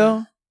weeks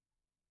ago.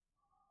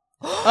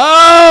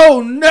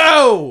 Oh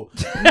no!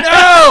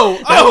 No!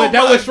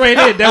 That went straight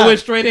in. That went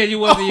straight in. You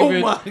wasn't Oh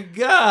even. my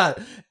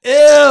god! Ew!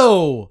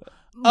 Oh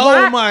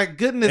What? my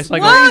goodness! It's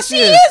like Well, gracious. she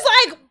is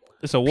like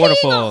It's a peeing a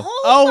waterfall. whole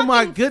Oh my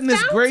fucking goodness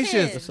fountain.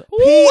 gracious! Ooh,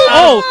 Pee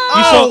oh,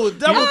 out.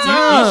 Double you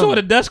time. saw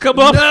the dust come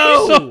up.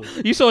 No.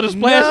 you saw the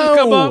splashes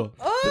come up.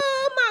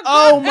 Oh my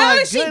god! Oh my How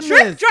is she goodness.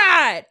 drip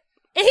dried?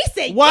 And he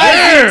said, Why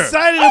yeah. are you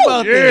excited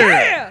about yeah. this?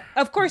 Yeah.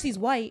 Of course he's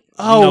white.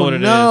 know Oh what it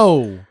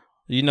no!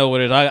 You know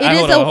what it is. I It is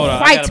hold a on, hold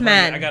on. white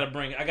man. I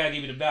gotta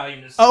give you the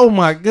value. Oh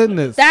my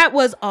goodness! That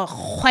was a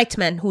white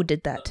man who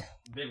did that.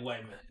 Big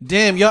white man.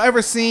 Damn, y'all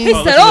ever seen? He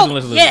Oh, said, listen, "Oh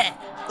listen. yeah,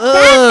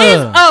 that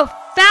is Ugh.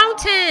 a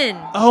fountain.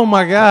 Oh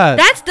my god!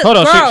 That's the Hold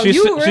on, girl. she's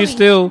you really,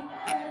 still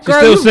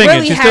girl, you singing.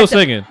 really She's had still to-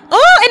 singing.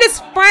 Oh, and it's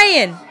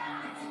spraying.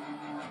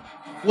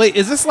 Wait,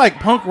 is this like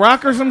punk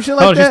rock or some shit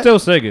like Oh, she's that? still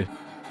singing.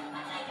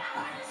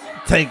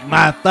 Take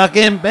my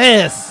fucking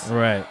best.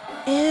 Right.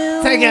 Ew.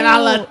 take it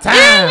all the Ew, time.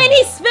 and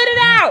he spit it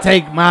out.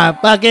 Take my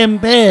fucking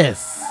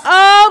piss.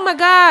 Oh my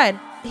God.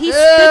 He spit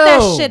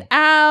that shit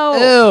out.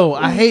 Ew,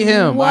 I hate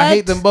him. What I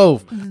hate them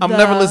both. I'm the-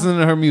 never listening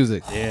to her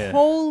music. Yeah.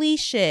 Holy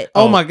shit.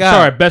 Oh my God.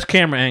 Sorry, best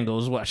camera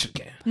angles. Watch it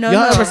again. No,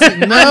 Y'all no. ever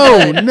seen? I'm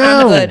No, good. no.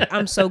 I'm good.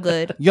 I'm so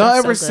good. Y'all I'm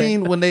ever so good.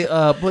 seen when they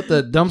put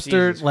the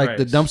dumpster, Jesus like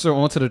the Christ. dumpster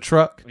onto the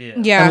truck? Yeah.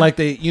 Yeah. And like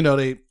they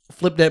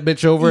flip that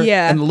bitch over.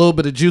 Yeah. And a little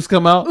bit of juice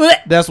come out.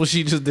 Blech. That's what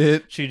she just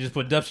did. She just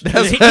put dubs.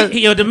 That's My man what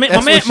she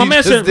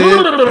said. just did.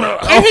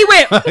 and he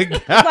went My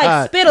God.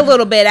 like spit a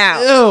little bit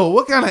out. Ew,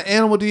 what kind of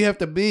animal do you have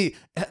to be?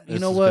 You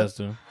know what?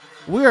 Disgusting.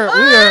 We are.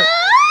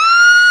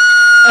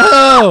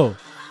 Oh.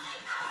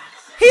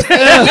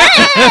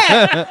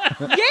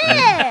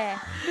 Yeah.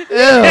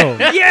 Ew.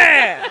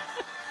 Yeah.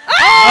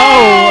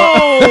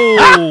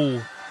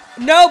 Oh.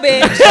 No,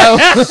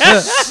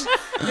 bitch.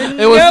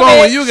 It was No, fun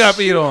when bitch. you got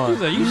beat on.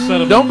 You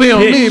son of Don't a be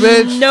on bitch. me,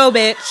 bitch. No,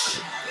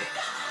 bitch.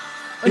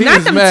 He Not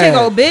is them mad.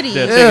 tiggle bitties.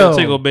 Yeah, Ew.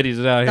 tickle bitties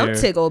is out Them here.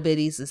 tiggle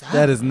bitties is hot.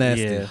 That is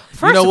nasty. Yeah. You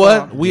First know of what?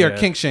 all- We are Yeah.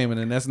 kink shaming,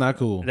 and that's not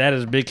cool. That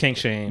is big kink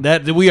shame.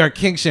 That we are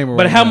kink shaming.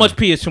 But right how now. much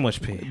pee is too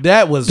much pee?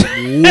 That was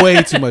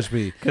way too much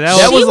pee. that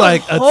That was- was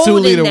like a 2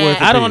 liter holding worth of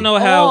that. I don't pee. know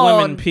how all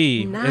women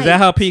pee. Is night. that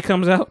how pee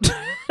comes out?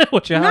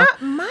 What y'all?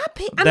 Not my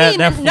pee. I That- mean,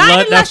 that not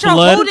flood- unless that you're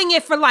flood? holding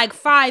it for like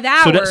 5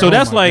 hours. So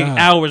that's my like God.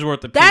 hours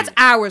worth of pee. That's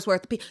hours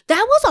worth of pee.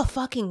 That was a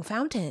fucking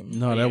fountain.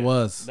 No, that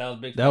was. That was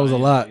big. That was a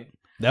lot.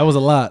 That was a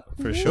lot.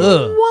 For sure.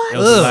 Ugh. What? It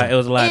was a lot. It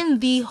was a lot. In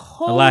the A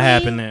whole lot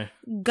happened there.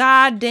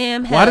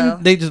 goddamn hell. Why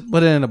didn't they just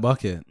put it in a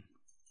bucket?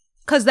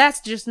 Because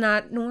that's just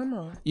not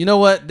normal. You know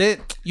what?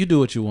 You do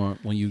what you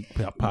want when you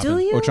pop Do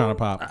you? or trying to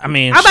pop. I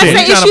mean, I'm about to shit.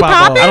 say, is trying to she pop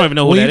off. popping? I don't even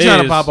know who when that you trying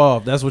is. to pop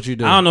off, that's what you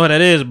do. I don't know what that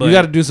is, but You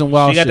got to do some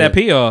wild she got shit. that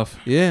pee off,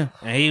 Yeah,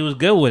 and he was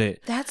good with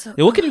it. That's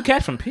Yeah, what can you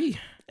catch from pee?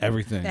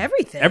 everything.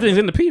 everything. Everything's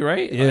in the pee,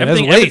 right? Yeah, that's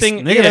everything. waste.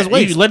 Everything. Nigga, yeah, that's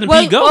waste. You letting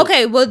Well, pee go.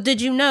 okay. Well,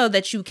 did you know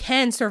that you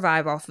can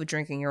survive off of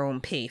drinking your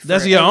own pee? for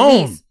That's your at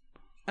own. least-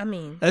 I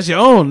mean, That's your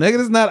own, nigga.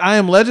 That's not I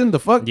Am Legend. The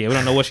fuck? Yeah, we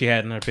don't know what she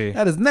had in her pee.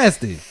 That is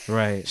nasty.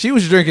 Right. She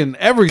was drinking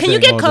everything. can you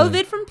get all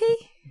day. COVID from pee?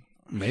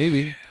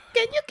 Maybe.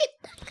 Can you get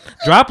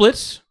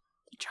Droplets.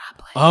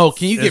 droplets? Oh,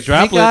 can you There's get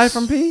pink eye droplets.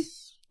 from pee?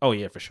 Oh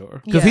yeah, for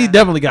sure. Because he Yeah,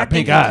 definitely I got think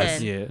pink you eyes.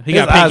 can. Yeah, he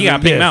His got pink. eyes He got are-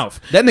 pink yes. mouth.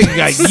 That nigga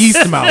got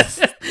yeast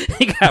mouth.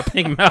 He got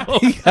pink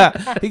mouth.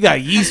 He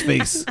got yeast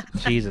face.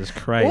 Jesus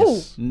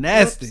Christ.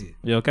 Nasty.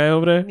 You okay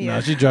over there? Yeah.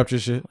 No, she dropped your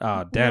shit.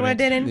 Oh damn No, I it.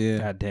 didn't. Yeah.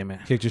 God damn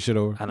it. Kicked your shit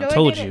over. I done No, I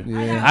told you. didn't.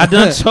 Yeah. I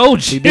done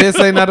told She you. did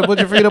say not to put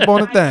your feet up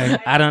on the thing.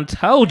 I done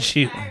told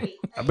you.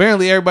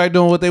 Apparently, everybody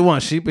doing what they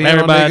want. She being on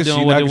Everybody niggas, doing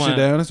she what they knocking want. shit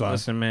down. That's fine.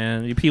 Listen,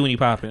 man, you pee when you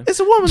popping. It's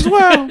a woman's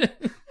world.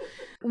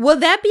 Will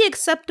that be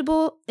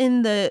acceptable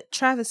in the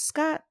Travis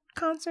Scott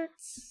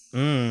concerts?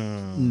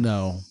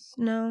 No.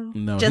 No.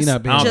 No, he just,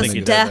 not being I don't just think he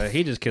does death. that.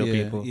 He just killed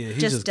Yeah, people. yeah, he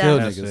Just just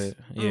killed That's niggas. it.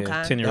 Yeah, Okay.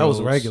 10-year-olds. That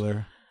was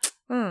regular.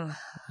 Mm.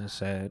 That's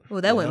sad.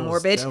 Well, that went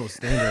morbid. That was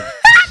standard.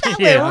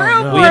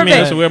 Yeah, real we morbid.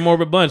 mean, so we're a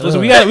morbid bunch.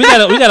 Listen, we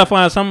gotta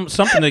find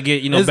something to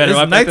get It's- better. it's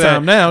after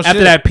nighttime that, now, After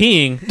shit. that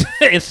peeing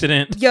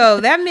incident, Yo,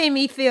 that made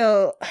me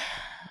feel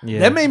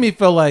yeah. That made me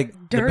feel like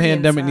the Dirty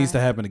pandemic inside. needs to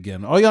happen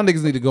again. All y'all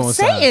niggas need to go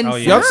inside. Stay inside. Oh,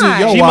 yeah. Y'all see,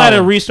 y'all She wild. might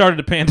have restarted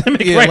the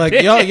pandemic. Yeah, right like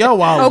there. y'all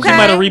wild. Okay. She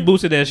might have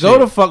reboosted that shit. Go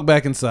the fuck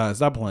back inside.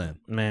 Stop playing.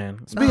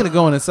 Man, Speaking of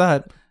going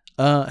inside,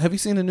 have you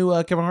seen the new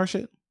Kevin Hart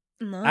shit?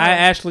 no. I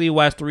actually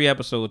watched 3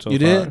 episodes so You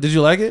far. did? Did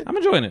you like it? I'm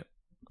enjoying it.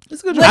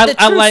 It's a good. With job.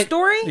 the I true like-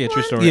 story. Yeah, true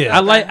one? story. Yeah. I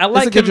like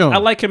It's a good him. joint. I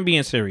like him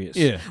being serious.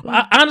 Yeah.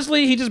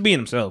 Honestly, he just being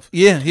himself.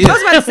 Yeah, he I was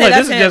is. about to say Like,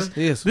 that's this him. is just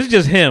He is. this is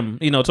just him,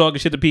 talking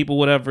shit to people,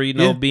 whatever,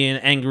 Yeah. being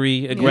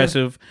angry,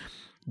 aggressive.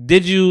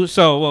 Did you?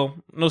 Well,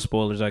 no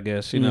spoilers, I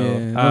guess.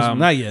 Yeah,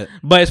 not yet.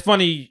 But it's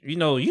funny,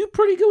 you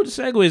pretty good with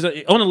the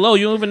segues. On the low,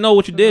 you don't even know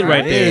what you did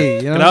right Hey,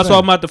 there. you know 'Cause what I I'm was saying?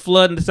 talking about the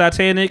flood and the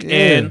Titanic,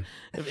 Yeah.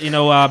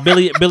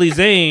 and Billy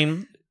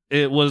Zane.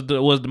 It was the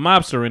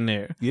mobster in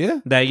there. Yeah.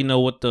 That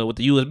with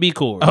the USB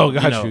cord. Oh,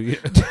 got you.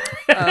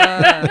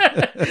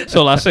 Yeah.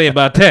 So I say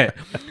about that.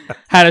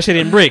 How that shit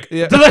didn't break.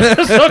 Yeah.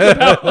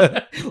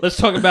 Let's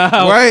talk about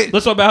how Right.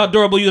 Let's talk about how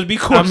durable USB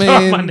cords are,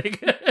 my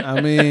nigga. I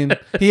mean,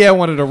 he had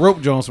one of the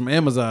rope joints from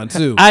Amazon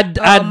too. I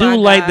Oh do my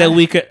like God. that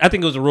we could. I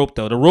think it was a rope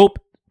though. The rope,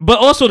 but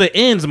also the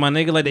ends, my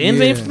nigga. Like the ends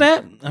ain't Yeah.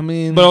 snap. I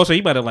mean, But also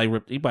he better grab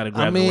it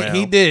around.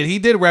 he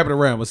did wrap it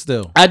around, but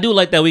still, I do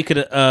like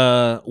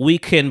that we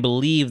can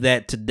believe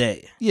that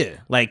today. yeah.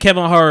 Like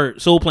Kevin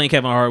Hart, Soul playing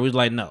Kevin Hart was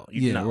like, no,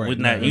 Yeah, no, right, we're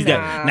not. right, You right.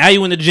 got now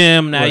you in the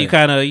gym. Now you Right.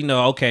 kind of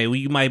okay. Well,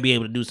 you might be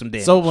able to do some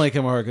damage. So Blake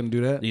Kevin Hart couldn't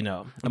do that. I'm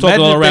Imagine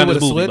talking all if they around this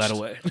would've movie, by switched.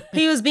 the way.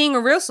 He was being a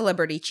real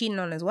celebrity, cheating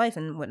on his wife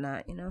and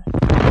whatnot. Oh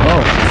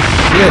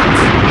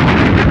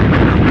shit!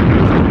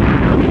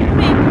 I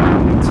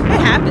mean,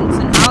 it happens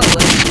in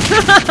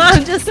Hollywood.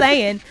 I'm just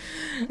saying.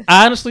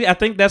 Honestly, I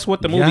think that's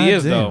what the movie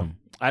is, though.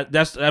 Goddamn.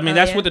 That's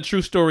yeah? what the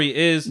true story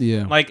is.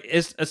 Yeah. Like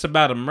it's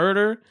about a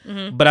murder,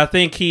 Mm-hmm. but I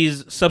think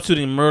he's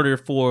substituting murder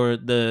for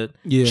the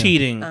Yeah.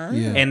 cheating,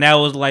 Yeah. and that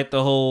was like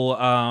the whole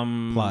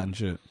Plot and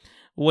shit.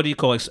 what do you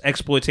call it?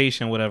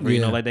 Exploitation, whatever. You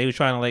know, like they were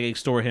trying to like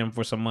extort him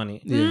for some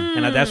money. Yeah.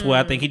 And that's what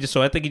I think he just.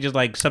 So I think he just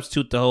like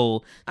substitute the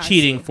whole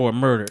cheating for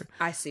murder.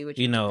 I see what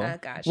you know. I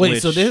got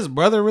Wait, so did his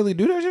brother really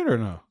do that shit or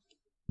no?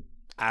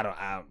 I don't.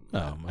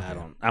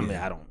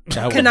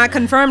 Cannot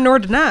confirm nor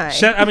deny.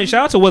 Shout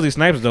out to Wesley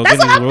Snipes though, That's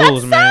getting what these I'm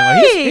rules, about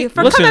to man. say,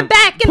 for coming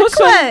back in the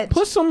clutch.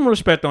 Put some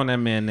respect on that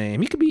man's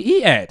name. He could be.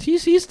 He acts.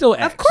 He's still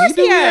acts. Of course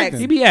he acts.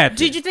 He be acting.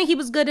 Did you think he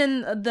was good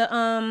in the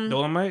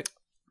Dolomite?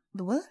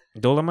 The what?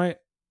 Dolomite?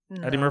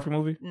 No. Eddie Murphy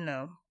movie?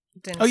 No.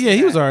 Oh yeah,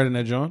 he was alright in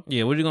that joint.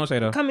 Yeah, what are you gonna say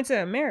though? Coming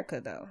to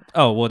America though.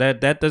 Oh well,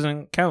 that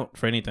doesn't count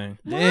for anything.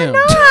 Damn.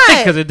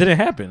 Because it didn't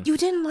happen. You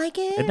didn't like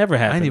it? It never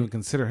happened. I didn't even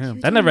consider him.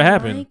 That never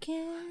happened. Like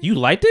it? You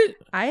liked it?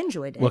 I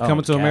enjoyed it. What,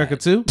 Coming to America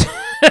too?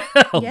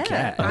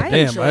 Yeah, Oh, I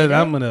damn, enjoyed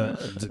I'm it. gonna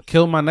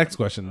kill my next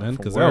question then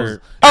because that was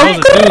Word. a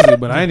doozy,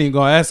 but I ain't even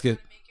gonna ask it.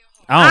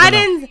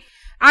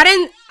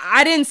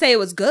 I didn't say it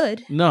was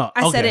good. No,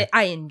 I said okay. it.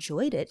 I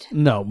enjoyed it.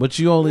 No, but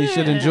you only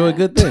should enjoy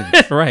good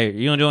things. Right.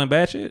 You enjoying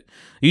bad shit?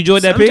 You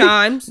enjoyed that pee?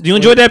 Sometimes. Do you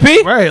enjoy that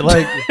pee? Right,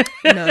 like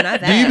No, not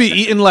that. do you be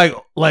eating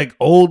like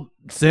old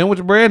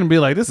sandwich bread and be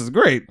like, this is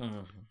great?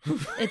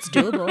 It's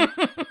doable.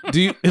 Do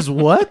you is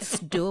what?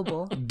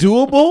 Doable.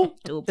 Doable?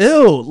 Doable.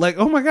 Ew, like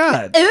oh my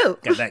god. Ew.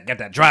 Got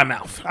that dry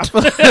mouth.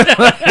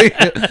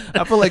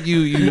 I feel like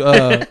you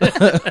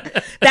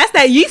That's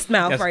that yeast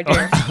mouth right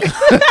there.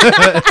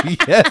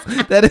 yes,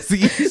 that is the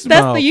yeast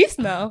That's mouth. the yeast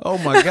mouth. Oh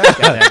my god. Got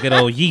that good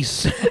old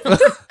yeast.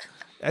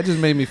 That just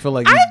made me feel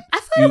like you, I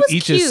thought you it was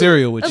eat cute. your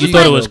cereal with It was You cheese.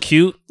 thought it was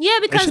cute? Yeah,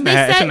 because shouldn't they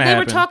have- it said shouldn't they have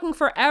were happened. talking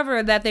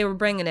forever that they were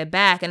bringing it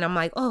back, and I'm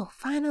like, oh,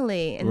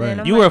 finally. And then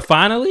I'm You like, were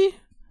finally?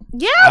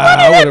 yeah, I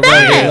I wanted would've it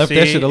rather back. left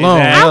that See, shit alone.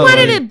 exactly. I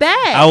wanted Like, it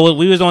back.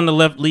 We was on the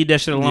left. Leave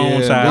that shit alone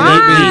Yeah, side.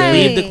 Why?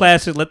 Leave the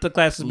classes. Let the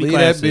classes be leave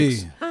that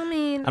classics. be. I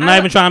mean, I'm not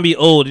even trying to be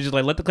old. It's just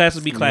like let the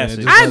classes be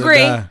classics. just I let it agree.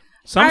 die.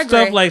 Some I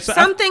stuff agree. like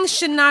some things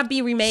should not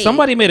be remade.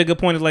 somebody made a good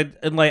point.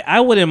 It's like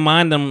I wouldn't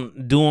mind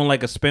them doing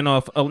like a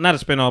spinoff, not a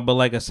spinoff, but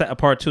like a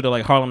part 2 to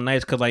like Harlem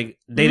Nights because like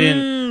they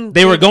didn't.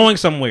 They were going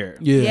somewhere.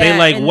 Yeah. They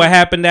like and what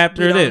happened we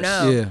after don't this.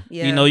 know.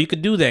 Yeah. You know, you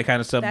could do that kind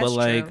of stuff, That's but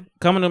like true.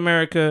 Coming to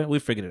America, we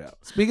figured it out.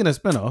 Speaking of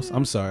spinoffs,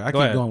 I'm sorry, I Go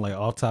keep ahead. going like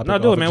off topic. No,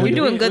 do off it, man. We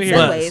agenda. doing good here.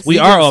 segues. We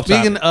are off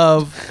Speaking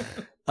topic.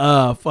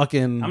 of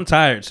fucking I'm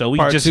tired, so we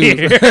part just 2.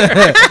 here.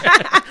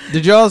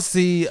 Did y'all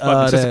see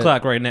Fucking 6 that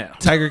o'clock right now.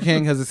 Tiger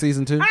King has a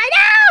season 2? I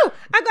know.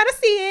 I gotta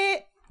see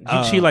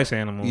it. She likes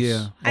animals.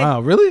 Yeah.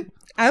 Wow, really?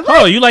 I like.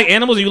 Oh, you like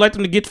animals or you like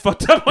them to get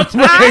fucked up? I was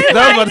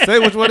about to say,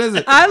 which one is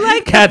it? I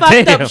like the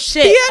Goddamn. fucked up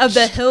shit of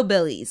the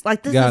hillbillies.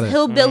 Like this Got is it.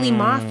 hillbilly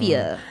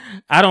mafia.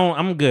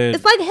 I'm good.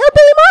 It's like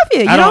hillbilly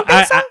mafia. You don't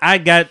think so? I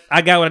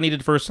got what I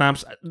needed the first time.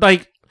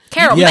 Like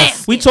Carol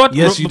Yes. Baskin. we talked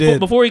Yes, you did.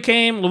 before he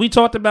came. We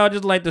talked about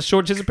just like the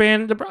short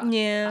pan.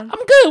 Yeah. I'm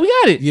good. We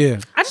got it. Yeah.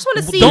 I just want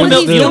to see Don't what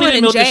milk, he's you don't doing need to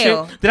in milk this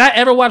jail. shit. Did I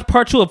ever watch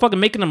part 2 of fucking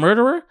Making a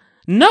Murderer?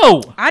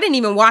 No. I didn't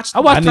even watch. I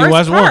watched the I didn't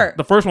first watch one. part.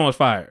 The first one was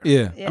fire.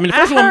 Yeah. Yeah, I mean, the I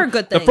first heard one.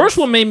 good The things. first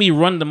one made me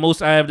run the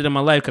most I ever did in my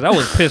life because I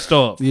was pissed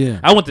off. Yeah.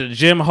 I went to the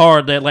gym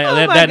hard that my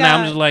that night.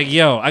 I'm God. just like,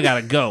 yo, I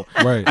gotta go.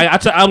 Right.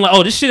 I'm like,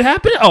 oh, this shit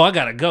happened. Oh, I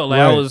gotta go.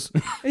 Like I Right. was,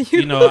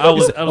 you know, I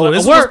was. Oh, like,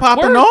 this word, was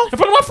popping word, off? in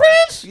front of my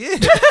friends.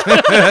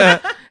 Yeah.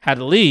 Had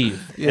to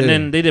leave, Yeah. and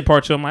then they did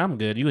part 2. I'm like, I'm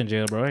good. You in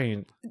jail, bro? I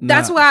ain't.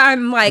 That's why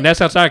I'm like. And that's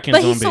how Tiger King's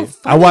but gonna he's be. so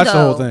funny. I watched the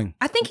though. whole thing.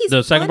 I think he's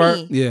The second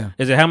funny. part? Yeah.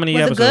 Is it how many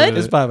Was it episodes? good? is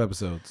It's it? 5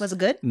 episodes. Was it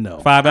good? No.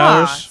 5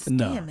 hours.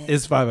 No. Damn it.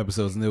 It's 5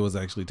 episodes and it was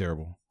actually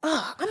terrible.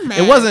 Oh, I'm mad.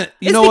 It wasn't.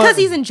 You it's know because what?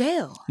 he's in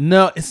jail.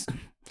 No, it's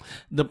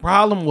the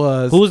problem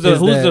was Who's is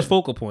the that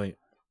focal point?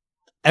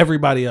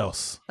 everybody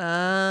else. We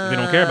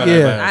don't care about Yeah,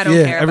 everybody. I don't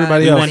yeah, care about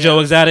everybody We else. want Joe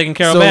Exotic and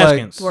Carol So, like,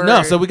 Baskins. Word.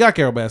 no, so we got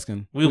Carol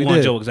Baskin. we want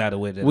did. Joe Exotic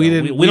with it. We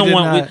though. didn't- We don't we did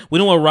want. not. We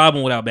don't want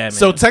Robin without Batman.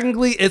 So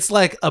technically, it's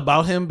like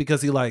about him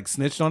because he like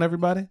snitched on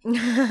everybody.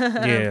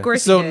 yeah. Of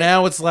course. So he did.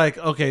 now it's like,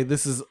 okay,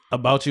 this is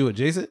about you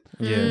adjacent.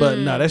 Yeah. But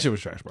no, that shit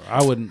was trash, bro.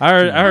 I wouldn't. I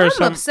heard I'm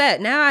some.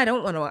 upset now. I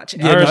don't want to watch it.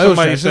 Yeah, I heard no, it was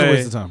somebody trash. It's a say-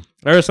 waste of time.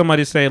 I heard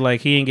somebody say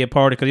like he didn't get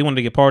pardoned because he wanted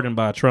to get pardoned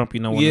by Trump.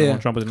 You know when, Yeah. when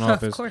Trump was in Of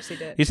office. course he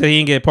did. He said he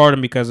didn't get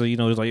pardoned because of, you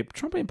know, he's like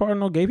Trump ain't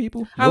pardoned no gay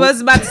people. I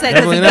was about to say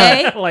because he's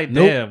Definitely gay. like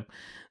Nope.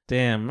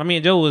 damn. I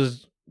mean, Joe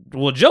was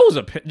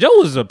a pimp. Joe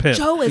was a pimp.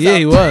 Joe is Yeah, a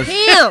he was.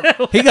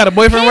 pimp. He got a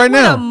boyfriend right With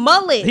a now.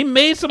 mullet. He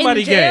made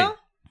somebody in gay. jail?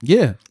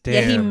 Yeah, Damn.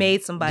 Yeah, he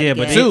made somebody Yeah,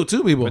 but gay.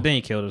 two people. But then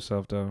he killed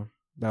himself though.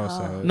 That was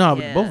sad. No,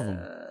 but Yeah. both of them.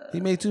 He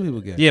made 2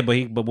 people gay. Yeah,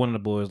 but one of the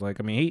boys, like,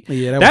 I mean,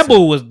 Yeah, that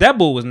bull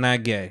was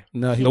not gay.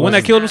 No, he The one that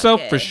wasn't. killed Not himself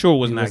gay. for sure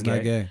was He not was gay.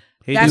 not gay.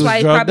 He That's was why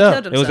he drugged probably up.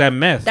 killed himself. It was that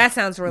meth. That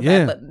sounds real Yeah.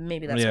 bad, but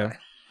maybe that's Yeah. why.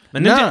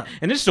 And then, Nah.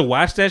 and just to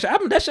watch that shit, I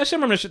remember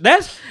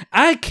that shit.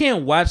 I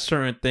can't watch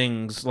certain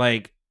things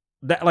like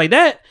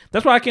that.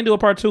 That's why I can't do a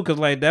part 2 because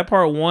like that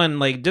part 1,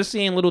 like just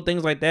seeing little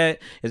things like that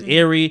is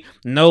eerie.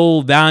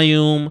 No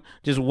volume,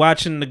 just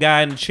watching the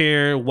guy in the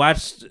chair,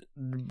 watch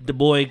the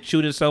boy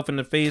shoot himself in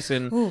the face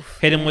and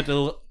hit him with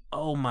the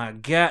oh my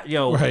God,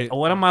 yo, Right.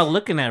 what am I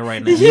looking at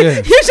right now?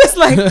 Yeah. You're just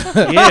like,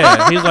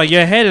 Yeah, he's like,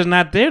 your head is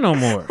not there no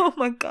more. oh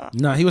my God.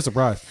 No, he was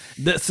surprised.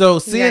 So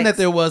seeing that Yikes.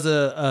 there was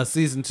a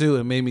season 2,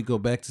 it made me go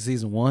back to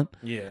season 1.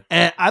 Yeah.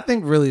 And I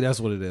think really that's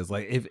what it is.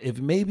 Like if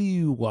maybe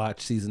you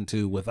watch season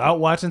 2 without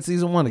watching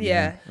season 1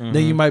 again,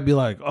 then you might be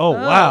like, oh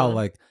wow,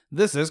 like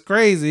this is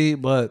crazy.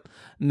 But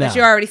no, But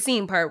you already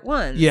seen part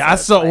 1. yeah, so I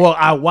it's saw. like- Well,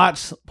 I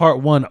watched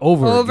part 1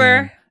 over Over?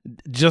 again,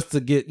 just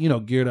to get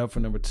geared up for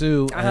number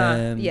 2.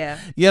 And yeah.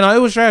 it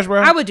was trash, bro.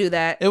 I would do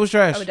that. It was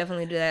trash. I would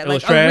definitely do that. It Like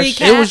was a trash?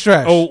 recap. It was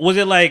trash. Oh, was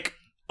it like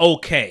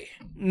okay?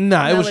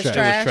 Nah, it No, was it's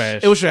trash. trash. It was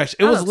trash. It was trash.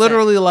 It I'm was upset.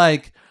 literally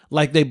like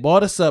they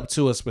brought us up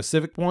to a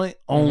specific point,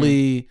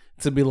 only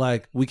to be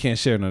like, we can't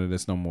share none of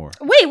this no more.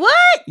 Wait, what?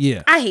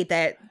 Yeah. I hate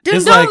that. Just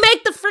It's don't like-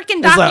 make the freaking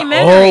It's like,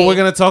 documentary. oh, we're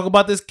gonna talk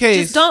about this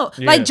case. Just don't.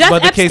 Yeah. Like Jeff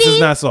but the Epstein. case is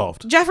not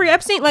solved. Jeffrey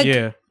Epstein. Like,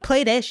 Yeah.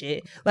 play that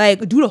shit.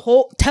 Like,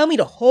 tell me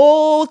the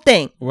whole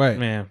thing. Right.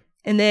 Man.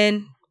 And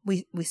then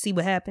we see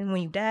what happened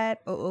when you died.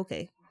 Oh,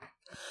 okay.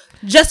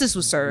 Justice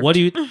was served. What do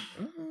you? You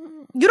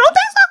don't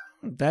think so?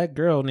 That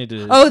girl need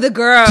to. Oh, the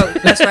girl.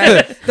 That's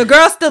right. The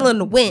girl's still in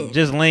the wind.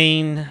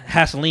 Ghislaine,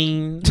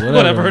 Haseline, Whatever.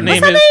 whatever her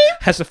name What's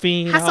her is.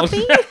 Hesafine.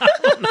 Haseline?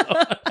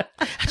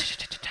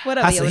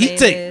 Whatever your name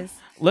Hasahite. is.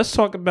 Let's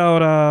talk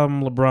about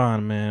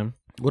LeBron, man.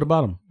 What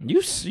about him?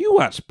 You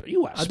watch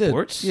I did.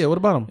 sports. Yeah. What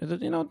about him?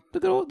 You know the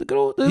good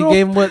old He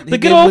gave him what the he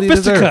good gave old what he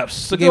deserved.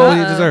 fisticuffs. He gave what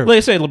he deserved. Like I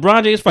say,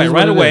 LeBron James fight It is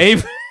right what it away.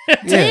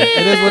 Yeah,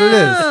 it is what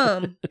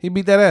it is. He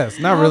beat that ass.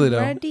 Not really though.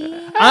 Already?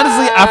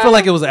 Honestly, I feel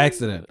like it was an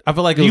accident. I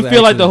feel like it was You an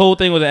feel like the accident. whole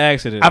thing was an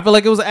accident. I feel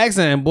like it was an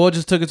accident, and boy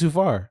just took it too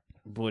far.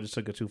 Boy, just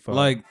took it too far.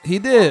 Like he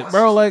did,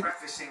 bro. Like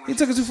he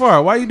took it too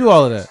far. Why you do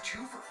all of that?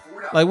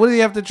 Like, what did he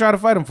have to try to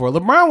fight him for?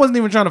 LeBron wasn't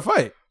even trying to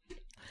fight.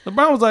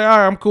 LeBron was like, all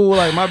right, I'm cool.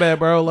 Like, my bad,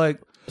 bro. Like,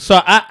 so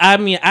I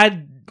mean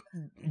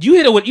you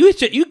hit it with you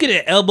get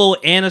an elbow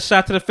and a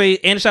shot to the face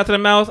and a shot to the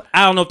mouth.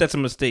 I don't know if that's a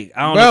mistake.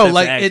 I don't know bro, if that's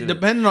like an it accident.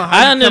 depending on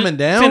how he's coming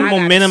down. I gotta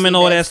Momentum see and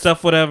all that this.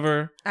 stuff,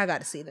 whatever. I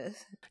gotta see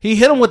this. He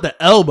hit him with the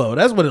elbow.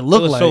 That's what it It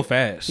looked was like. so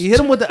fast. He hit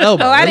him with the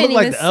elbow. Oh, I It didn't looked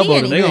like even the see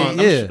elbow to They me. anything.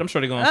 gonna, Yeah. I'm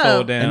sure they're gonna Oh.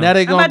 slow down. And now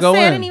they I'm gonna about go to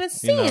say I in. didn't even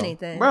see know.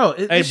 anything. Bro,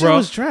 Hey, this shit bro.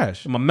 was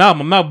trash. my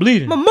mouth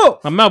bleeding. My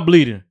mouth. My mouth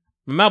bleeding.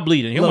 My mouth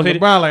bleeding. He Look, almost hit it.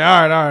 LeBron like,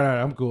 all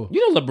right, I'm cool.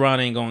 You know LeBron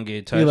ain't gonna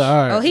get touched. He like, all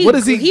right. Oh, he- what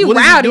is he? he what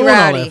is rowdy, he doing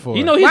all rowdy. that for?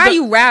 You know he's Why the, are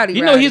you rowdy?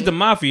 You know he's rowdy? the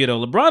mafia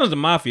though. LeBron is the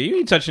mafia. You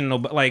ain't touching no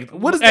like.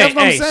 What is that's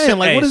what I'm saying?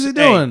 Like, what is he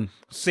doing?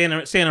 Stand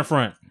in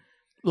front.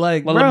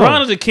 Like, Well, bro,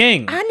 LeBron is a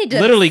king. I need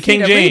to literally see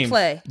King the James.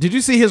 replay. did you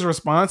see his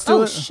response to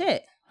Oh it?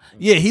 shit.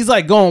 Yeah, he's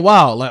like going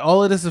wild. Like,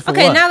 all of this is for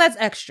Okay, what? now that's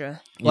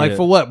extra. Like, Yeah.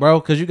 for what, bro?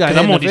 Because you got 'Cause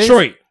hit I'm in on the face?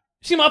 Detroit.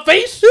 See my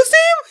face? You see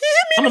him? He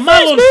hit I'm me a in the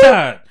model on the face, man.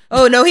 side.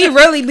 Oh no, he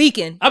really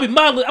leaking. I'll be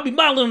modeling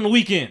on the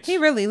weekends. He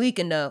really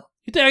leaking though.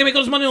 You think I can make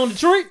all this money on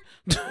Detroit?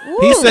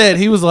 He Ooh. said,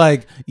 he was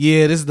like,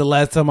 yeah, this is the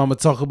last time I'm going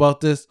to talk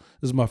about this.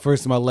 This is my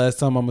first and my last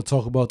time I'm going to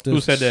talk about this.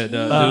 Who said that?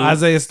 Dude?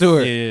 Isaiah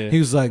Stewart. Yeah. He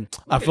was like,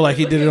 I feel like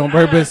he did it on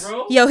purpose.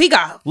 Yo, he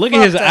got. Look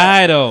at his fucked up.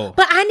 eye though.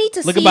 But I need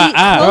to Look see. at my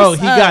eye. Bro, close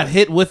he up. got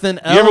hit with an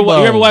You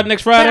elbow. ever watch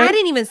Next But Friday? I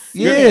didn't even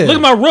see. Yeah. Look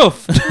at my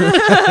roof. Look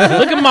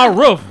at my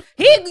roof.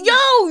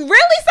 Really,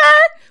 sir?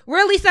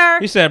 Really, sir?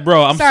 He said,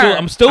 "Bro, I'm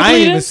Sir. still I didn't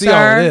bleeding." even see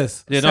all of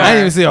this. Yeah, Sir. I didn't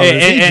even see all Hey,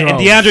 this. He and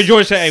drunk. DeAndre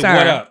George said, "Hey, Sir.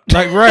 what up?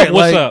 Like, right.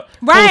 What's like, up?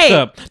 Right.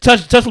 What's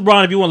up? Touch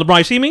LeBron if you want LeBron.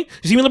 You see me?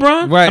 You see me,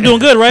 LeBron? Right. I'm doing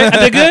good, right?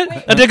 I did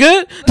good. I did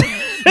good.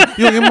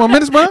 You don't get more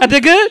minutes, bro? I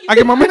did good. I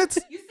get more minutes?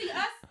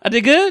 I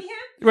did good.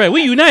 Right.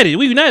 We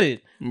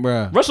united.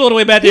 Bruh. Russell all the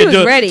way back He there. was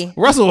dude. ready.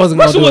 Russell wasn't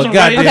going to Russell do a wasn't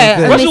ready. goddamn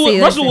Okay, thing. let me see, let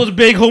me Russell see. was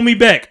big. Hold me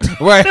back.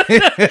 Right.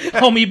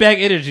 Hold me back.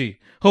 Energy.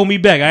 Hold me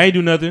back. I ain't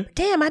do nothing.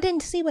 Damn, I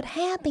didn't see what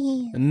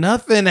happened.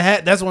 Nothing.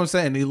 That's what I'm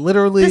saying. He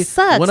literally This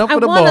sucks. went up I for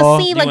the want ball.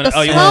 to see like the you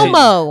wanna slow see-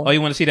 mo. Oh,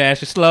 you want to see the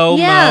actual slow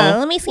mo? Yeah,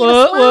 let me see the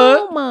What?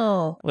 slow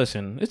mo.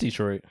 Listen, it's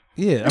Detroit.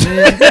 Yeah, I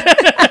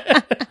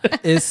mean,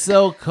 it's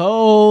so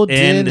cold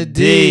in the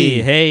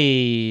D.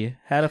 Hey,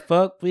 how the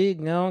fuck we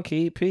gonna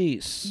keep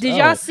peace? Did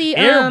y'all see,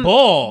 air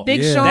ball?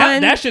 Big Yeah.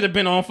 Sean? That should have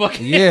been on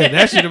fucking. Yeah,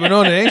 that should have been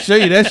on it. They ain't show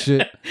you that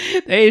shit.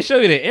 They ain't show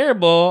you the air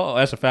ball. Oh,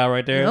 that's a foul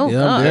right there. Oh, Yeah,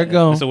 God. there it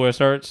goes. That's where it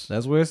starts.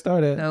 That's where it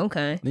started.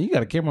 Okay. Then you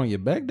got a camera on your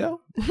back though.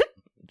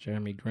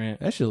 Jeremy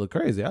Grant. That shit look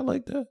crazy. I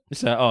like that.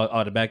 It's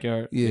oh, the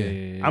backyard.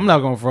 Yeah. I'm not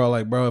gonna fraud.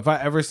 Like, bro, if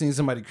I ever seen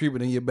somebody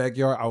creeping in your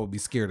backyard, I would be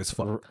scared as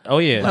fuck. Oh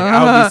yeah. Like,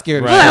 I would be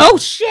scared. Right. As Like, shit. oh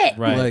shit.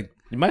 right. Like,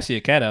 you might see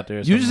a cat out there. Or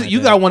you something just like you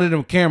that. got one of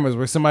them cameras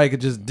where somebody could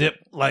just dip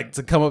like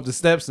to come up the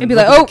steps and And be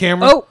look like, at the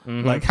camera. oh.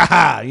 Mhm. Like,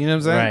 haha, you know what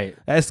I'm saying? Right.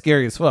 That's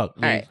scary as fuck.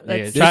 All right. Yeah,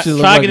 Let's This try shit look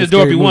to like get a the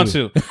door if scary you want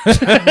to.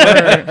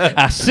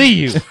 I see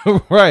you.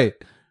 Right.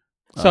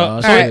 So,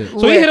 Oh, so, shit.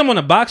 so he hit him on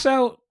the box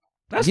out.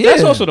 That's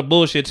Yeah. also the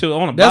bullshit too.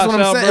 On a That's box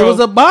what I'm out, saying. bro. It was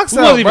a box We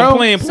out, wasn't even bro.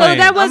 playing. So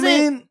that wasn't I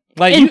mean,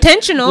 like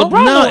intentional.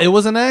 LeBron no, don't- it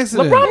was an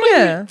accident. LeBron don't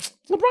Yeah.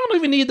 LeBron don't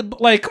even need the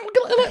like. Come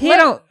on, He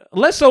don't.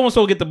 let so and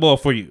so get the ball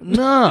for you.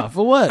 Nah,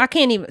 for what? I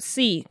can't even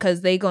see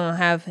because they gonna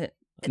have it.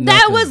 That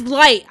Nothing. was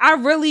light. I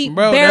really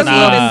Bro, barely that's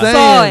what even I'm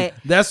saw saying. it.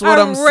 That's what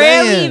I'm I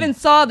rarely saying. even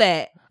saw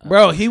that.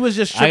 Bro, he was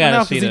just I tripping gotta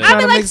out see because he that. trying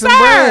I'd to be make like, some sir,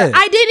 bread.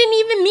 I didn't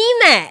even mean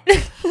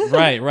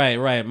that.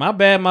 Right. My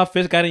bad. My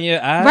fist got in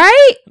your eye.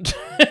 Right?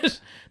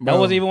 That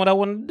wasn't even what I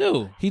wanted to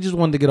do. He just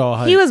wanted to get all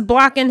hyped. He was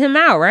blocking him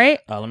out, right?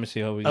 Let me see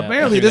how we got.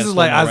 Apparently, I think this is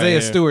like that's Isaiah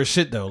right here. Stewart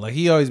shit though. Like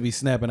he always be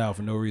snapping out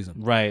for no reason.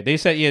 Right. They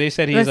said he's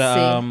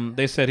Let's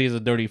they said he's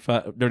a dirty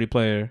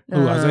player.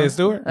 Who, Isaiah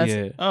Stewart? That's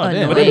Yeah. Oh damn!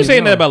 annoying. But they be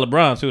saying that about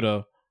LeBron too,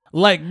 though.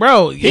 Like,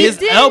 bro, his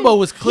did. elbow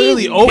was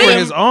clearly He over did.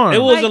 his arm. It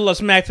was Like, a little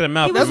smack to the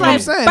mouth. he That's was what I'm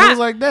like, saying. bop. It was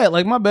like that.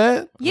 Like, my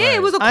bad. Yeah,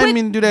 it was a quick I didn't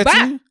mean to do that bop.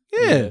 to you.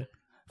 Yeah.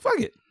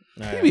 Fuck it.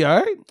 He be all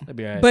right. That'd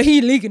be all right. But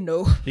he leaking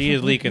though. He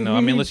is leaking though.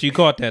 I mean, unless you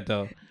caught that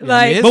though.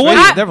 Like, his But what?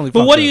 face do is definitely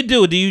but what do fucked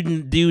you up.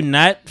 do? Do you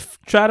not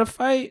try to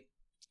fight?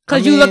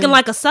 Cause I you mean- looking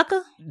like a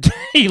sucker.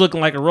 You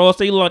looking like a royal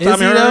star? You look like Is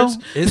Tommy he though?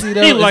 Hearns? Is he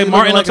though? He Is like he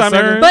Martin looking on like a Tommy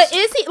sucker? Hearns? But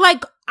is he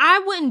like?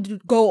 I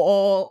wouldn't go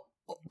all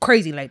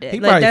crazy like that. He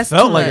like, probably that's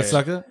felt too like a much.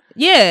 sucker.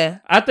 Yeah.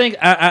 I think He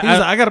was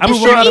like, I gotta I'm prove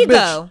sure him not a bitch.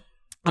 Ego.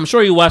 I'm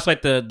sure you watched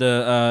like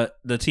the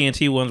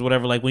TNT ones,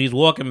 whatever. Like when he's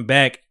walking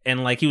back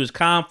and like he was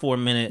calm for a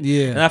minute.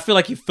 Yeah. And I feel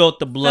like he felt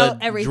the blood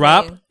everything.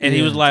 drop, and he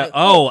Yeah. was like, Like,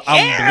 "Oh,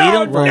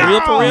 I'm bleeding for Right.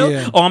 real, for real.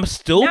 Yeah. Oh, I'm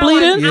still Now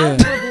bleeding." I'm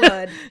out for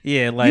blood.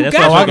 Yeah, like You that's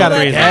got why I I'm gotta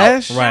crazy.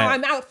 cash? Now Right.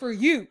 I'm out for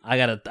you. I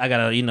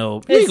gotta. You know,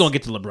 It's- you gonna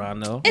get to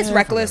LeBron though. It's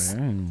reckless.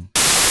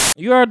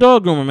 You are a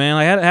dog groomer, man.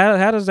 Like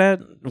how does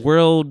that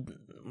world?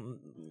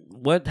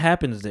 What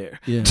happens there?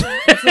 Yeah.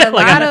 It's a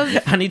Like, lot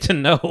of. I need to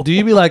know. Do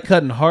you be like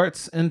cutting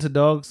hearts into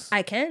dogs?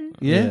 I can.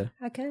 Yeah.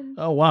 I can.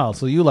 Oh wow.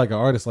 So you like an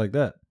artist like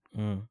that?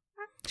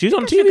 She's on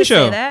a I guess you TV could say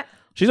show. that.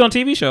 She's on a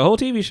TV show, whole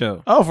TV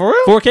show, Oh for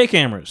real? 4K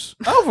cameras,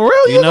 Oh for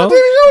real? You know?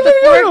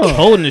 What TV show?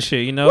 holding the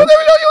shit. You know, What TV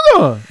show you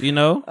doing? you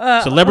know,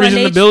 celebrities on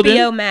in the HBO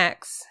building,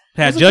 Max.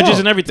 had What's it judges called?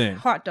 and everything.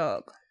 Hot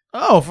dog.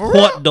 Oh for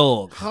real? Hot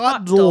dog,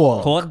 Hot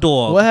dog. hot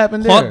dog. What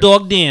happened there? Hot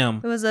dog, damn.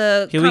 It was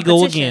a Here we go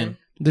competition. again.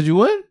 Did you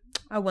win?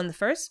 I won the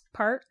first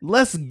part.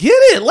 Let's get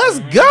it. Let's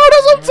go.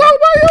 That's what I'm talking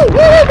about. You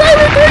win it,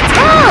 baby, 3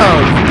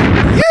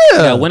 times.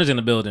 Yeah. Yeah, winners in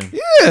the building.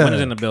 Yeah.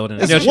 Winners in the building.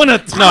 It's Yo, she- winner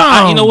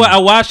No, you know time. what? I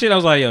watched it. I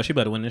was like, yo, she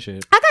better win this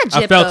shit. I got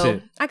gypped I felt though.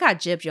 it. I got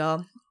gypped,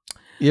 y'all.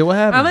 Yeah, what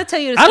happened? I'm gonna tell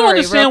you the I story. don't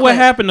understand real what quick.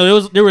 happened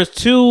though. There was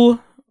two.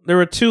 There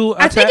were two.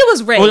 I think it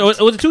was rigged.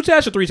 Was it 2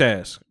 tasks or 3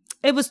 tasks?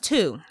 It was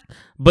 2.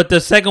 But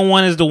the second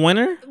one is the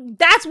winner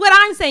That's what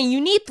I'm saying.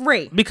 You need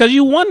 3. because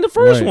you won the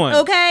first Right. one.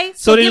 Okay.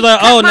 So they're give- like,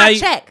 cut oh, my now you-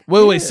 check.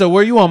 Wait. So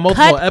were you on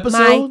multiple Cut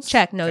episodes? my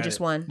check. No, just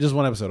one. Just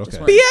one episode. Okay.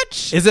 one.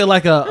 Bitch. Is it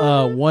like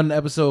a one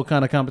episode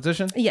kind of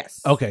competition?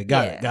 Yes. Okay,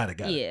 got it.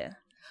 Yeah. Yeah.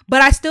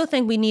 But I still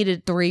think we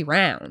needed 3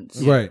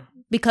 rounds. Right.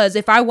 Because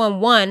if I won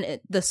one,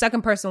 the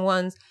second person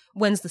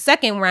wins the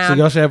second round. So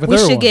y'all should have a we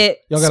third should one. get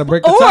Y'all gotta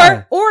break the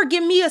tie. or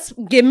give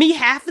me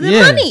half of the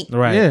Yeah. money.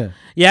 Right. Yeah.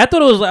 Yeah, I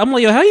thought it was like, I'm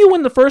like, yo, how you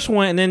win the first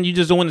one and then you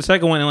just don't win the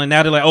second one and like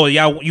now they're like, oh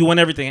yeah, you won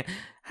everything.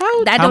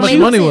 How? That How don't much make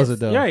money sense. was it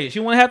though? Right, she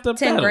won half the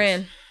 10 battles.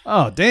 grand.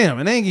 Oh damn!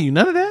 And they ain't give you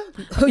none of that.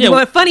 Yeah, You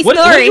want a funny what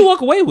story? did you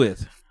walk away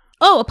with?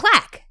 Oh, a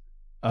plaque.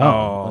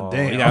 Oh,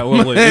 damn! you got- you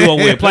walk away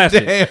with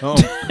plastic. Damn.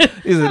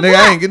 He said, "Nigga,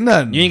 I ain't get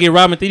nothing." You ain't get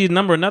Robin Thiede's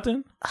number or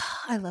nothing?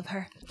 I love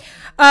her.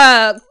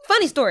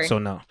 Funny story. So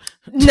no.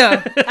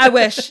 No, I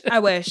wish.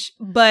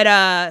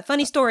 But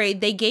funny story,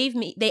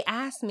 they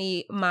asked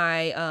me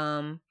my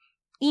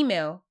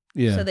email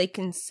Yeah. so they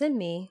can send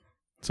me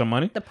Some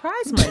money? the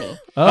prize money.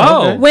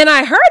 Oh. okay. When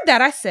I heard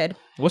that, I said,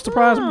 What's the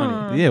prize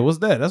money? Yeah, what's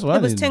that? That's what I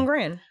it was need. 10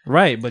 grand.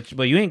 Right, but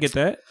you ain't get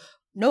that.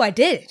 No, I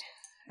did.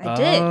 I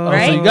did, Oh,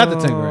 right? So you got the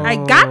 10 grand. I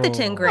got the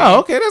 10 grand. Oh,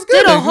 okay, that's good.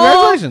 Did a then. whole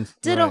Congratulations.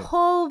 did a Right.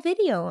 whole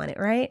video on it,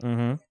 right?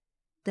 Mm-hmm.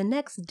 The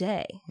next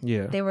day,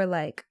 Yeah. they were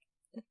like,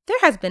 "There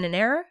has been an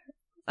error.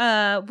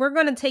 We're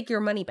gonna take your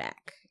money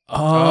back."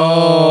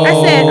 Oh,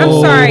 I said,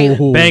 "I'm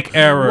sorry." Bank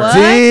error. What?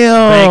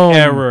 Damn. Bank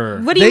error.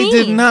 What do you They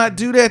mean? did not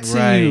do that to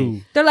Right.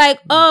 you. They're like,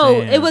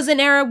 "Oh, Damn. it was an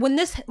error.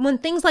 When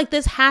things like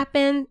this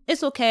happen,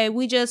 it's okay.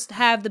 We just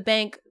have the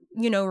bank,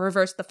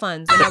 reverse the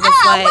funds." And I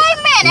was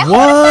like,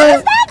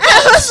 What?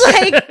 I was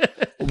like,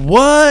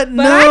 What? but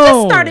No. I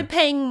just started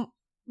paying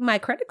my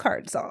credit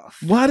cards off.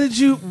 Why did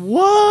you?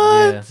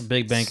 What? Yeah,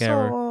 big bank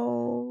error.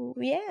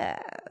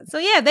 So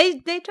yeah, they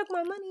took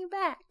my money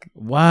back.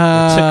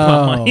 Wow. Took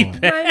my money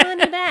back. My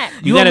money back.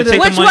 You gotta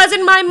take Which the money.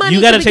 wasn't my money.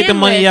 You gotta to take the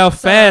begin money with, out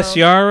fast, so-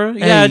 Ciara. You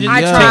Hey, gotta just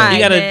I take- tried, You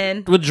gotta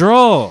man.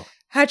 withdraw.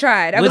 I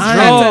tried. I was about to.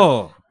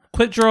 Withdraw.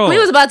 Quick draw. We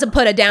was about to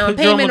put a down Quick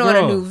draw, payment on a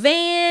McGraw. new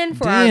van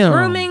for Damn. our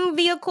grooming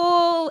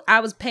vehicle. I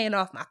was paying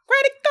off my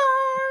credit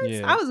cards.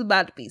 Yeah. I was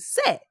about to be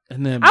set.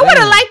 And then I would have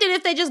bam. liked it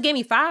if they just gave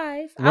me 5.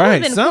 I would Right,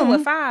 have been cool something.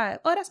 with 5.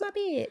 Oh, that's my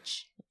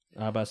bitch.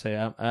 I was about to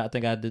say. I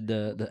think I did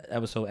the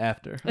episode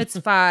after. It's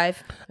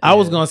 5. I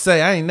was gonna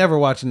say I ain't never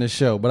watching this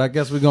show, but I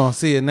guess we're gonna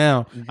see it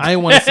now. I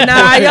ain't want to.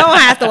 Nah, you don't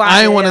have to watch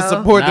I it. ain't want to yo.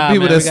 support Nah, the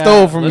people man, that we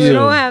stole got- from listen, You you.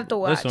 don't have to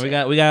watch Listen,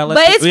 it. we got let.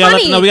 But it's we gotta let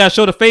funny. them know we gotta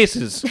show the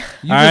faces. You All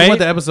just right.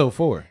 went to episode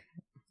 4.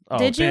 Oh,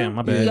 Did you? damn,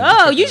 my bad.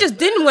 Oh, you just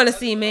didn't want to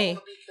see me.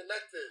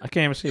 I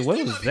can't even see. What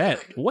was that?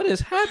 What is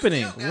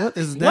happening? What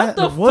is What that?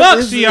 the fuck,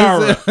 is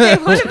Ciara? They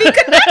want to be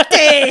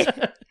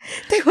connected.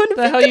 They want to What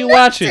the be hell you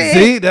watching?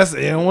 See,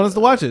 they don't want us to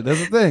watch it. That's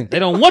the thing. They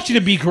don't want you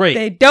to be great.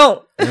 They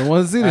don't. They don't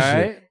want to see this All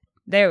shit. right.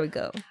 There we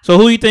go. So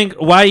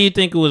why you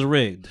think it was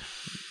rigged?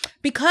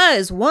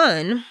 Because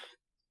one,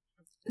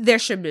 there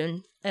should have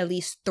been at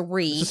least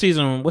 3.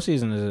 What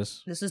season is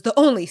this? This is the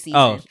only season.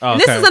 Oh, and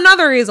this okay. is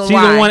another reason Season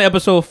why. 1,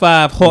 episode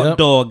 5, Hot Yep.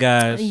 Dog,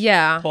 guys.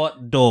 Yeah.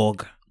 Hot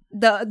Dog.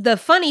 The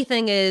funny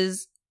thing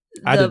is,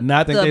 I did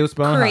not think they were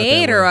spelling hot that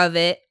creator way. of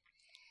it.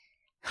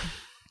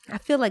 I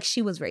feel like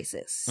she was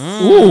racist.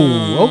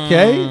 Ooh,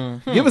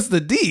 okay. Give us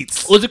the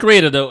deets. What's the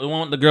creator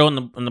though? The girl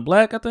in the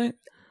black, I think.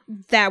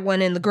 That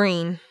one in the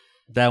green.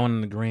 That one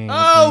in the green.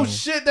 Oh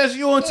shit, that's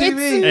you on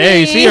TV. It's Hey,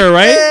 you see her,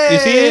 right? Hey, You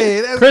see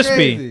it? that's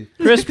Crispy. crazy.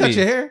 Crispy. You cut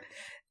your hair?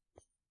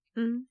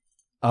 Mm.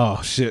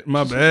 Oh shit,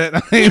 my bad.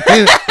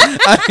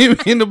 I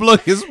didn't mean to blow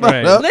your spot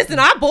Right. up. Listen,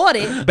 I bought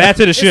it. Back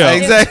to the show.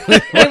 Exactly.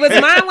 It was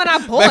mine when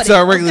I bought Back it. to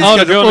our regular Oh, the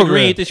scheduled girl in the program.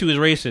 green think she was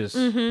racist.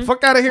 Mhm.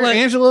 Fuck out of here, Look,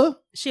 Angela.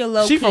 She a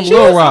low She from key.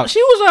 Little Rock.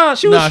 She was Nah,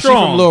 she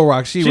strong. from Little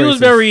Rock. She was racist.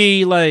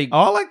 very like. Oh,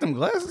 I like them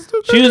glasses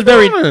too. She was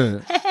very-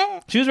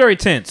 She was very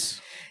tense.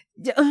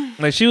 Yeah.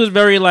 Like she was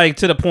very like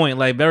to the point.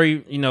 Like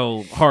very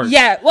harsh.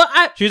 Yeah, well,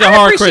 She's a I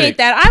hard appreciate critic.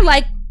 that. I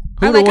like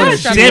Who the one her that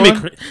stuff. she Sammy.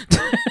 won?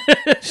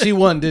 She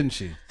won, didn't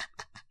she?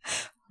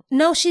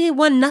 No, she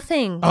won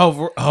nothing.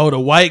 Oh, the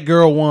white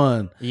girl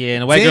won. Yeah,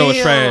 and the white girl was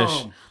Damn.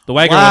 trash. The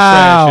white girl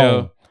Wow. was trash,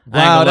 yo.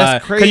 Wow,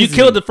 that's Because you crazy.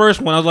 killed the first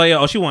one. I was like,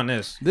 oh, she won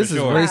this. This for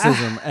is sure.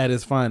 racism at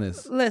its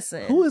finest.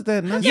 Listen, Who is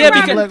that? Nice Yeah,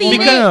 black Robin woman?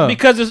 Phoenix. Yeah.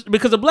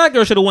 because the black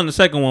girl should have won the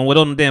second one with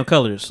all the damn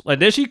colors. Like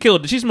that,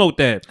 she smoked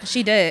that.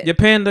 she did. Your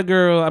panda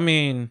girl. I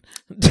mean,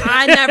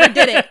 I never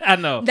did it. I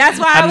know. That's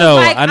why I, know,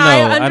 was like, I know, I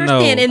I know,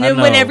 understand. And then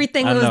I when know,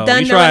 everything I was know.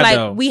 done, You they were tried, like,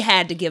 though. we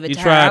had to give it You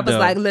to her. I tried, was though.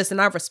 like, listen,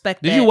 I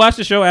respect Did that. you watch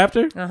the show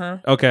after? Uh-huh.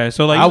 Okay,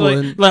 so like, I you like,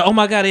 wouldn't. like, oh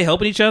my god, they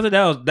helping each other.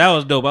 That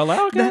was dope. I was like,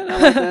 okay, I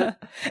like that.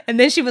 And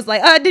then she was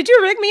like, did you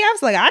rig me? I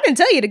was like, I didn't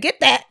tell you to get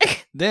that.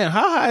 Damn,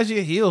 how high is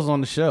your heels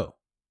on the show?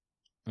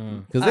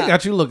 Mm. Because they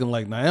got you looking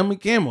like Naomi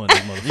Campbell in this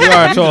motherfucker. You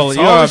are tall. You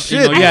Tall are. as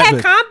shit. You know, I you had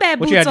had, combat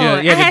what boots you had,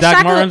 on. you had I the had Doc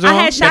Shaka, Martens I on? had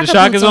You had Shaka the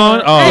Shakas boots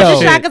on? Oh, I had the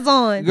shit. Shakas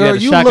on. Girl, Yeah, the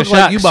you Shaka look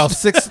like you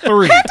Shocks. about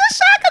 6'3". The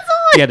Shakas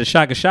on. you had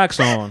the Shocks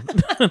on.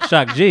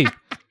 Shock G.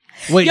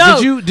 Wait,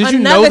 Yo, did you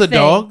know another the thing.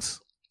 dogs?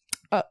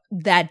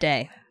 That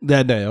day.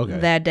 That day, okay.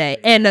 That day.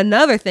 And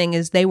another thing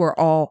is they were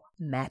all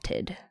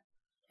matted.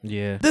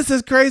 Yeah. This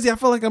is crazy. I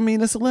feel like I'm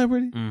meeting a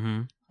celebrity.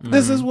 Mm-hmm.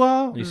 This is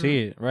wild. You see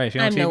it, right? She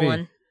on I'm TV. no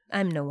one.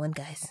 I'm no one,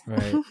 guys.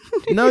 Right.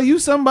 No, you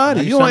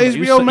somebody. You on somebody.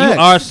 HBO Max.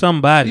 You are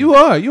somebody. You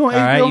are. You on All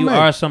right, HBO you Max.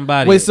 are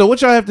somebody. Wait, so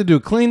what y'all have to do?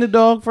 Clean the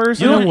dog first,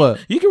 you and then don't,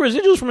 what? You get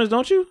residuals from this,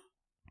 don't you?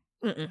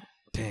 Mm-mm.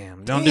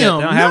 Damn. Don't Damn, they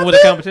don't have it with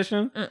nothing? the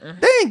competition?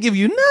 Mm-mm. They ain't give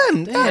you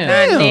nothing. Damn.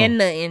 Goddamn.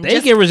 Nothing. They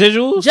Just, get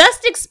residuals.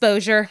 just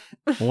exposure.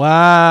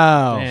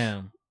 Wow.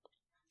 Damn.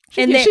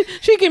 And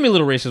She gave me a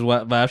little racist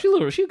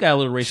vibe. She got a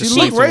little racist. She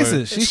look sweet to her.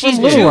 racist. She's She's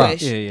from Little Rock.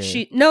 Jewish.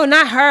 Yeah, yeah. No,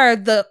 not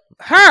her.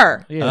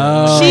 Her. Yeah.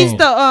 Oh. She's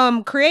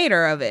the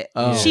creator of it.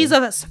 Oh. She's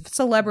a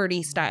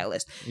celebrity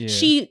stylist. Yeah.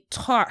 She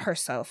taught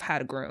herself how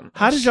to groom.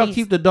 How did y'all She's-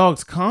 keep the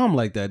dogs calm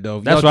like that, though?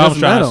 That's Y'all what I was just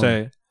trying to met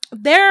 'em. say.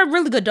 They're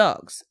really good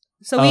dogs.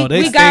 So Oh,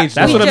 they staged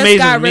That's we what just amazes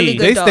got me. really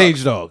good They dogs.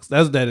 stage dogs.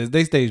 That's what that is.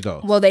 They stage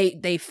dogs. Well, they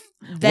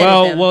vetted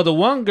them. Well, the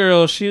one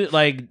girl, she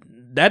like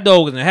that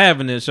dog wasn't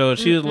having it, so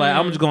she was like,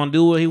 "I'm just gonna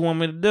do what he want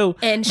me to do."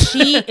 And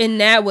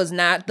that was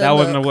not the That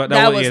look. wasn't what- that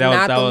that was- was yeah, that was-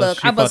 not that the was- look.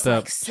 she I was fucked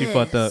up. like, She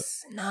fucked up.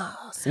 sis, no.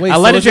 sis. Wait, I so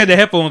like that is she had it- the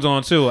headphones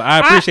on too. I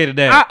appreciated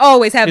that. I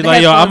always have She's the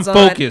like, yo, I'm headphones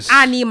on. focused.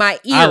 I need my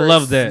ears. I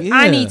love that. Yeah.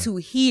 I need to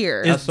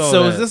hear. I saw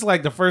So that. is this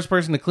like the first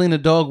person to clean a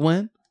dog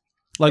win?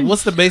 Like,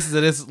 what's the basis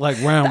of this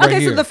like round right Okay,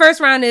 here? so the first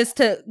round is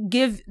to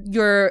give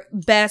your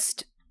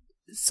best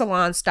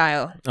salon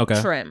style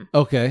Okay. trim.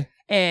 Okay.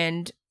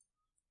 And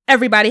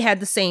everybody had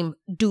the same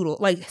doodle,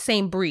 like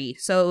same breed.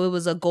 So it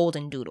was a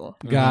golden doodle.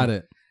 Got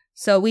it.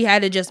 So we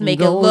had to just make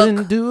Golden it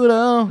look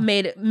doodle.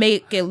 make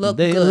it look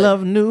They good.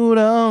 love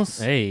noodles.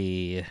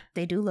 Hey,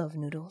 They do love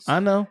noodles. I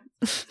know.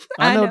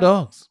 I I know know.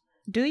 dogs.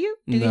 Do you?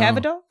 Do you No. have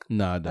a dog?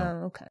 No, I don't.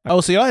 Oh, okay.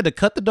 Oh, so y'all had to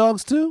cut the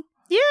dogs too?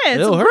 Yeah, it's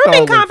Ew, a her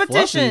grooming dog look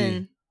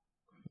competition.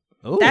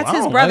 Ooh, That's I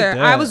his don't brother. like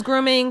I that. was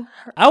grooming.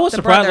 I was the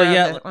surprised. brother Like, of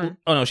yeah. the one.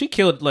 Oh no, she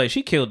killed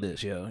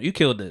this, yo. You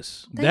killed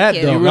this. that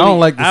you. dog. You I don't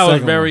like the I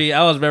was second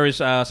very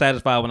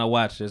satisfied when I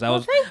watched this. I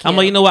was. thank I'm you.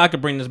 like, you know what? I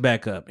could bring this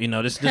back up. You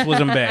know, this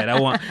wasn't bad. I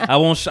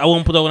won't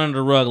put it under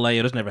the rug like,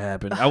 yo, this never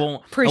happened. I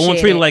won't Appreciate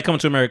treat it it. like Coming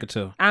to America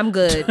too. I'm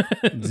good.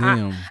 one.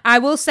 Damn. I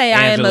will say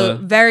I am Angela. a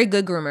very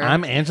good groomer.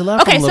 I'm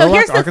Angela okay, from so Little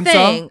here's Rock, the Arkansas.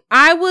 thing.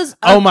 I was.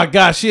 Oh my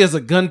gosh, she is a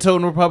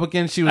gun-toting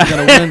Republican. She was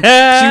gonna win.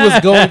 She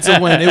was going to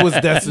win. It was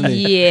destiny.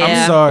 Yeah.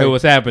 I'm sorry. It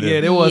was happening.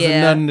 Yeah, there wasn't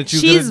nothing that you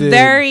could She's have did.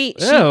 very.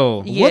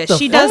 Ew. Yeah, What the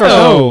she fuck does. are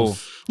Go,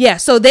 those? yeah,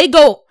 so they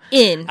go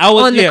in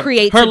on the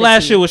creativity. Her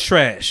last shit was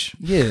trash.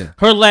 Yeah.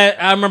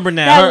 I remember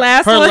now. That her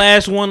last one?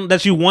 last one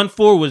that you won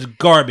for was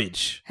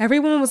garbage.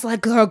 Everyone was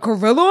like, a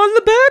gorilla on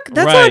the back?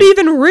 That's Right. not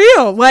even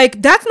real.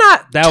 Like, that's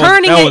not That was-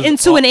 turning that it was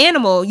into an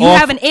animal. You awful.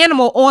 have an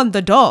animal on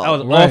the dog. That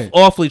was Right.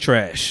 awfully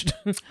trash.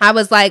 I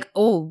was like,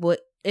 oh, what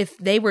if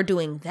they were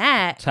doing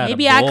that? Tied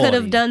Maybe a I ball could to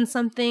have you. done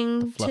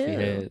something Fluffy too.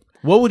 head.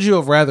 What would you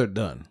have rather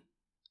done?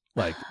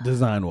 Like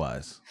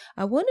design-wise?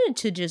 I wanted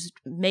to just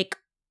make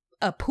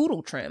a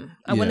poodle trim.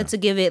 I Yeah. wanted to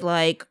give it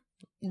like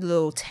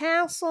little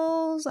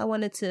tassels. I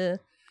wanted to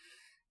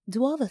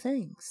do all the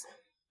things.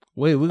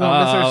 Wait, we're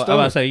gonna miss her I was story.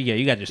 about to say, yeah,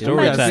 you got your We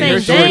story gotta time. see Same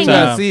her story thing.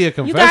 time. See a You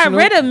confessional. got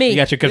rid of me. You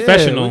got your Yeah,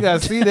 confessional. we gotta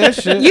see that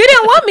shit. You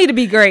didn't want me to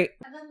be great.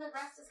 And then the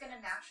rest is gonna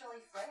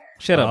naturally flare.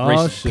 Shut up, Oh,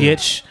 racist shit.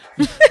 bitch.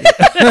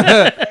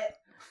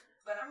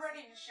 But I'm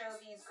ready to show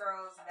these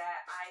girls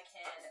that I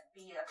can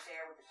be up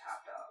there with the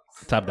top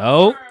dogs. Top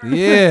dog.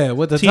 Yeah,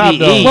 with the TDE.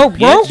 top dog.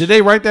 Whoa. Did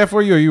they write that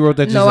for you, or you wrote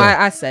that No, yourself?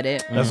 I said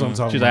it. That's what I'm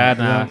talking She's about.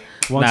 like, nah, Yeah.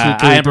 One, nah, two, I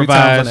three times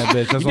improvised. on that bitch.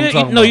 That's You what I'm did,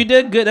 talking no, about. you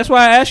did good. That's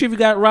why I asked you if you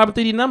got Robert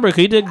 3D number,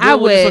 because you did good I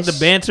with the wish.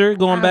 banter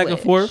going I back and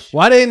wish. forth.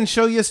 Why they didn't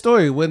show your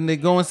story when they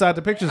go inside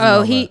the pictures? and Oh,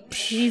 all that?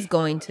 he's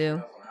going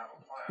to.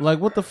 Like,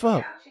 what the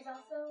fuck? She's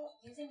also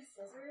using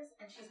scissors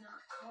and she's not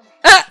combing.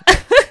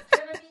 It's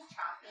gonna be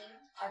choppy.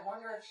 I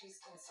wonder if she's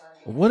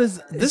concerned. What is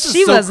this? Is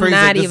She so was crazy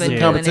not that this even is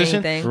doing competition,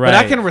 anything. but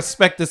I Right. can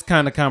respect this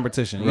kind of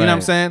competition. You know what I'm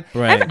Right. saying?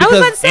 Right. I was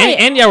about to say,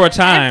 and y'all were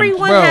timed,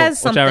 everyone Bro, has which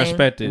something. I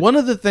respected. One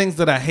of the things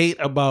that I hate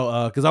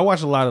about because I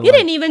watch a lot of You like,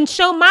 didn't even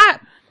show my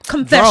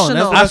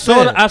confessional. that's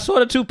I saw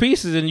the two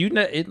pieces,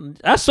 and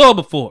I saw it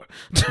before.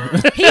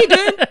 He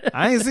did.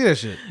 I ain't see that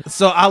shit.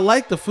 So I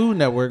like the Food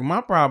Network.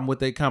 My problem with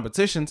their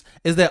competitions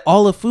is that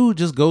all the food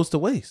just goes to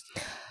waste.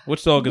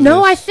 Which dog is No,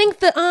 this? I think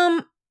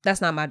the that's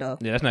not my dog.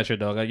 Yeah, that's not your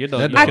dog. Your dog.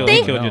 That You dog- killed, think-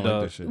 you killed I your don't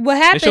like dog. that shit. What They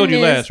happened showed you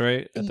is, last,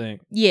 right? I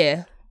think.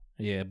 yeah,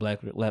 Yeah, black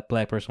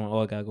person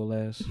all gotta go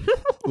last.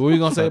 What were you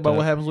gonna say about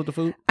what happens with the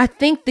food? I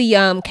think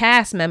the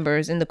cast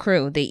members in the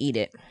crew they eat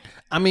it.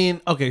 I mean,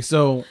 okay,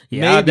 so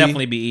Yeah, I'll maybe,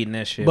 definitely be eating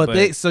that shit. But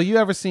they. So you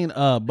ever seen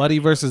Buddy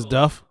versus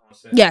Duff?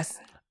 Yes,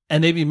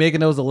 And they be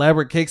making those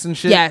elaborate cakes and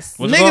shit. yes.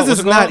 What's it called? Niggas What's is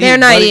it called? not. They're eating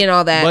not Buddy, eating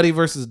all that. Buddy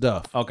versus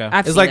Duff. Okay. I've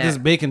It's seen like that. this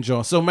bacon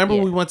joint. So remember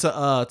Yeah. we went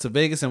to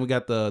Vegas and we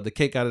got the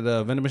cake out of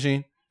the vending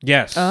machine.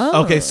 Yes.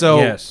 Oh. Okay, so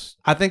Yes.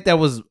 I think that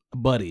was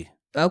Buddy.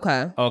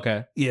 Okay.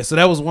 Okay. Yeah, so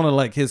that was one of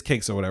like his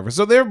cakes or whatever.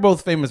 So they're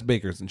both famous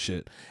bakers and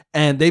shit.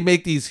 And they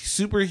make these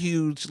super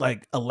huge,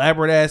 like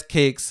elaborate ass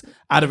cakes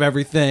out of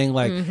everything.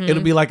 Like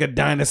it'll be like a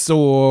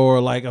dinosaur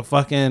or like a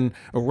fucking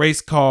race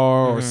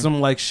car or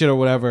some like shit or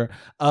whatever.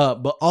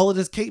 But all of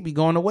this cake be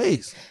going to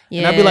waste.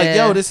 And I'd be like,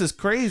 Yeah. yo, this is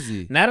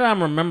crazy. Now that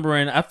I'm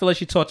remembering, I feel like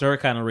she talked to her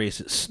kind of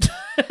racist.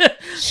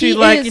 She She's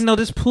like, is-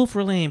 this poof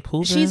really ain't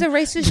poofing. She's a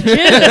racist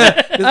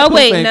Jew. Oh poof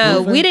wait, ain't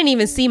no, poofing. we didn't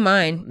even see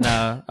mine.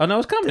 Nah. Oh no,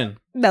 it's coming.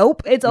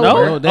 Nope, it's No.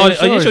 over. No, they Oh, didn't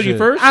show you her showed you shit.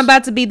 first. I'm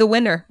about to be the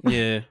winner.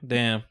 Yeah.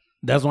 Damn.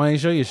 That's why I ain't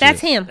show you shit. That's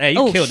him. Hey, you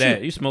Oh, killed shoot.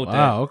 that. You smoked that.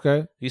 Wow,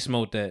 okay. You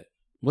smoked that.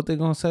 What they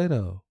gonna say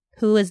though?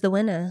 Who is the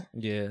winner?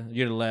 Yeah,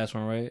 you're the last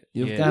one, right?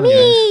 You've yeah. got Me.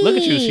 it. Look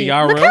at you,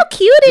 Ciara. Look how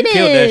cute You it is.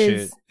 killed that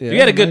shit. Yeah, you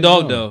had a good nice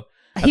dog dog. though.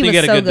 I He think was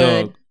you had so a good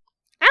good. dog.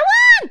 I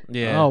won.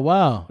 Yeah. Oh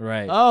wow.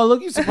 Right. Oh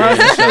look, you surprised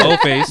me. Show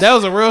face. That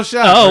was a real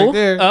shot Oh. right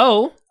there.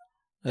 Oh.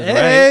 That's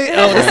Hey, right.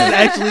 oh, this is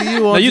actually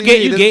you on No, you TV.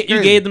 gave This is you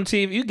crazy. gave them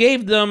TV. You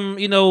gave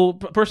them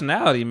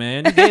personality,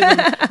 man.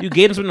 You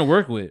gave them something to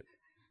work with.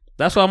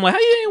 That's why I'm like, how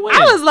you ain't win?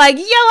 I was like,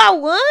 yo, I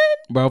won.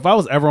 Bro, if I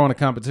was ever on a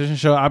competition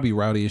show, I'd be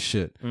rowdy as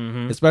shit.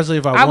 Mm-hmm. Especially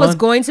if I I won. was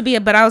going to be,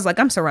 but I was like,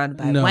 I'm surrounded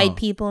by No. white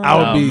people. I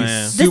would Oh, be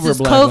man. super This is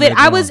black when COVID.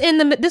 I I was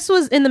this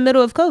was in the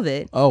middle of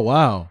COVID. Oh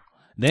wow.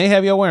 They ain't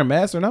have y'all wearing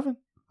masks or nothing?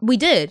 We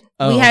did.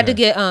 Oh, we had okay. to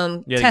get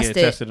to get tested,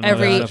 tested and all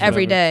that every stuff,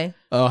 every whatever. day.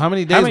 Oh, how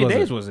many days How many was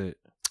days it? was it?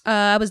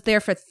 I was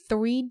there for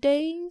 3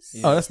 days.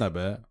 Oh, that's not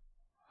bad.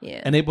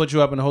 Yeah. And they put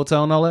you up in the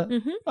hotel and all that?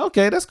 Mhm.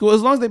 Okay, that's cool.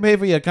 As long as they pay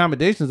for your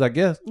accommodations, I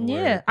guess.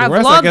 Yeah. The I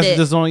rest, I vlogged guess, it. is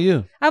just on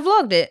you. I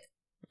vlogged it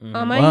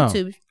on my Wow.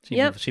 YouTube. She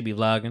Yep. she be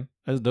vlogging.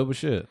 That's dope as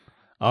shit.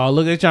 Oh,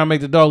 look, they trying to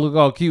make the dog look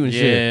all cute and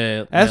shit.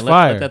 Yeah, That's man,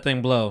 fire. Let that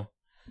thing blow.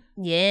 I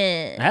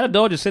Yeah. had a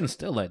dog just sitting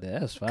still like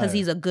that. That's fire. Because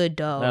he's a good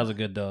dog. That was a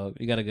good dog.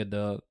 You got a good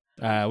dog.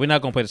 We're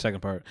not gonna play the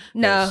second part.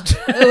 No,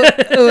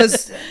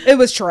 'Cause, it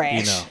was you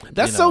trash. know,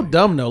 That's you so know.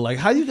 dumb though. Like,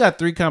 how you got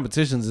 3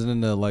 competitions and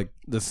then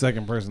the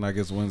second person I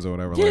guess wins or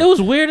whatever. Yeah, Like, it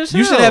was weird as hell.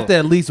 you should have to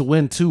at least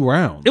win 2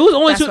 rounds. It was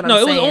only That's 2. what No,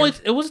 I'm it was saying. only.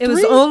 It was. It was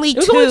 3? only It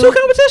was only 2 2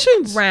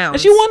 competitions. rounds.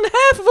 and she won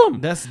half of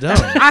them. That's dumb.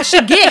 I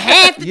should get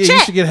half the Yeah, check.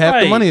 you should get half the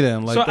Right. money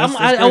then. Like, so that's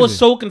I was crazy.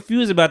 so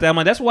confused about that. I'm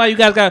like, that's why you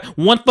guys got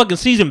one fucking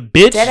season,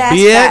 bitch.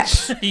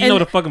 Bitch. You know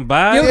the fucking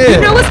vibe. Yeah.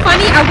 You know what's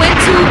funny?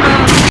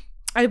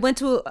 I went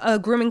to a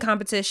grooming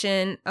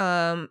competition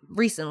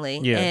recently,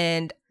 Yeah.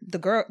 and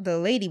the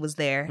lady was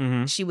there.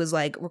 Mhm. She was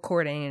like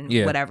recording and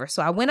Yeah. whatever.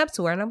 So I went up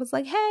to her and I was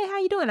like, "Hey, how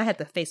you doing?" I had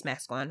the face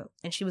mask on,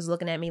 and she was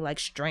looking at me like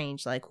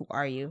strange, like, "Who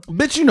are you?"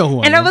 Bitch, you know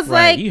who I And am. I was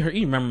Right. like, You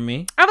remember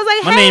me? "I was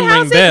like, My hey, name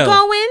how's ring it bell.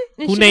 going?"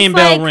 And Who she named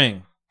was Bell like,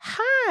 Ring?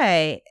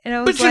 Hi, and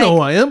I was Bitch, you like, know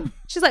who I am.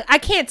 she's like, I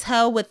can't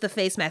tell with the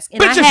face mask,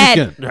 and Bitch, I yes, you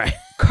had can.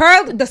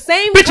 Right. the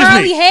same Bitch is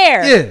curly me.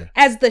 hair Yeah.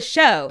 as the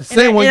show. The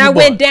same and one and you I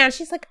went bought. down.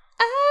 She's like,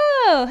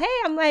 "Oh, hey."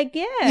 I'm like,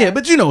 "Yeah." Yeah,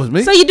 but you know it's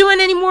me. So you doing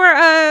any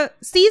more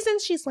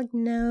seasons? She's like,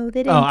 "No,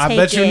 they didn't Oh, I take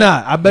bet you it."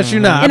 not. I bet you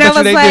not. And I I bet you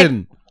was they like-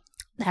 didn't.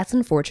 That's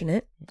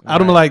unfortunate. I'd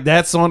be like,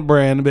 that's on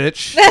brand,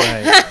 bitch.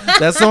 Right.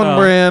 That's on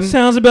brand.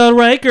 Sounds about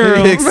right,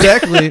 girl.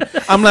 Exactly.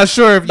 I'm not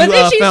sure if But you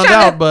then she's found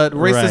trying out, to- but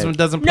racism Right.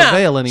 doesn't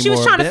prevail anymore. She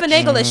was trying to bitch.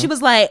 finagle it. She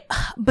was like,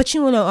 but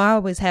you know, I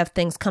always have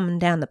things coming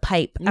down the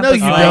pipe. I No,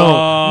 was you like,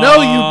 don't. No,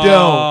 you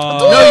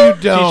don't. No,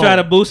 you don't. She try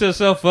to boost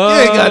herself up.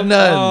 You ain't got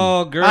nothing.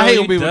 Oh, girl, I hate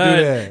when you people done.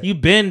 do that. You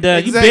been done.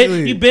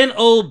 Exactly. You been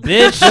old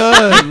bitch.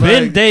 Done, You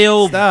been like, day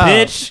old stop.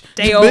 bitch.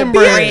 They You old been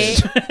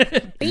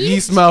bread.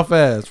 Yeast mouth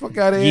ass. Fuck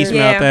out of here. Yeast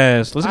Yeah. mouth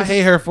ass. Let's I get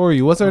hate her for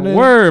you. What's her name?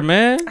 word,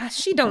 man.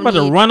 She don't I'm about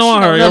to need- run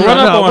on she her. don't Yo, need- run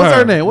up on What's her.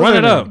 her name? What's Run her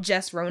it name? up.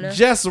 Jess Rona.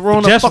 Jess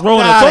Rona. Jess fuck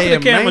Rona. outta Talk to here,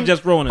 the camera, man.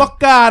 Jess Rona.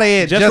 Fuck out of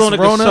here. Jess Rona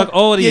can suck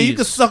all Yeah, these. you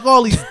can suck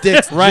all these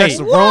dicks. Right. Jess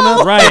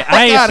Rona. Right.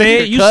 I ain't Fuck outta say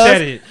here, it. You cuz.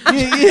 said it.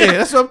 Yeah,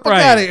 that's what. Fuck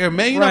Right. out of here,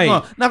 man. You're Right.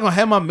 not gonna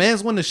have my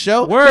mans win the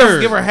show. Word. You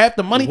don't give her half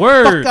the money.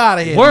 Word. Fuck out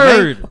of here.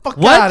 Word. Man. Fuck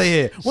What? out of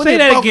here. When Say they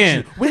that fuck with again.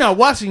 you, we're not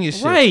watching your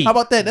shit. Right. How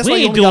about that? That's We why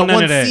you ain't only doing got none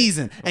one of that.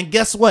 season. And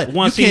guess what?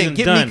 One you season can't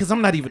get done. me because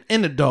I'm not even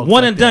in the dogs.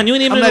 One like and done. that. You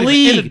ain't even I'm in the not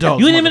even league.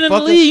 dogs, You ain't even in the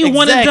motherfucker. league. You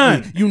one and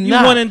Exactly. done. You You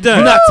not. one and done.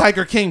 You're not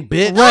Tiger King,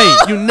 bitch. Right.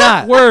 You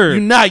not. Word.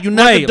 You not. You're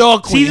not the Right.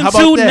 dog queen. Season How about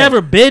 2, that?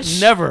 never,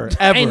 bitch. Never.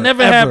 Ever. Ain't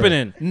never ever.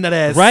 happening. Nut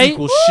ass Right?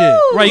 sequel shit.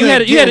 Right. You ain't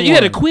had getting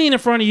a one. queen in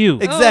front of you.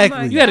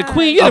 Exactly. You had a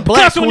queen. You had a black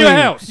Picasso in your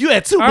queen. house. You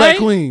had two All black right?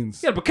 queens.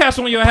 You had a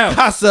Picasso in your house.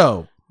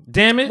 Picasso.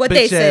 Damn it. What Bitch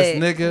they ass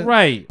said. nigga.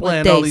 Right.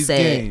 Playing What all they these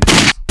said.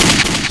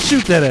 games.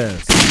 Shoot that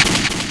ass.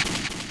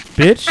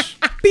 Bitch.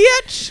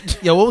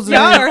 Bitch. Yo, what was the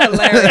Y'all name? are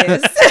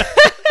hilarious.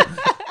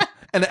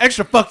 And the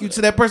extra fuck you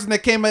to that person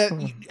that came at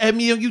me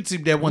on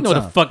YouTube that one You know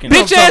time. the fucking You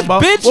know what bitch I'm ass talking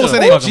about? bitch. What was her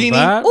The name? fucking Jeannie?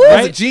 vibe, Was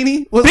right? it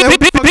Jeannie? Was that what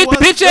the fuck it was?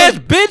 Bitch ass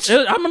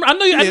bitch. I remember. I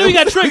know you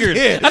got triggered.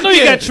 Yeah. I know you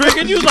Yeah. got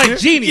triggered. You was like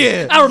Genie.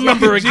 Yeah. I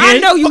remember again. I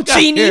know you, Fuck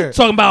outta Genie. here.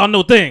 Talking about I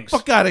know things.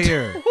 Fuck out of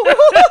here.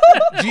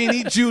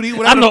 Jeannie, Judy,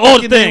 whatever I know the all fuck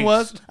the your name things.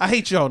 was. I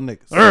hate y'all niggas.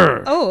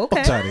 Oh, okay.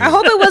 Fuck outta here. I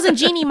hope it wasn't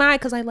Jeannie Mai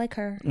because I like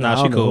her. Nah, I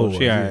she don't know cool. who it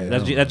She was. alright. Yeah,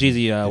 That's I don't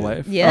Jeezy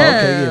wife. Yeah. Oh,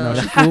 okay, yeah,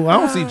 no, she cool. I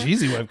don't see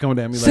Jeezy wife coming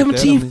at me like that. I mean,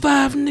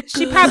 17.5 nigga.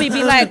 She probably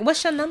be like,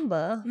 "What's your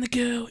number?"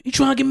 Nigga, you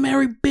trying to get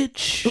married,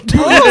 bitch?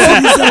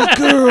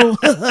 girl.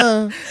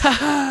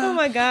 Oh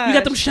my god! You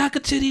got them shaka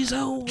titties,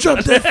 oh.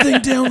 Drop that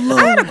thing down low.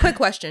 I have a quick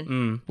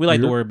question. We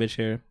like the word bitch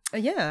here.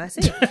 Yeah, I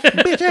see.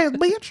 Bitch ass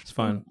bitch. It's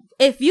fun.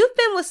 If you've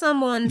been with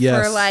someone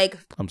Yes. for like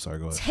I'm sorry,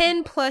 go ahead.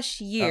 10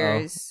 plus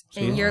years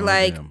See? and you're Oh,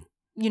 like, damn.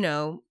 you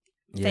know,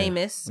 Yeah.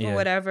 famous Yeah. or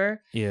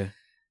whatever, Yeah.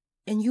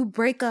 and you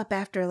break up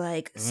after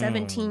like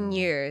 17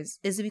 years,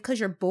 is it because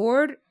you're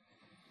bored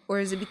or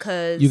is it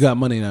because You got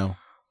money now.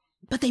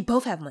 But they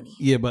both have money.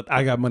 Yeah, but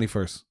I got money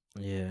first.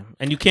 Yeah.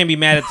 And you can't be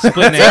mad at the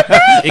split now.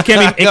 It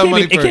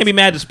can't be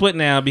mad at the split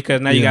now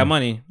because now you Yeah. got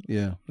money.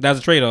 Yeah. That's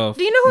a trade off.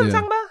 Do you know who Yeah. I'm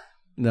talking about?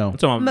 No. I'm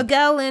talking about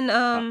Miguel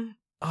and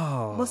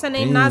Oh, what's her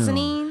name? damn.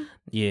 Nazanin?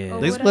 yeah.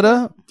 Oh, They what split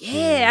up?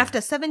 Yeah,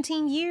 after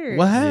 17 years.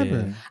 What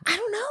happened? I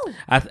don't know.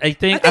 I think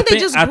they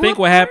just grew what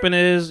apart. happened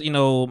is,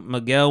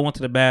 Miguel went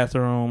to the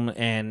bathroom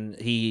and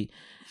he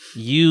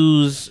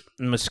used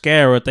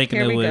mascara thinking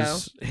Here it we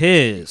was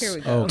his. Here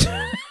we go.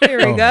 Okay. Here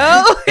we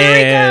go. Here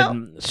we go.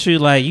 And she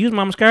like, use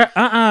my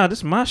mascara. This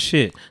is my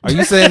shit. Are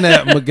you saying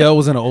that Miguel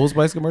was in an Old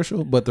Spice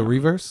commercial, but the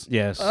reverse?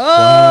 Yes.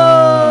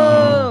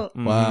 Oh.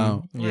 Mhm.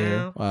 Wow.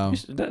 Yeah. Wow.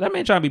 That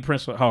man trying to be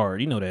Prince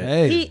hard. You know that.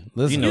 Hey, He-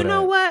 listen. You know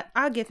know that. what?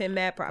 I'll give him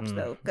mad props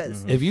though,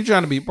 because If you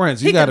trying to be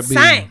Prince, you he got to can be.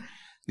 sing.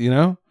 You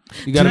know,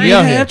 you got to Do be you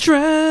out have here.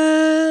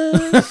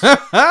 trust?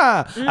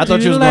 I thought Do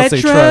you was gonna like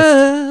say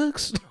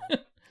trust. trucks?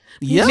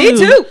 Yeah. Me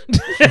too.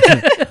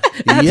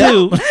 I Yeah.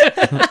 do.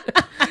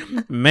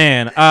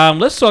 Man,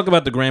 let's talk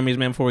about the Grammys,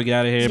 man, before we get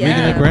out of here.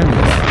 Yeah. Speaking of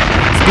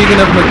Grammys. Speaking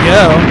of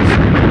Miguel,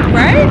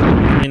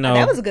 Right? You know,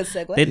 That was a good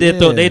segue. they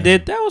did. Yeah. They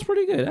did. That was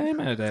pretty good. I ain't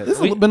mad at that. there's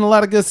been a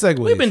lot of good segues.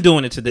 We've been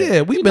doing it today.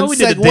 Yeah, we've You been know, we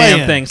did the damn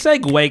segueing. thing.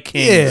 Segue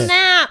Kings. Yeah.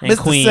 Nah. And Mr.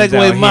 Queens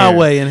Segway out my here.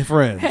 way and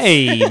friends.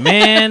 Hey,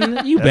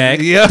 man, you back?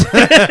 Yeah. like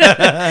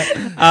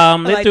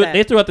that.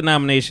 They threw out the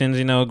nominations.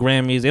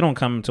 Grammys. They don't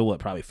come until what,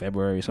 probably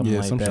February, something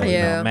Yeah, like some that. shit.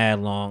 Yeah. Mad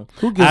long.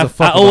 Who gives a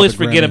fuck I about always the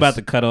forget Grammys? about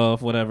the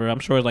cutoff, whatever. I'm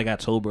sure it's like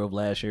October of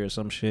last year or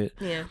some shit.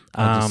 Yeah.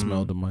 I just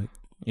smelled the mic.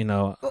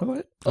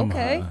 What?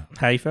 Okay.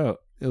 How you felt?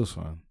 It was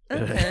fun.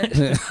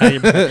 Okay.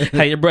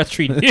 how your breath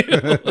treating you?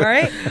 All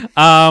right.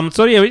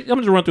 So yeah, I'm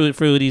gonna run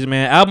through these,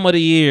 man. Album of the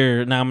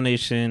year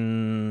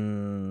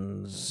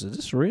nominations. Is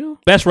this real?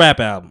 Best rap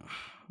album.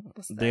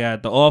 They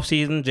got the Off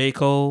Season, J.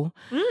 Cole,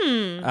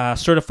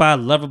 Certified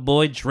Lover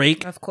Boy,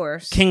 Drake, Of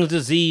course. King's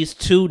Disease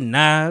 2,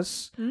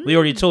 Nas. We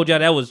already told y'all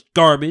that was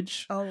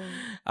garbage. Oh,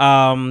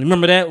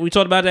 Remember that? We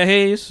talked about that,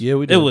 Hayes? Yeah,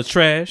 we did. It was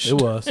trash. It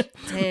was.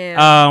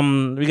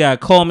 damn. We got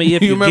Call Me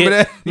If You, You remember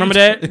Get. that? Remember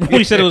that?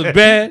 We said it was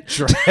bad.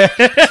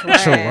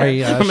 Trash.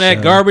 Remember that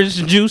garbage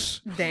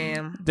juice?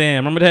 Damn.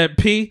 Damn, remember that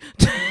P?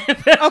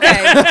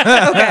 Okay.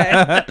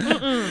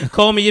 Okay.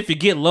 Call Me If You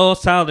Get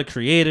Lost, Tyler the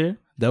Creator.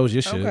 That was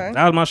your shit. Okay.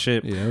 That was my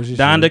shit. Yeah, that was your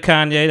Donda shit.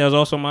 Kanye, that was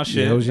also my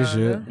shit. Yeah, that was your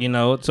shit.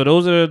 So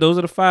those are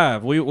the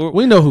five. We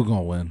We know who's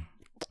gonna win.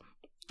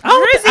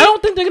 I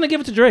don't think they're gonna give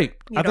it to Drake.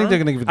 I think they're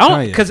gonna give it to I don't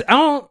Kanye. because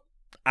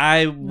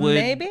I would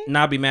Maybe?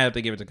 not be mad if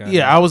they give it to Kanye.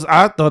 Yeah,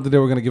 I thought that they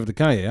were gonna give it to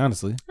Kanye.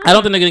 Honestly, I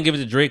don't think they're gonna give it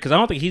to Drake because I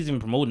don't think he's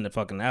even promoting the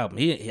fucking album.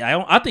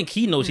 I think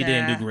he knows he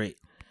didn't Nah. do great.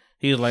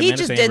 He was like, he man,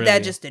 just this did ain't that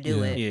really. just to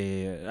do it.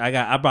 Yeah. I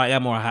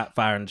got more hot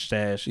fire in the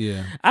stash.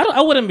 Yeah. I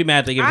wouldn't be mad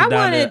if they give it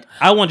down there.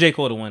 I want J.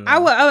 Cole to win. I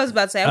was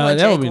about to say I want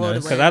that J. would be Cole nice. to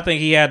because win. I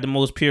think he had the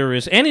most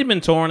purist, and he's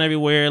been touring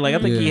everywhere. Like I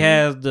think he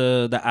has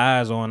the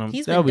eyes on him.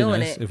 He's That been would be doing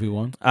nice it. if he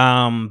won.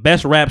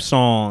 Best rap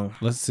song.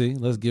 Let's see.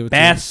 Let's give it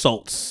Bath to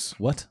Salts.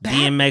 What?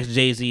 DMX,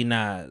 Jay-Z,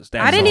 Nas.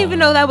 That I didn't song. even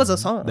know that was a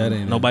song. That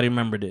ain't Nobody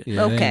remembered it.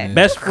 Yeah, that Okay. ain't it.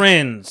 Best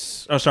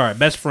friends. Oh, sorry.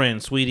 Best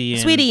friends. Sweetie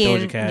and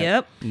Doja Cat.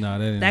 Yep. Nah,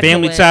 that ain't That it.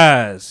 Family could win.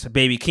 Ties.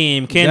 Baby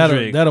Kim,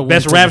 Kendrick. That'll win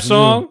Best 'cause rap it's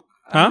song. new.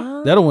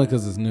 Huh? That'll win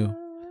because it's new.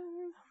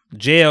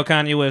 JL,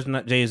 Kanye West,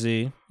 not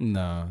Jay-Z.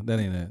 Nah, that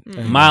ain't it. That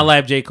ain't My it.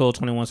 Life, J. Cole,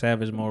 21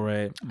 Savage, More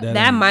Red. That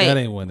ain't- might- That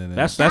ain't winning it.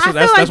 That's I feel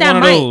like that's that one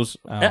of might. those.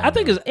 I don't I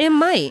think know. It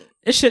might.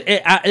 it should.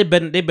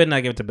 They better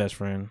not give it to Best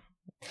Friend.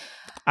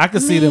 I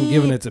could see them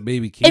giving it to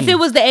Baby King. If it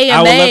was the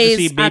I would love to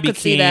see AMAs, I Baby could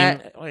see King.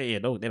 that. Oh yeah,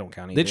 they don't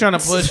count. they Either. trying to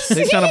push.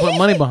 They trying to put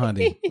money behind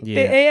it. The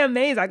Yeah,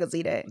 AMAs, I could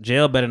see that.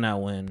 Jail better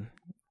not win.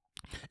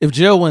 If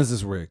Jill wins,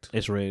 it's rigged.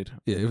 It's rigged.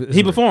 Yeah, it's He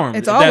rigged. performed.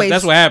 It's always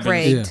that's what happens.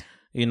 rigged. Yeah.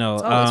 You know,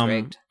 It's always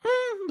rigged.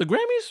 The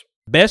Grammys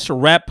best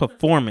rap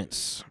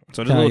performance.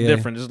 So it's a little Kanye.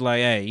 different. It's like,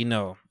 hey, you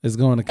know, It's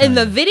going to In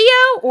the Kanye. video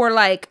or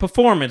like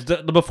performance. The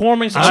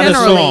performance of the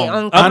generally song.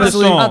 on Of the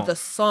honestly- song. of the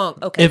song.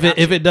 Okay. If it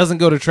gotcha. if it doesn't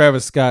go to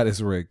Travis Scott,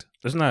 it's rigged.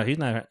 It's not. He's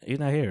not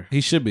here.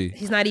 He should be.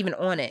 he's not even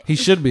on it. He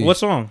should be. What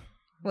song?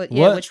 What?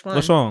 Yeah, What? which one?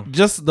 What song?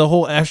 Just the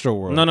whole Astro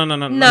World. No. Nah,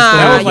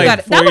 That was like you got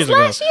it. 4 That was years ago.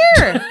 last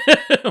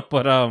year.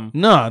 But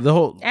No, the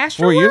whole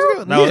Astro 4 years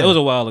World? ago. no, Yeah. it was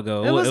a while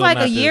ago. It was like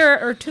not a this. year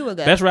or two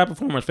ago. Best rap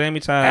performance, Family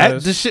At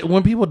Ties. the shit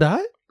when people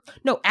died.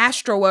 No,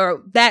 Astro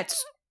World.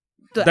 That's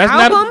the That's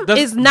album not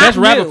is not best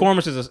rap new.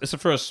 performance is it's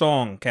for a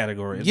song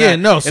category. It's Yeah, not,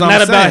 no, it's so I'm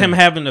not about saying. him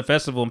having the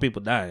festival and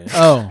people dying.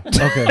 Oh,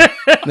 okay.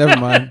 Never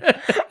mind.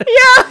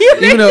 Yeah, you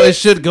Even though it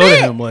should go to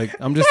him, like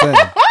I'm just saying,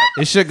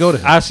 it should go to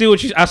him. I see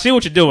what you're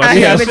doing. I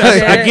I see what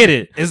you're I get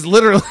it. It's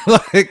literally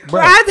like,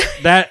 bro.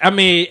 That I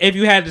mean, if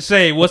you had to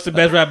say what's the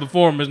best rap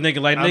performance,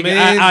 nigga, like I nigga, mean,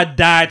 I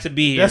died to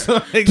be here. That's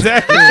what,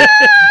 exactly.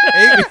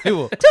 8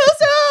 people. Too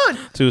soon.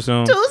 Too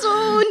soon. Too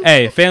soon.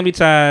 Hey, Family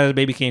Ties,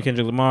 Baby King,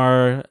 Kendrick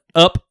Lamar,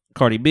 Up,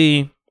 Cardi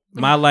B,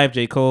 My Life,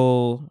 J.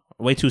 Cole,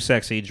 Way Too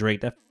Sexy,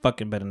 Drake. That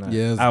fucking better not.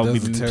 Yes, I would be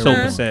that's so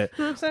terrible. upset.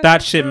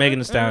 Thought shit, Megan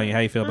Thee Stallion. How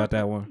you feel about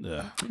that one?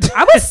 Yeah.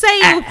 I would say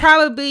it would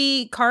probably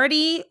be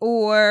Cardi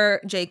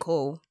or J.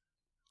 Cole.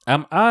 I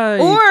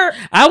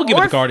would give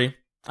it or- to Cardi.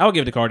 I would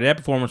give it to Cardi. That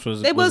performance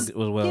was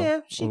well.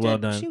 Yeah, she was did. well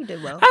done. She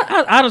did well.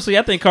 I honestly,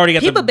 I think Cardi got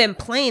People the. been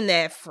playing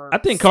that for. I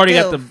think Cardi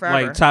got still the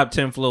forever. like top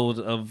 10 flows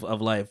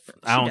of life.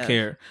 I don't does.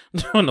 care.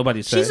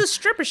 Nobody says. She's a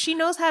stripper. She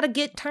knows how to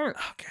get turned.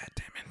 Oh god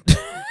damn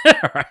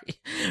it! All right.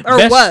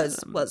 Or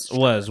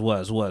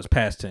was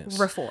past tense.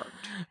 reformed.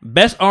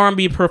 Best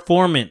R&B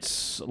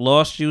performance: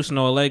 Lost You,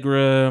 Snow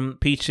Allegra,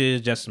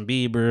 Peaches, Justin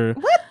Bieber.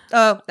 What?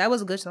 Oh, that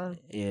was a good song.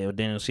 Yeah, with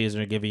Daniel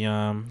Caesar,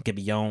 Giveon. Give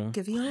you on.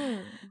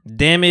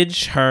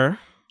 Damage Her.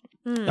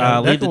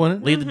 That could win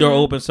it. Leave the door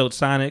open. So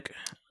Sonic.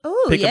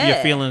 Oh, Pick yeah. up your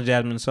feelings,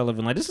 Jasmine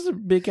Sullivan. Like this is a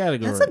big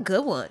category. That's a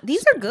good one.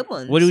 These are good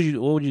ones. What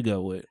would you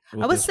go with I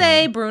would this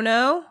say one?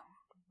 Bruno.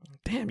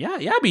 Damn,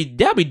 y'all be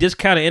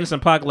discounting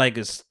Innocent Pac like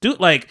a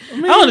like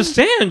I don't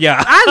understand y'all.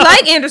 I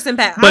like Anderson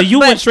 .Paak. But you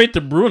went straight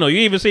to Bruno. You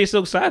didn't even say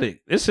Silk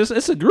Sonic. It's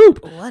a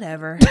group.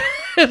 Whatever.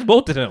 It's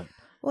both of them.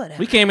 Whatever.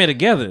 We came here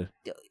together.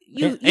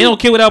 You Ain't no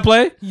kid without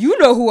play. You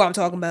know who I'm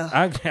talking about.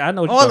 I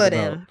know what All you're of talking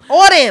them. about.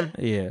 All them.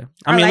 Yeah.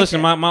 I I mean, like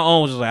listen, that. my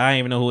own was just like, I didn't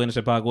even know who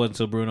Innocent Pac was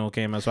until Bruno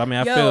came out. So, I mean,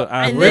 I feel.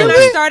 And really,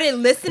 then I started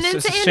listening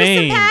It's to a Anderson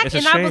shame. .Paak, It's a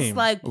and I was shame.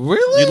 like,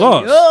 Really? You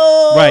lost.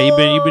 Yo. Right.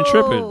 You've been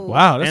tripping.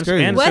 Wow, that's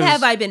crazy. Anderson's- What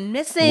have I been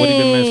missing? What have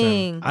you been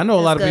missing? I know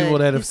a lot of It's people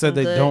good. that have It's said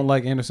they good. don't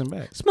like Anderson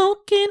 .Paak.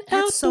 Smoking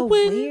out That's so the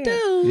weird.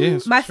 window.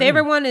 Yes. My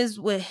favorite one is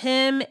with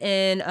him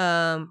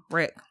and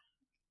Rick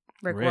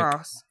Rick.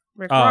 Ross.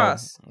 Rick Oh,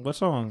 Ross. what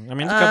song? I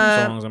mean, there's a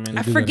couple songs. I mean,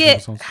 I do got forget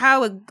different songs.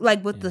 how it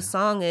like what the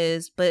song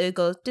is, but it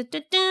goes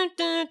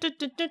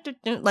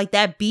like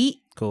that beat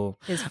cool.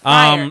 is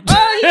fire. Um,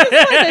 Oh, he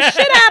just played the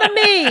shit out of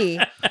me.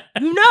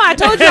 You know, I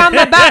told you I'm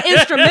about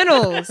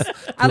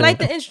instrumentals. I like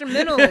the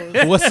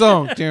instrumentals. What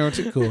song?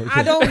 Cool.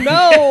 I don't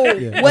know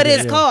Yeah, what okay,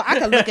 it's yeah. called. I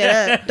can look it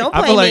up. Don't I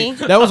play feel me.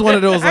 like that was one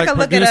of those I like can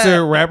look it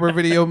producer up. rapper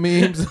video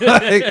memes,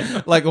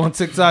 like on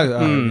TikTok.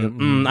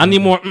 I need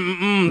more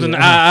ums and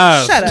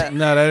ahs. Shut up.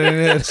 No, that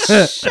ain't it.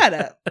 Shut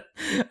up.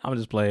 I'm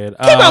just playing.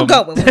 Keep on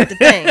going with the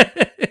thing.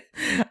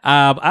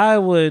 I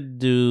would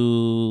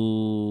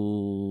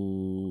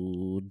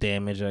do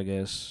Damage, I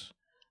guess.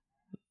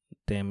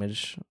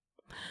 Damage.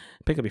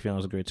 Pick Up Your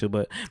Feelings is great too,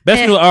 but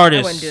best new artist.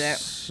 I wouldn't do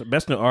that.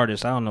 Best new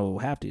artist. I don't know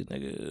half these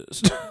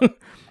niggas.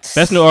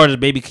 Best new artist.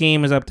 Baby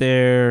Keem is up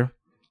there.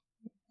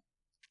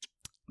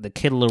 The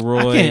Kid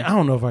Laroi. I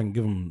don't know if I can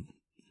give him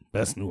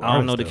best new. I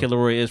don't know artist, who the though. Kid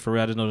Laroi is for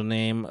real. I just know the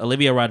name.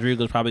 Olivia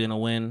Rodrigo is probably gonna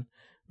win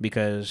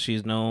because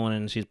she's known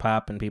and she's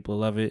pop and people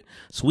love it.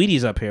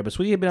 Sweetie's up here, but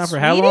Sweetie been out for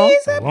how long?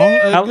 Sweetie's up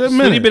here? A good Sweetie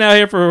minute. been out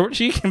here for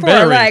she can For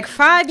veteran. like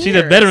 5 years. She's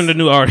a veteran, the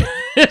new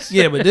artist.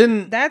 Yeah, but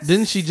That's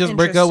didn't she just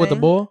break up with the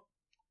interesting. boy?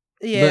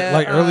 Yeah.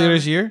 Like earlier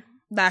this year.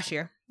 Last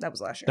year. That was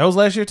last year. That was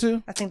last year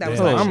too. I think that was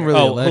Yeah, last I'm year.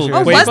 really last year.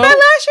 Oh, was that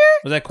last year?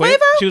 Was that Quavo?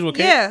 She was with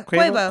Yeah,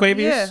 Quavo.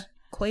 Quavious? Yeah,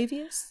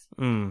 Quavious.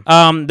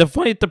 The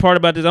funny part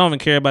about this, I don't even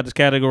care about this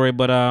category,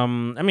 but I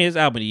mean it's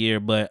album of the year,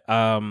 but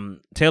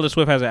Taylor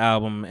Swift has an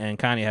album and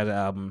Kanye has an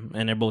album,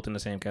 and they're both in the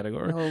same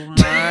category. Oh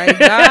my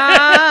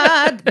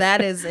god,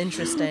 that is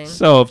interesting.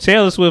 So if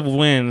Taylor Swift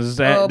wins,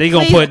 that they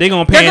gonna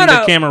pan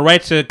the camera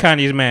right to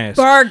Kanye's mask.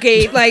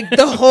 Bargate, like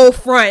the whole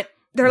front.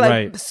 They're like,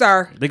 Right.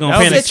 sir, They gonna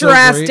pan sit your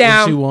ass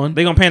down. She won.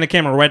 They gonna pan the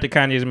camera right to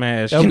Kanye's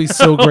mask. That would be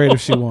so great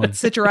if she won.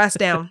 Sit your ass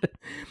down,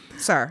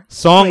 sir.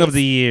 Song Please. of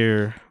the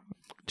year.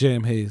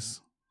 Jam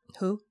Hayes.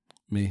 Who?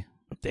 Me.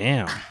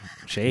 Damn,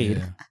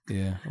 shade.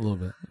 Yeah, a little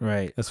bit.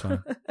 Right. That's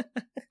fine.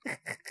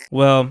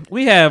 Well,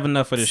 we have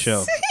enough for the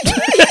show.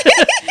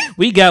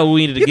 We got what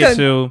we needed to get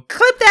to.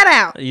 Clip that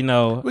out. You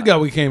know, We got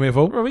what we came here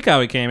for. we got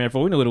what we came here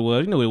for. We knew what it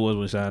was. You knew what it was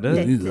when we signed up.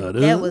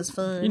 That was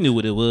fun. You knew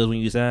what it was when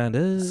you signed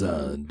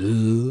up.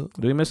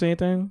 Did we miss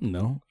anything?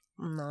 No.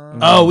 No.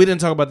 Oh, we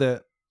didn't talk about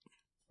that.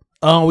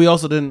 Oh, we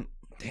also didn't.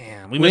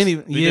 Damn, We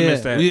didn't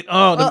miss that.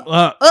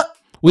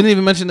 We didn't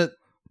even mention it.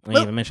 We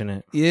ain't even mention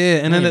it. Yeah,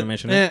 and We then ain't even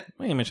mention it.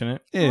 We ain't mention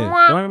it.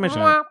 Yeah. Don't even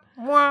mention it.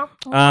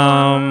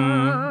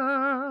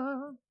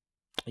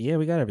 Yeah,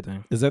 we got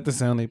everything. Is that the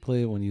sound they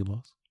played when you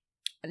lost?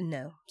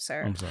 No,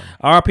 sir. I'm sorry.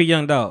 R.P.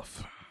 Young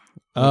Dolph.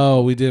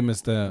 Oh, we did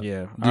miss that.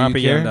 Yeah. Do you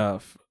R.P. care? Young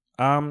Dolph.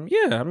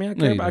 Yeah, I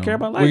mean, I care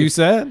about life. Were you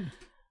sad?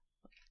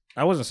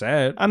 I wasn't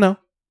sad. I know.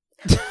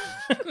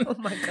 Oh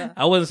my god.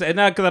 I wasn't sad.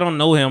 Not because I don't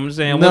know him. I'm just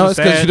saying I No, wasn't it's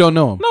because sad. you don't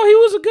know him. No, he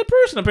was a good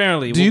person,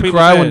 apparently. Do you People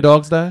cry said. when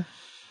dogs die?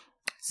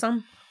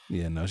 Some.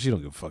 Yeah, no, she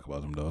don't give a fuck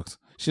about them dogs.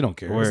 She don't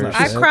care. Word. It's not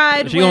I sad.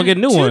 cried She when gonna get a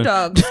new 2 one.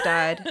 dogs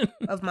died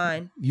of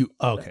mine. You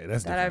okay?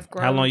 That's That different. I've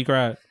grown. How long you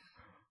cried?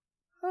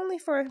 Only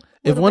for a If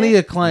little one of bit.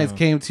 your clients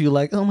came to you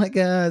like, "Oh my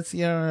God,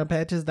 Ciara,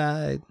 Patches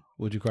died,"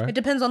 would you cry? It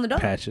depends on the dog.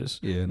 Patches.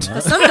 Yeah, no.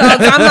 For some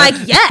dogs, I'm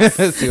like, yes.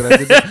 See what I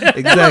did there? That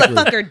Exactly.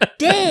 motherfucker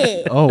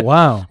dead. Oh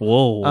wow.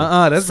 Whoa.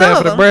 That's Some bad of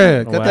for the them.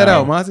 bread. Cut that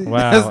Wow. out, Monty.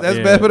 Wow. That's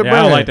Yeah. bad for the Yeah, bread.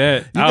 I don't like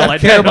that. You I don't gotta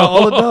like care that about at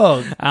all the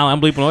all. dogs. I'm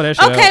bleeping all that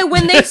shit Okay, out.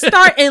 when they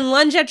start and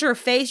lunge at your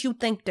face, you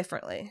think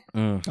differently.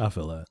 I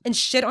feel that. And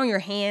shit on your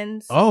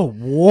hands. Oh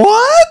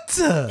what?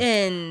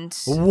 And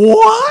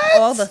What?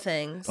 all the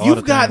things. All You've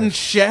the gotten things.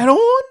 shat on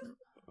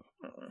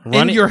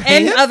in your And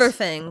hands. other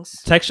things.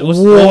 Texture. What?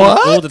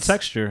 What was the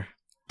texture?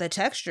 The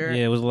texture.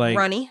 Yeah, it was like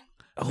runny.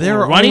 There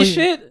are runny only-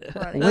 shit.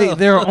 Wait,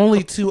 there are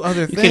only 2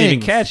 other You things can't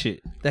even catch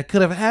it. that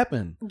could have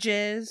happened.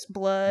 Jizz,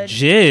 blood.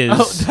 Jizz. Oh,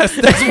 that's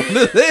one of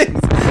the things.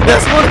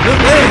 That's one of the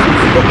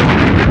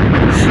things.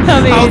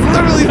 I mean, I was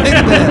literally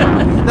thinking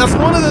that. That's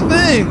one of the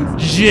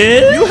things.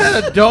 Jizz. You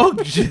had a dog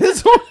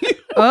jizz on you.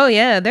 oh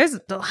yeah, there's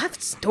I have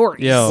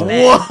stories. Yo.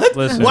 man. What?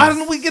 Listen. Why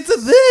didn't we get to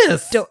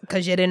this?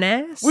 Because you didn't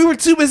ask. We were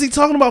too busy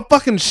talking about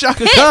fucking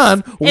Shaka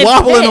Khan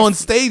wobbling pissed. on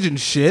stage and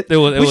shit. It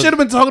was- we should have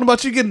been talking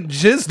about you getting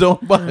jizzed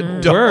on by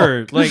a dog.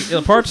 Word. Like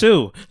part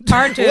 2.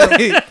 Part 2.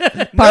 Wait,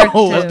 Part no. two.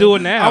 Let's do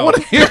it now. I want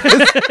to hear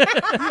this.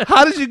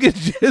 How did you get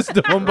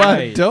jizzed on by a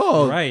Right.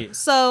 dog? Right.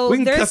 So We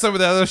can cut there's some of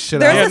that other shit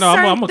there's out. Yeah, a no, I'm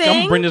certain gonna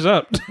thing bring this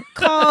up.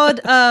 called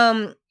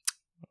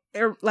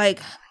like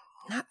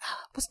not,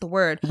 what's the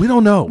word? We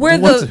don't know. Where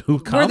What's the it? Who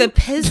where the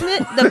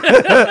come?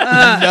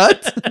 nut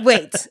Nut?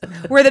 wait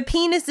where the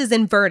penis is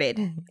inverted,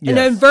 an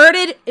Yes.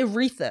 inverted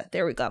urethra.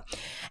 There we go.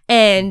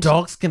 And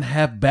Dogs can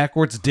have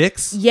backwards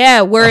dicks.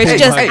 yeah, where it's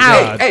just my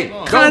out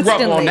God.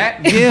 constantly.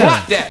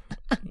 Yeah.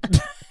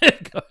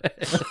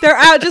 They're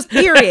out just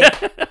period.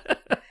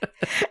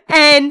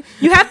 And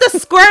you have to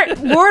squirt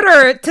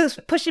water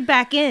to push it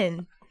back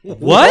in.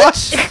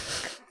 What?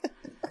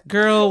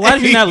 Girl, why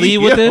did you not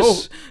leave with Yo.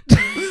 this?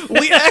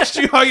 We asked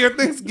you how your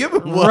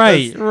Thanksgiving was.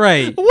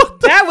 Right. What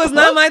the That was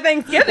not my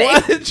Thanksgiving.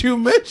 Why did you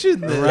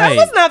mention this? Right. That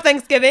was not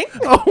Thanksgiving.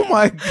 Oh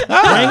my Bring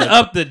God.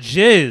 up the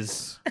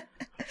jizz.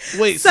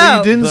 Wait, so So-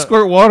 you didn't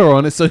squirt water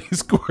on it, so you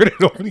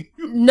squirted on you.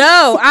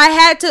 No, I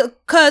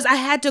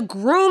had to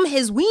groom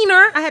his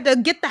wiener. I had to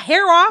get the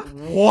hair off.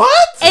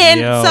 What? And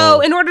Yo. so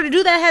in order to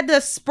do that, I had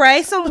to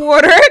spray some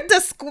water to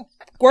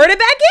squirt it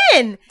back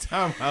in.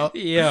 Time out.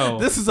 Yo,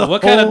 This is a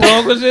what kind of whole-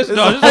 dog was this? this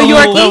No, is this a is whole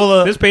a whole level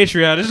of- This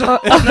Patreon. This is A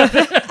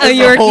That's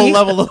a whole Yorkie.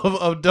 level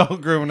of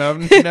dog grooming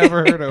I've never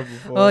heard of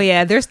before. Oh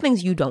yeah, there's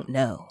things you don't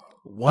know.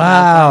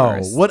 Wow.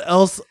 Converse. What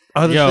else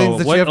are the yo, things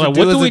that what, you have to like, do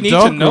what as do we a need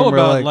dog to know groomer?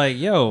 about? Like,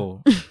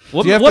 yo,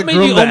 what, do you have what to made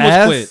groom you the almost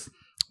ass?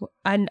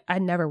 quit? I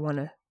never want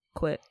to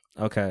quit.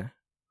 Okay,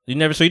 you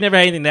never had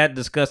anything that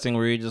disgusting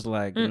where you're just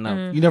like,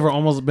 no. You never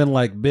almost been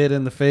like bit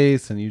in the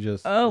face and you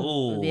just.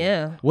 Oh Ooh.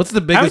 yeah, What's the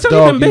How biggest many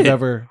times you dog been you've bit?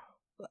 ever?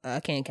 I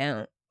can't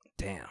count.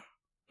 Damn,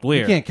 where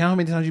You can't count how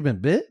many times you've been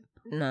bit?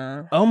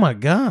 Nah, Oh my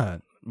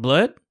God.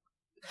 blood?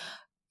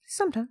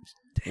 sometimes.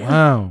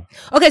 Wow.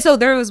 Okay, so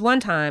there was one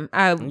time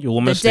You a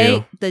woman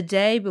still. the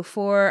day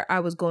before I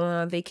was going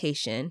on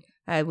vacation,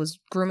 I was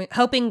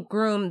helping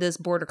groom this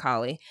border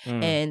collie,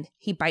 and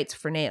he bites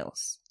for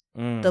nails.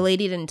 The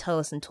lady didn't tell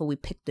us until we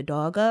picked the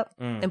dog up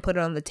and put it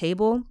on the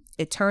table.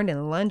 It turned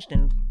and lunged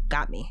and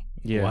got me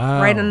Yeah.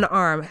 Wow. right on the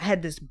arm. I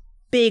had this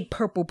big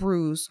purple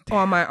bruise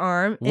on my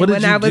arm. What and did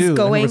when you I was do in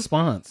going,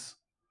 response?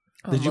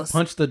 Did you Almost.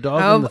 punch the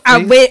dog in the face? I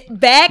went You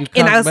back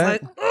and I was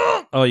cocked back? like,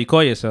 "Ugh." Oh, you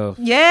call yourself?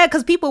 Yeah,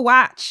 because people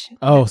watch.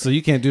 Oh, so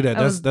you can't do that.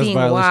 I was That's being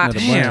violation of the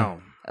watched. plan.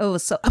 Damn. It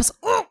was so. I was.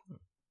 "Ugh."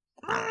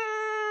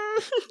 I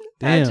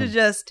had to Damn.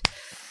 just.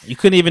 You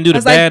couldn't even do I the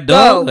was like, bad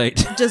dog. "Go. Like,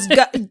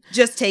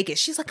 just take it."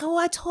 She's like, "Oh,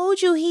 I told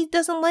you he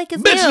doesn't like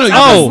his Bitch, nails." no,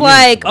 I you- was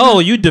like, oh,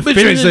 you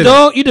defending ain't say the that.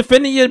 dog? You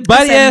defending your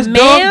body said, ass dog,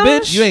 "Ma'am?"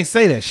 bitch? You ain't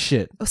say that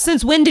shit.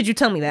 "Since when did you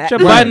tell me that?" Your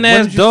Right. biting When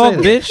ass did you dog,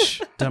 say that?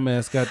 bitch.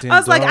 Dumbass goddamn I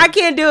was like, dog. "I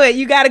can't do it.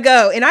 You gotta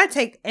go." And I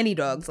take any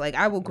dogs. Like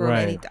I will groom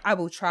Right. any. I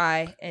will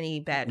try any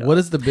bad dog. What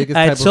is the biggest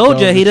I type of told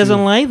dog you he that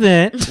doesn't like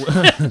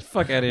that.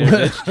 Fuck out of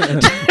here,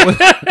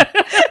 bitch.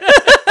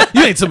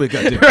 You ain't told me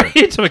goddamn. Right,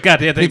 you told me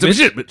goddamn thing, You ain't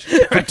told me bitch. shit,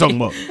 bitch. What you talking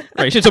about?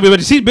 Right, you should told me about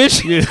the teeth,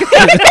 bitch. You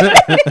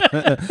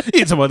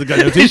ain't talking about the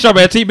goddamn You teeth. talking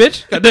about the teeth,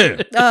 bitch. Goddamn.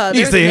 You there's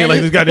ain't saying many,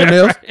 like this goddamn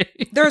nails.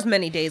 There's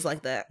many days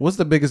like that. What's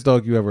the biggest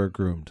dog you ever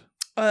groomed?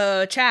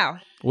 Chow.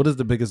 What is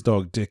the biggest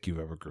dog dick you've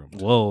ever groomed?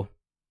 Whoa.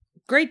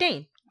 Great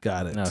Dane.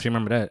 Got it. No, she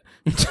remember that.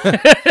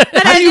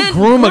 And How I do you didn't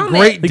groom a it.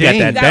 Great You got Dane?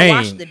 that You gotta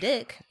wash Dane. the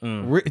dick.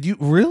 You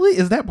really?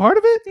 Is that part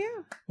of it? Yeah.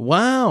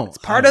 Wow. It's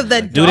part of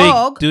the Do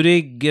dog.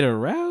 they get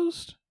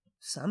aroused?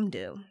 Some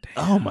do.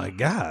 Oh my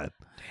god.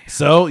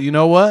 So you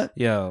know what?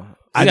 Yo.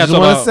 I we gotta just talk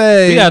wanna about-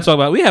 say- we gotta talk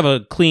about. We have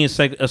a clean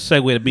segue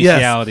to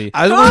bestiality.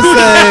 I just want to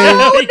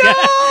say we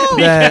got,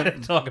 we that- gotta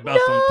talk about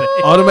something.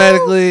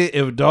 automatically,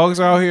 if dogs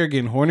are out here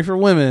getting horny for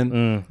women,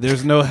 Mm.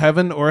 there's no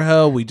heaven or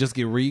hell. We just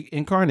get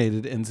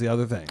reincarnated into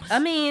other things. I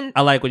mean,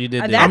 I like what you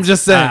did there. That's- I'm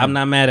just saying. I'm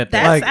not mad at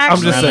that. that's Like, I'm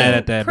actually just I'm not saying. mad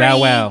at that. Bow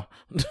wow.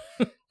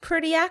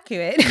 pretty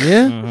accurate.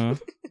 Yeah, Mhm.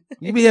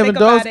 you be you having think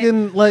dogs about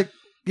it.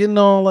 getting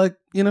all like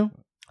getting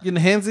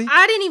handsy.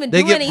 I didn't even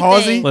They do get anything.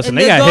 palsy? Listen, and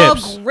they the got dog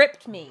hips.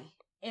 gripped me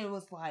and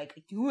was like,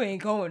 "You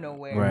ain't going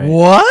nowhere." Right.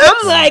 What?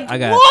 I'm like, I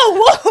got-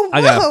 whoa.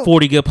 I got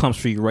 40 good pumps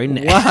for you right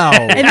now. Wow.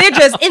 And they're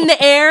just in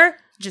the air,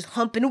 just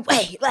humping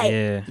away. Like,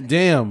 Yeah.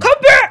 Damn. come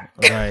back.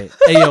 Right.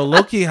 Hey yo,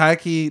 low key, high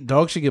key,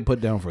 dogs should get put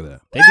down for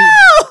that. They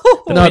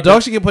be, No,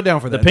 dogs should get put down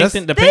for the that. pink That's-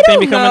 thing, the They pink thing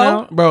be don't coming know.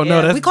 out. bro, no,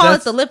 Yeah. that's we call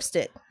that's, it the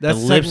lipstick.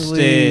 That's The technically-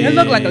 lipstick. It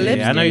look like a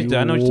Yeah, I know lipstick.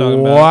 I know what you're talking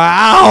about.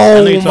 Wow.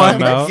 know you're my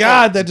talking about.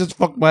 God, that just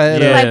fucked my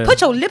head Yeah. up. Like,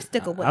 put your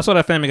lipstick away. I saw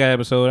that Family Guy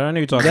episode. I know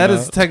you're talking That about.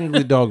 is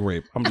technically dog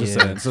rape. I'm just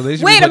Yeah. saying. So they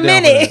should Wait be a put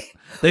down for minute.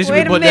 that. They should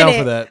Wait be a put down minute.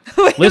 for that.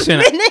 Wait a Listen,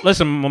 minute.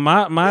 listen.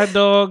 My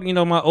dog,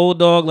 my old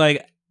dog,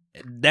 like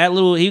that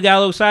little. He got a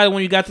little excited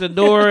when you got to the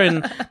door,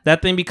 and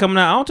that thing be coming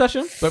out. I don't touch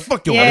him. But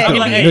fuck your Yeah, wife. I'm it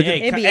like, be-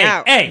 hey, it be hey,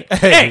 out.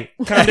 hey,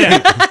 calm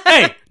down.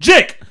 Hey,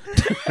 Jake,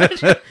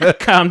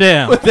 calm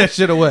down. Put that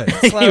shit away.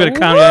 You better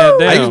calm your ass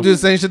down. I used to do the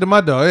same shit to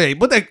my dog. Hey,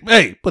 put that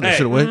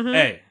shit away.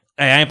 Hey,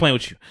 I ain't playing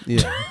with you.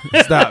 Yeah,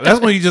 stop. That's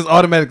when you just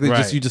automatically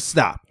Right. you just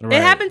stop. Right.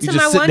 It happened You to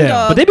just my sit one down.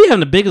 dog. But they be having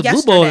the biggest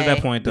blue balls at Yesterday.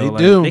 that point, though. They Like,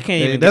 do. They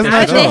can't even. That's get not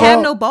that your they dog. have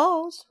fault. no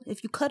balls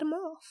if you cut them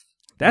off.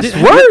 That's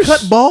Have worse. you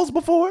cut balls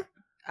before?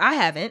 I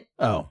haven't,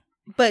 Oh,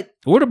 but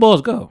Where the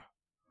balls go?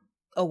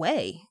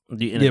 away. In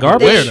the yeah, but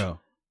garbage? where though?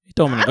 You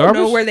throw them in I the don't garbage?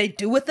 know where they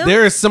do with them.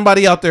 There is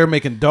somebody out there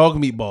making dog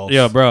meatballs.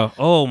 Yo, bro.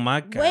 Oh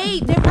my god.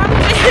 Wait, they're probably.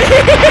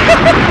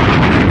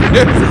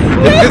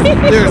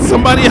 there's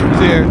somebody out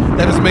there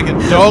that is making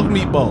dog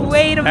meatballs.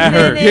 Wait a That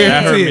hurt. minute.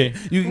 That hurt Guarantee me.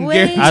 it. You can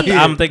Wait. guarantee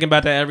I'm it. thinking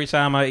about that every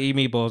time I eat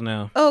meatballs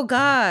now. Oh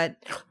God!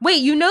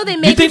 Wait, they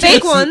make think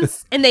fake that's-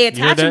 ones and they You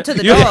hear attach them that? to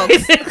the You-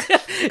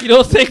 dogs. You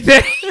don't think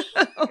that?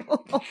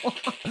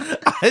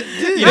 I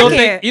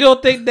did. You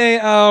don't think they?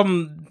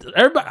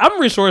 Everybody,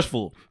 I'm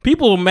resourceful.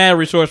 People are mad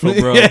resourceful,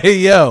 bro. Hey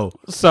yo.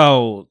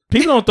 So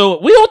people don't throw.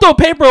 We don't throw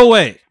paper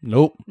away.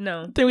 Nope.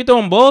 No, Think we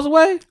throwing balls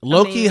away?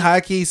 Low key,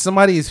 high key,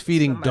 somebody is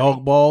feeding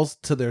dog balls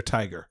to their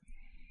tiger.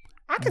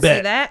 I can Bet.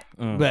 see that.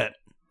 Bet.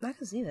 I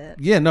can see that.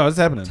 Yeah, no, it's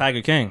happening.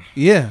 Tiger King,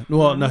 Yeah.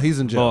 Well, no, he's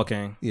in jail. Ball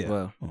King. Yeah.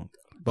 Well,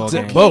 Ball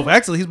So- King. both.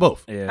 Actually, he's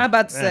both. Yeah. I'm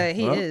about to say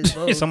he Well, is.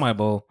 both. Somebody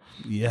bowl.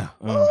 Yeah.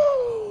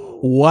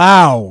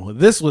 Wow,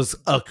 this was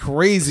a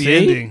crazy See?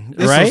 ending.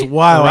 This Right? was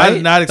wild. I Right?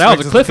 did not That expect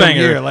was a this to come cliffhanger.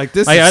 here. Like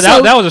this Like, is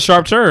that was a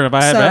sharp turn if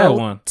I had had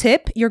one.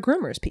 Tip your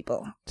groomers,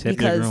 people, Tip your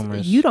because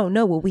groomers. you don't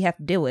know what we have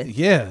to deal with.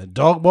 yeah,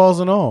 dog balls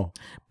and all.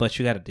 But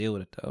you got to deal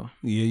with it though.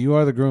 Yeah, you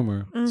are the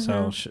groomer.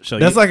 So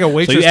That's like a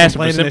waitress you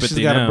asking for complaining that she's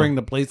sympathy got to now. bring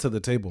the plates to the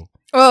table.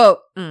 Oh,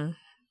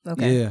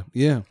 okay. Yeah,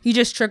 yeah, You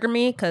just trigger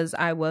me because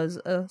I was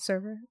a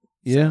server.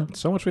 yeah,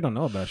 So much we don't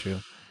know about you.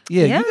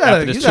 yeah. Yeah. You gotta,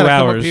 After this you gotta 2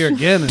 come up hours. here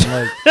again and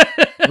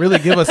like really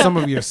give us some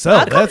of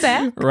yourself. I'll come That's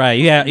back. Right.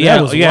 Yeah. That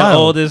Yeah. was You got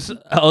wild.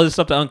 all this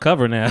stuff to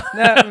uncover now.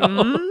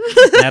 Mm.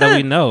 Now that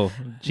we know.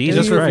 Jesus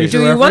Just for Christ. future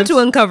Do you want reference? to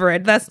uncover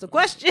it? That's the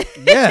question.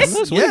 yes,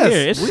 That's yes.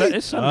 weird. It's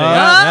We-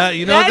 Sunday.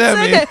 You know what that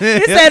means? That's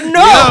it. He said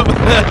no. Yup.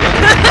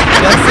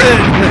 That's it.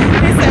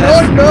 He said,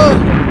 "Oh no."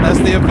 That's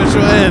the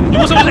official end.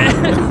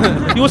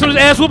 You want some of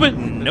this ass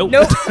whooping? Nope.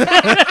 Nope.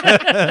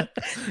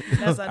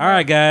 All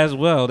right, guys.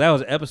 Well, that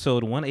was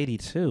episode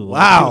 182.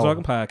 Wow. People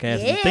Talking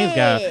Podcast. And things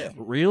got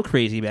real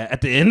crazy back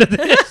at the end of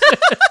this.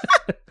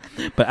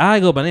 But I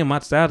go by the name of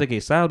Monty Styles, aka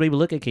Styles, baby.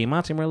 Look at K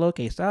Monty Merlot,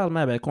 aka Styles,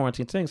 my bad,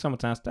 quarantine thing,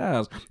 summertime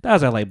Styles.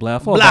 Styles are like blah.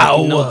 Blow.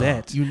 You know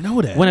that. You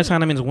know that. Wintertime,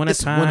 that means It's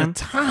wintertime.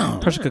 wintertime.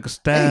 Pressure cooker Hey,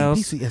 Styles.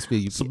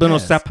 PCSVU. Subliminal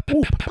Style.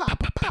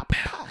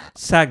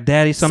 Sock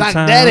Daddy sometimes.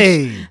 Sock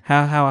Daddy.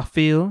 How I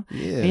feel.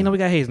 Yeah. And, you know, we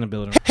got Hayes in the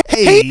building.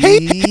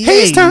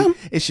 Hayes time.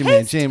 It's your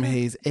man Jim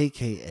Hayes,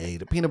 aka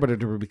the peanut butter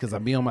dipper, because I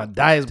be on my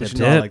diets, but you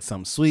know I like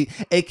something sweet.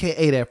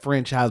 AKA that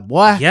franchise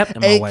boy. Yep.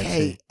 And my wife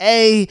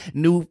AKA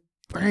new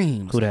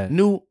frames. Who that?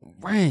 New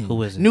ring.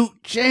 Who is it? New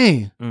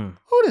chain. Mm.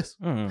 Who this?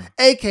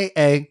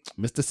 AKA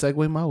Mr.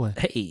 Segway My Way.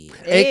 Hey.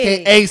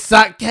 AKA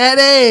Sock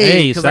Caddy.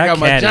 Hey, because I got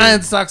my Sock Caddy.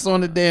 Giant socks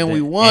on today and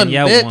we won, And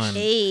y'all bitch. won.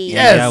 Hey.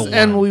 Yes,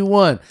 Yeah, and we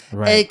won.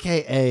 Right.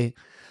 AKA,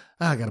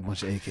 I got a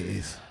bunch of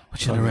AKAs.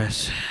 What you the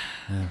rest?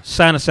 Yeah.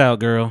 Sign us out,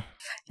 girl.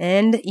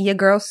 And your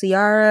girl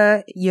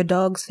Ciara, your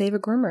dog's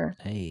favorite groomer.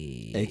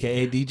 Hey.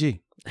 AKA DG.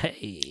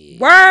 Hey.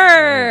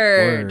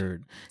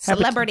 Word. Happy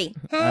Celebrity.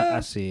 I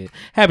see it.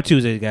 Happy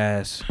Tuesday,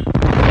 guys.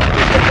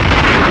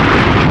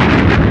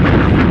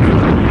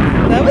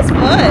 That was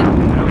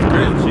fun.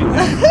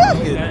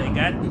 It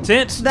got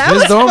intense. That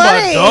was Just on my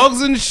funny.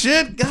 dogs and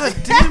shit. God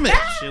damn it.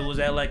 Shit was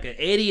at like an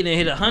 80 and then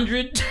hit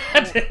 100.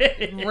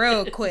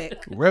 Real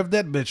quick. Rev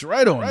that bitch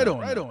right on.